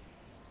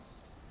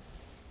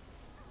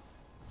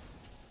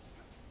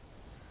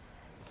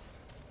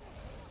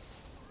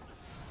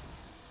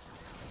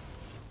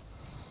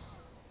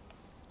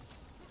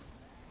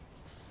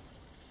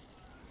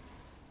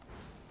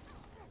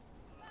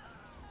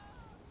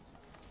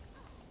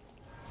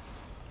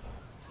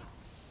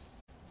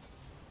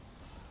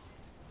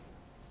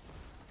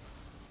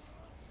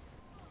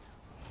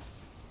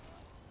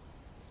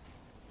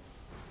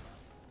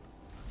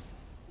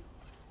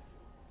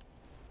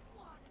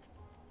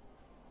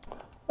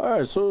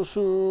 Alright,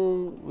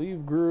 social,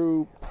 leave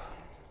group,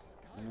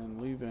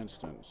 and leave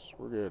instance.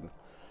 We're good.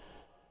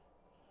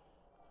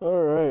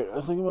 Alright, I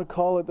think I'm going to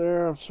call it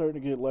there. I'm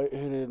starting to get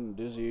lightheaded and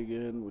dizzy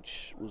again,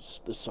 which was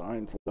the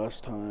signs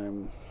last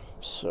time.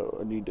 So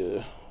I need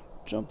to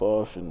jump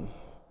off and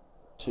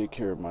take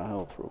care of my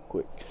health real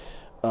quick.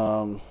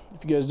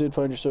 If you guys did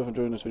find yourself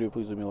enjoying this video,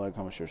 please leave me a like,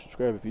 comment, share,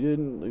 subscribe. If you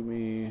didn't, leave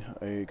me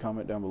a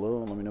comment down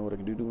below and let me know what I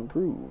can do to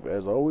improve.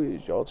 As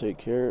always, y'all take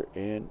care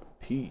and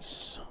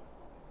peace.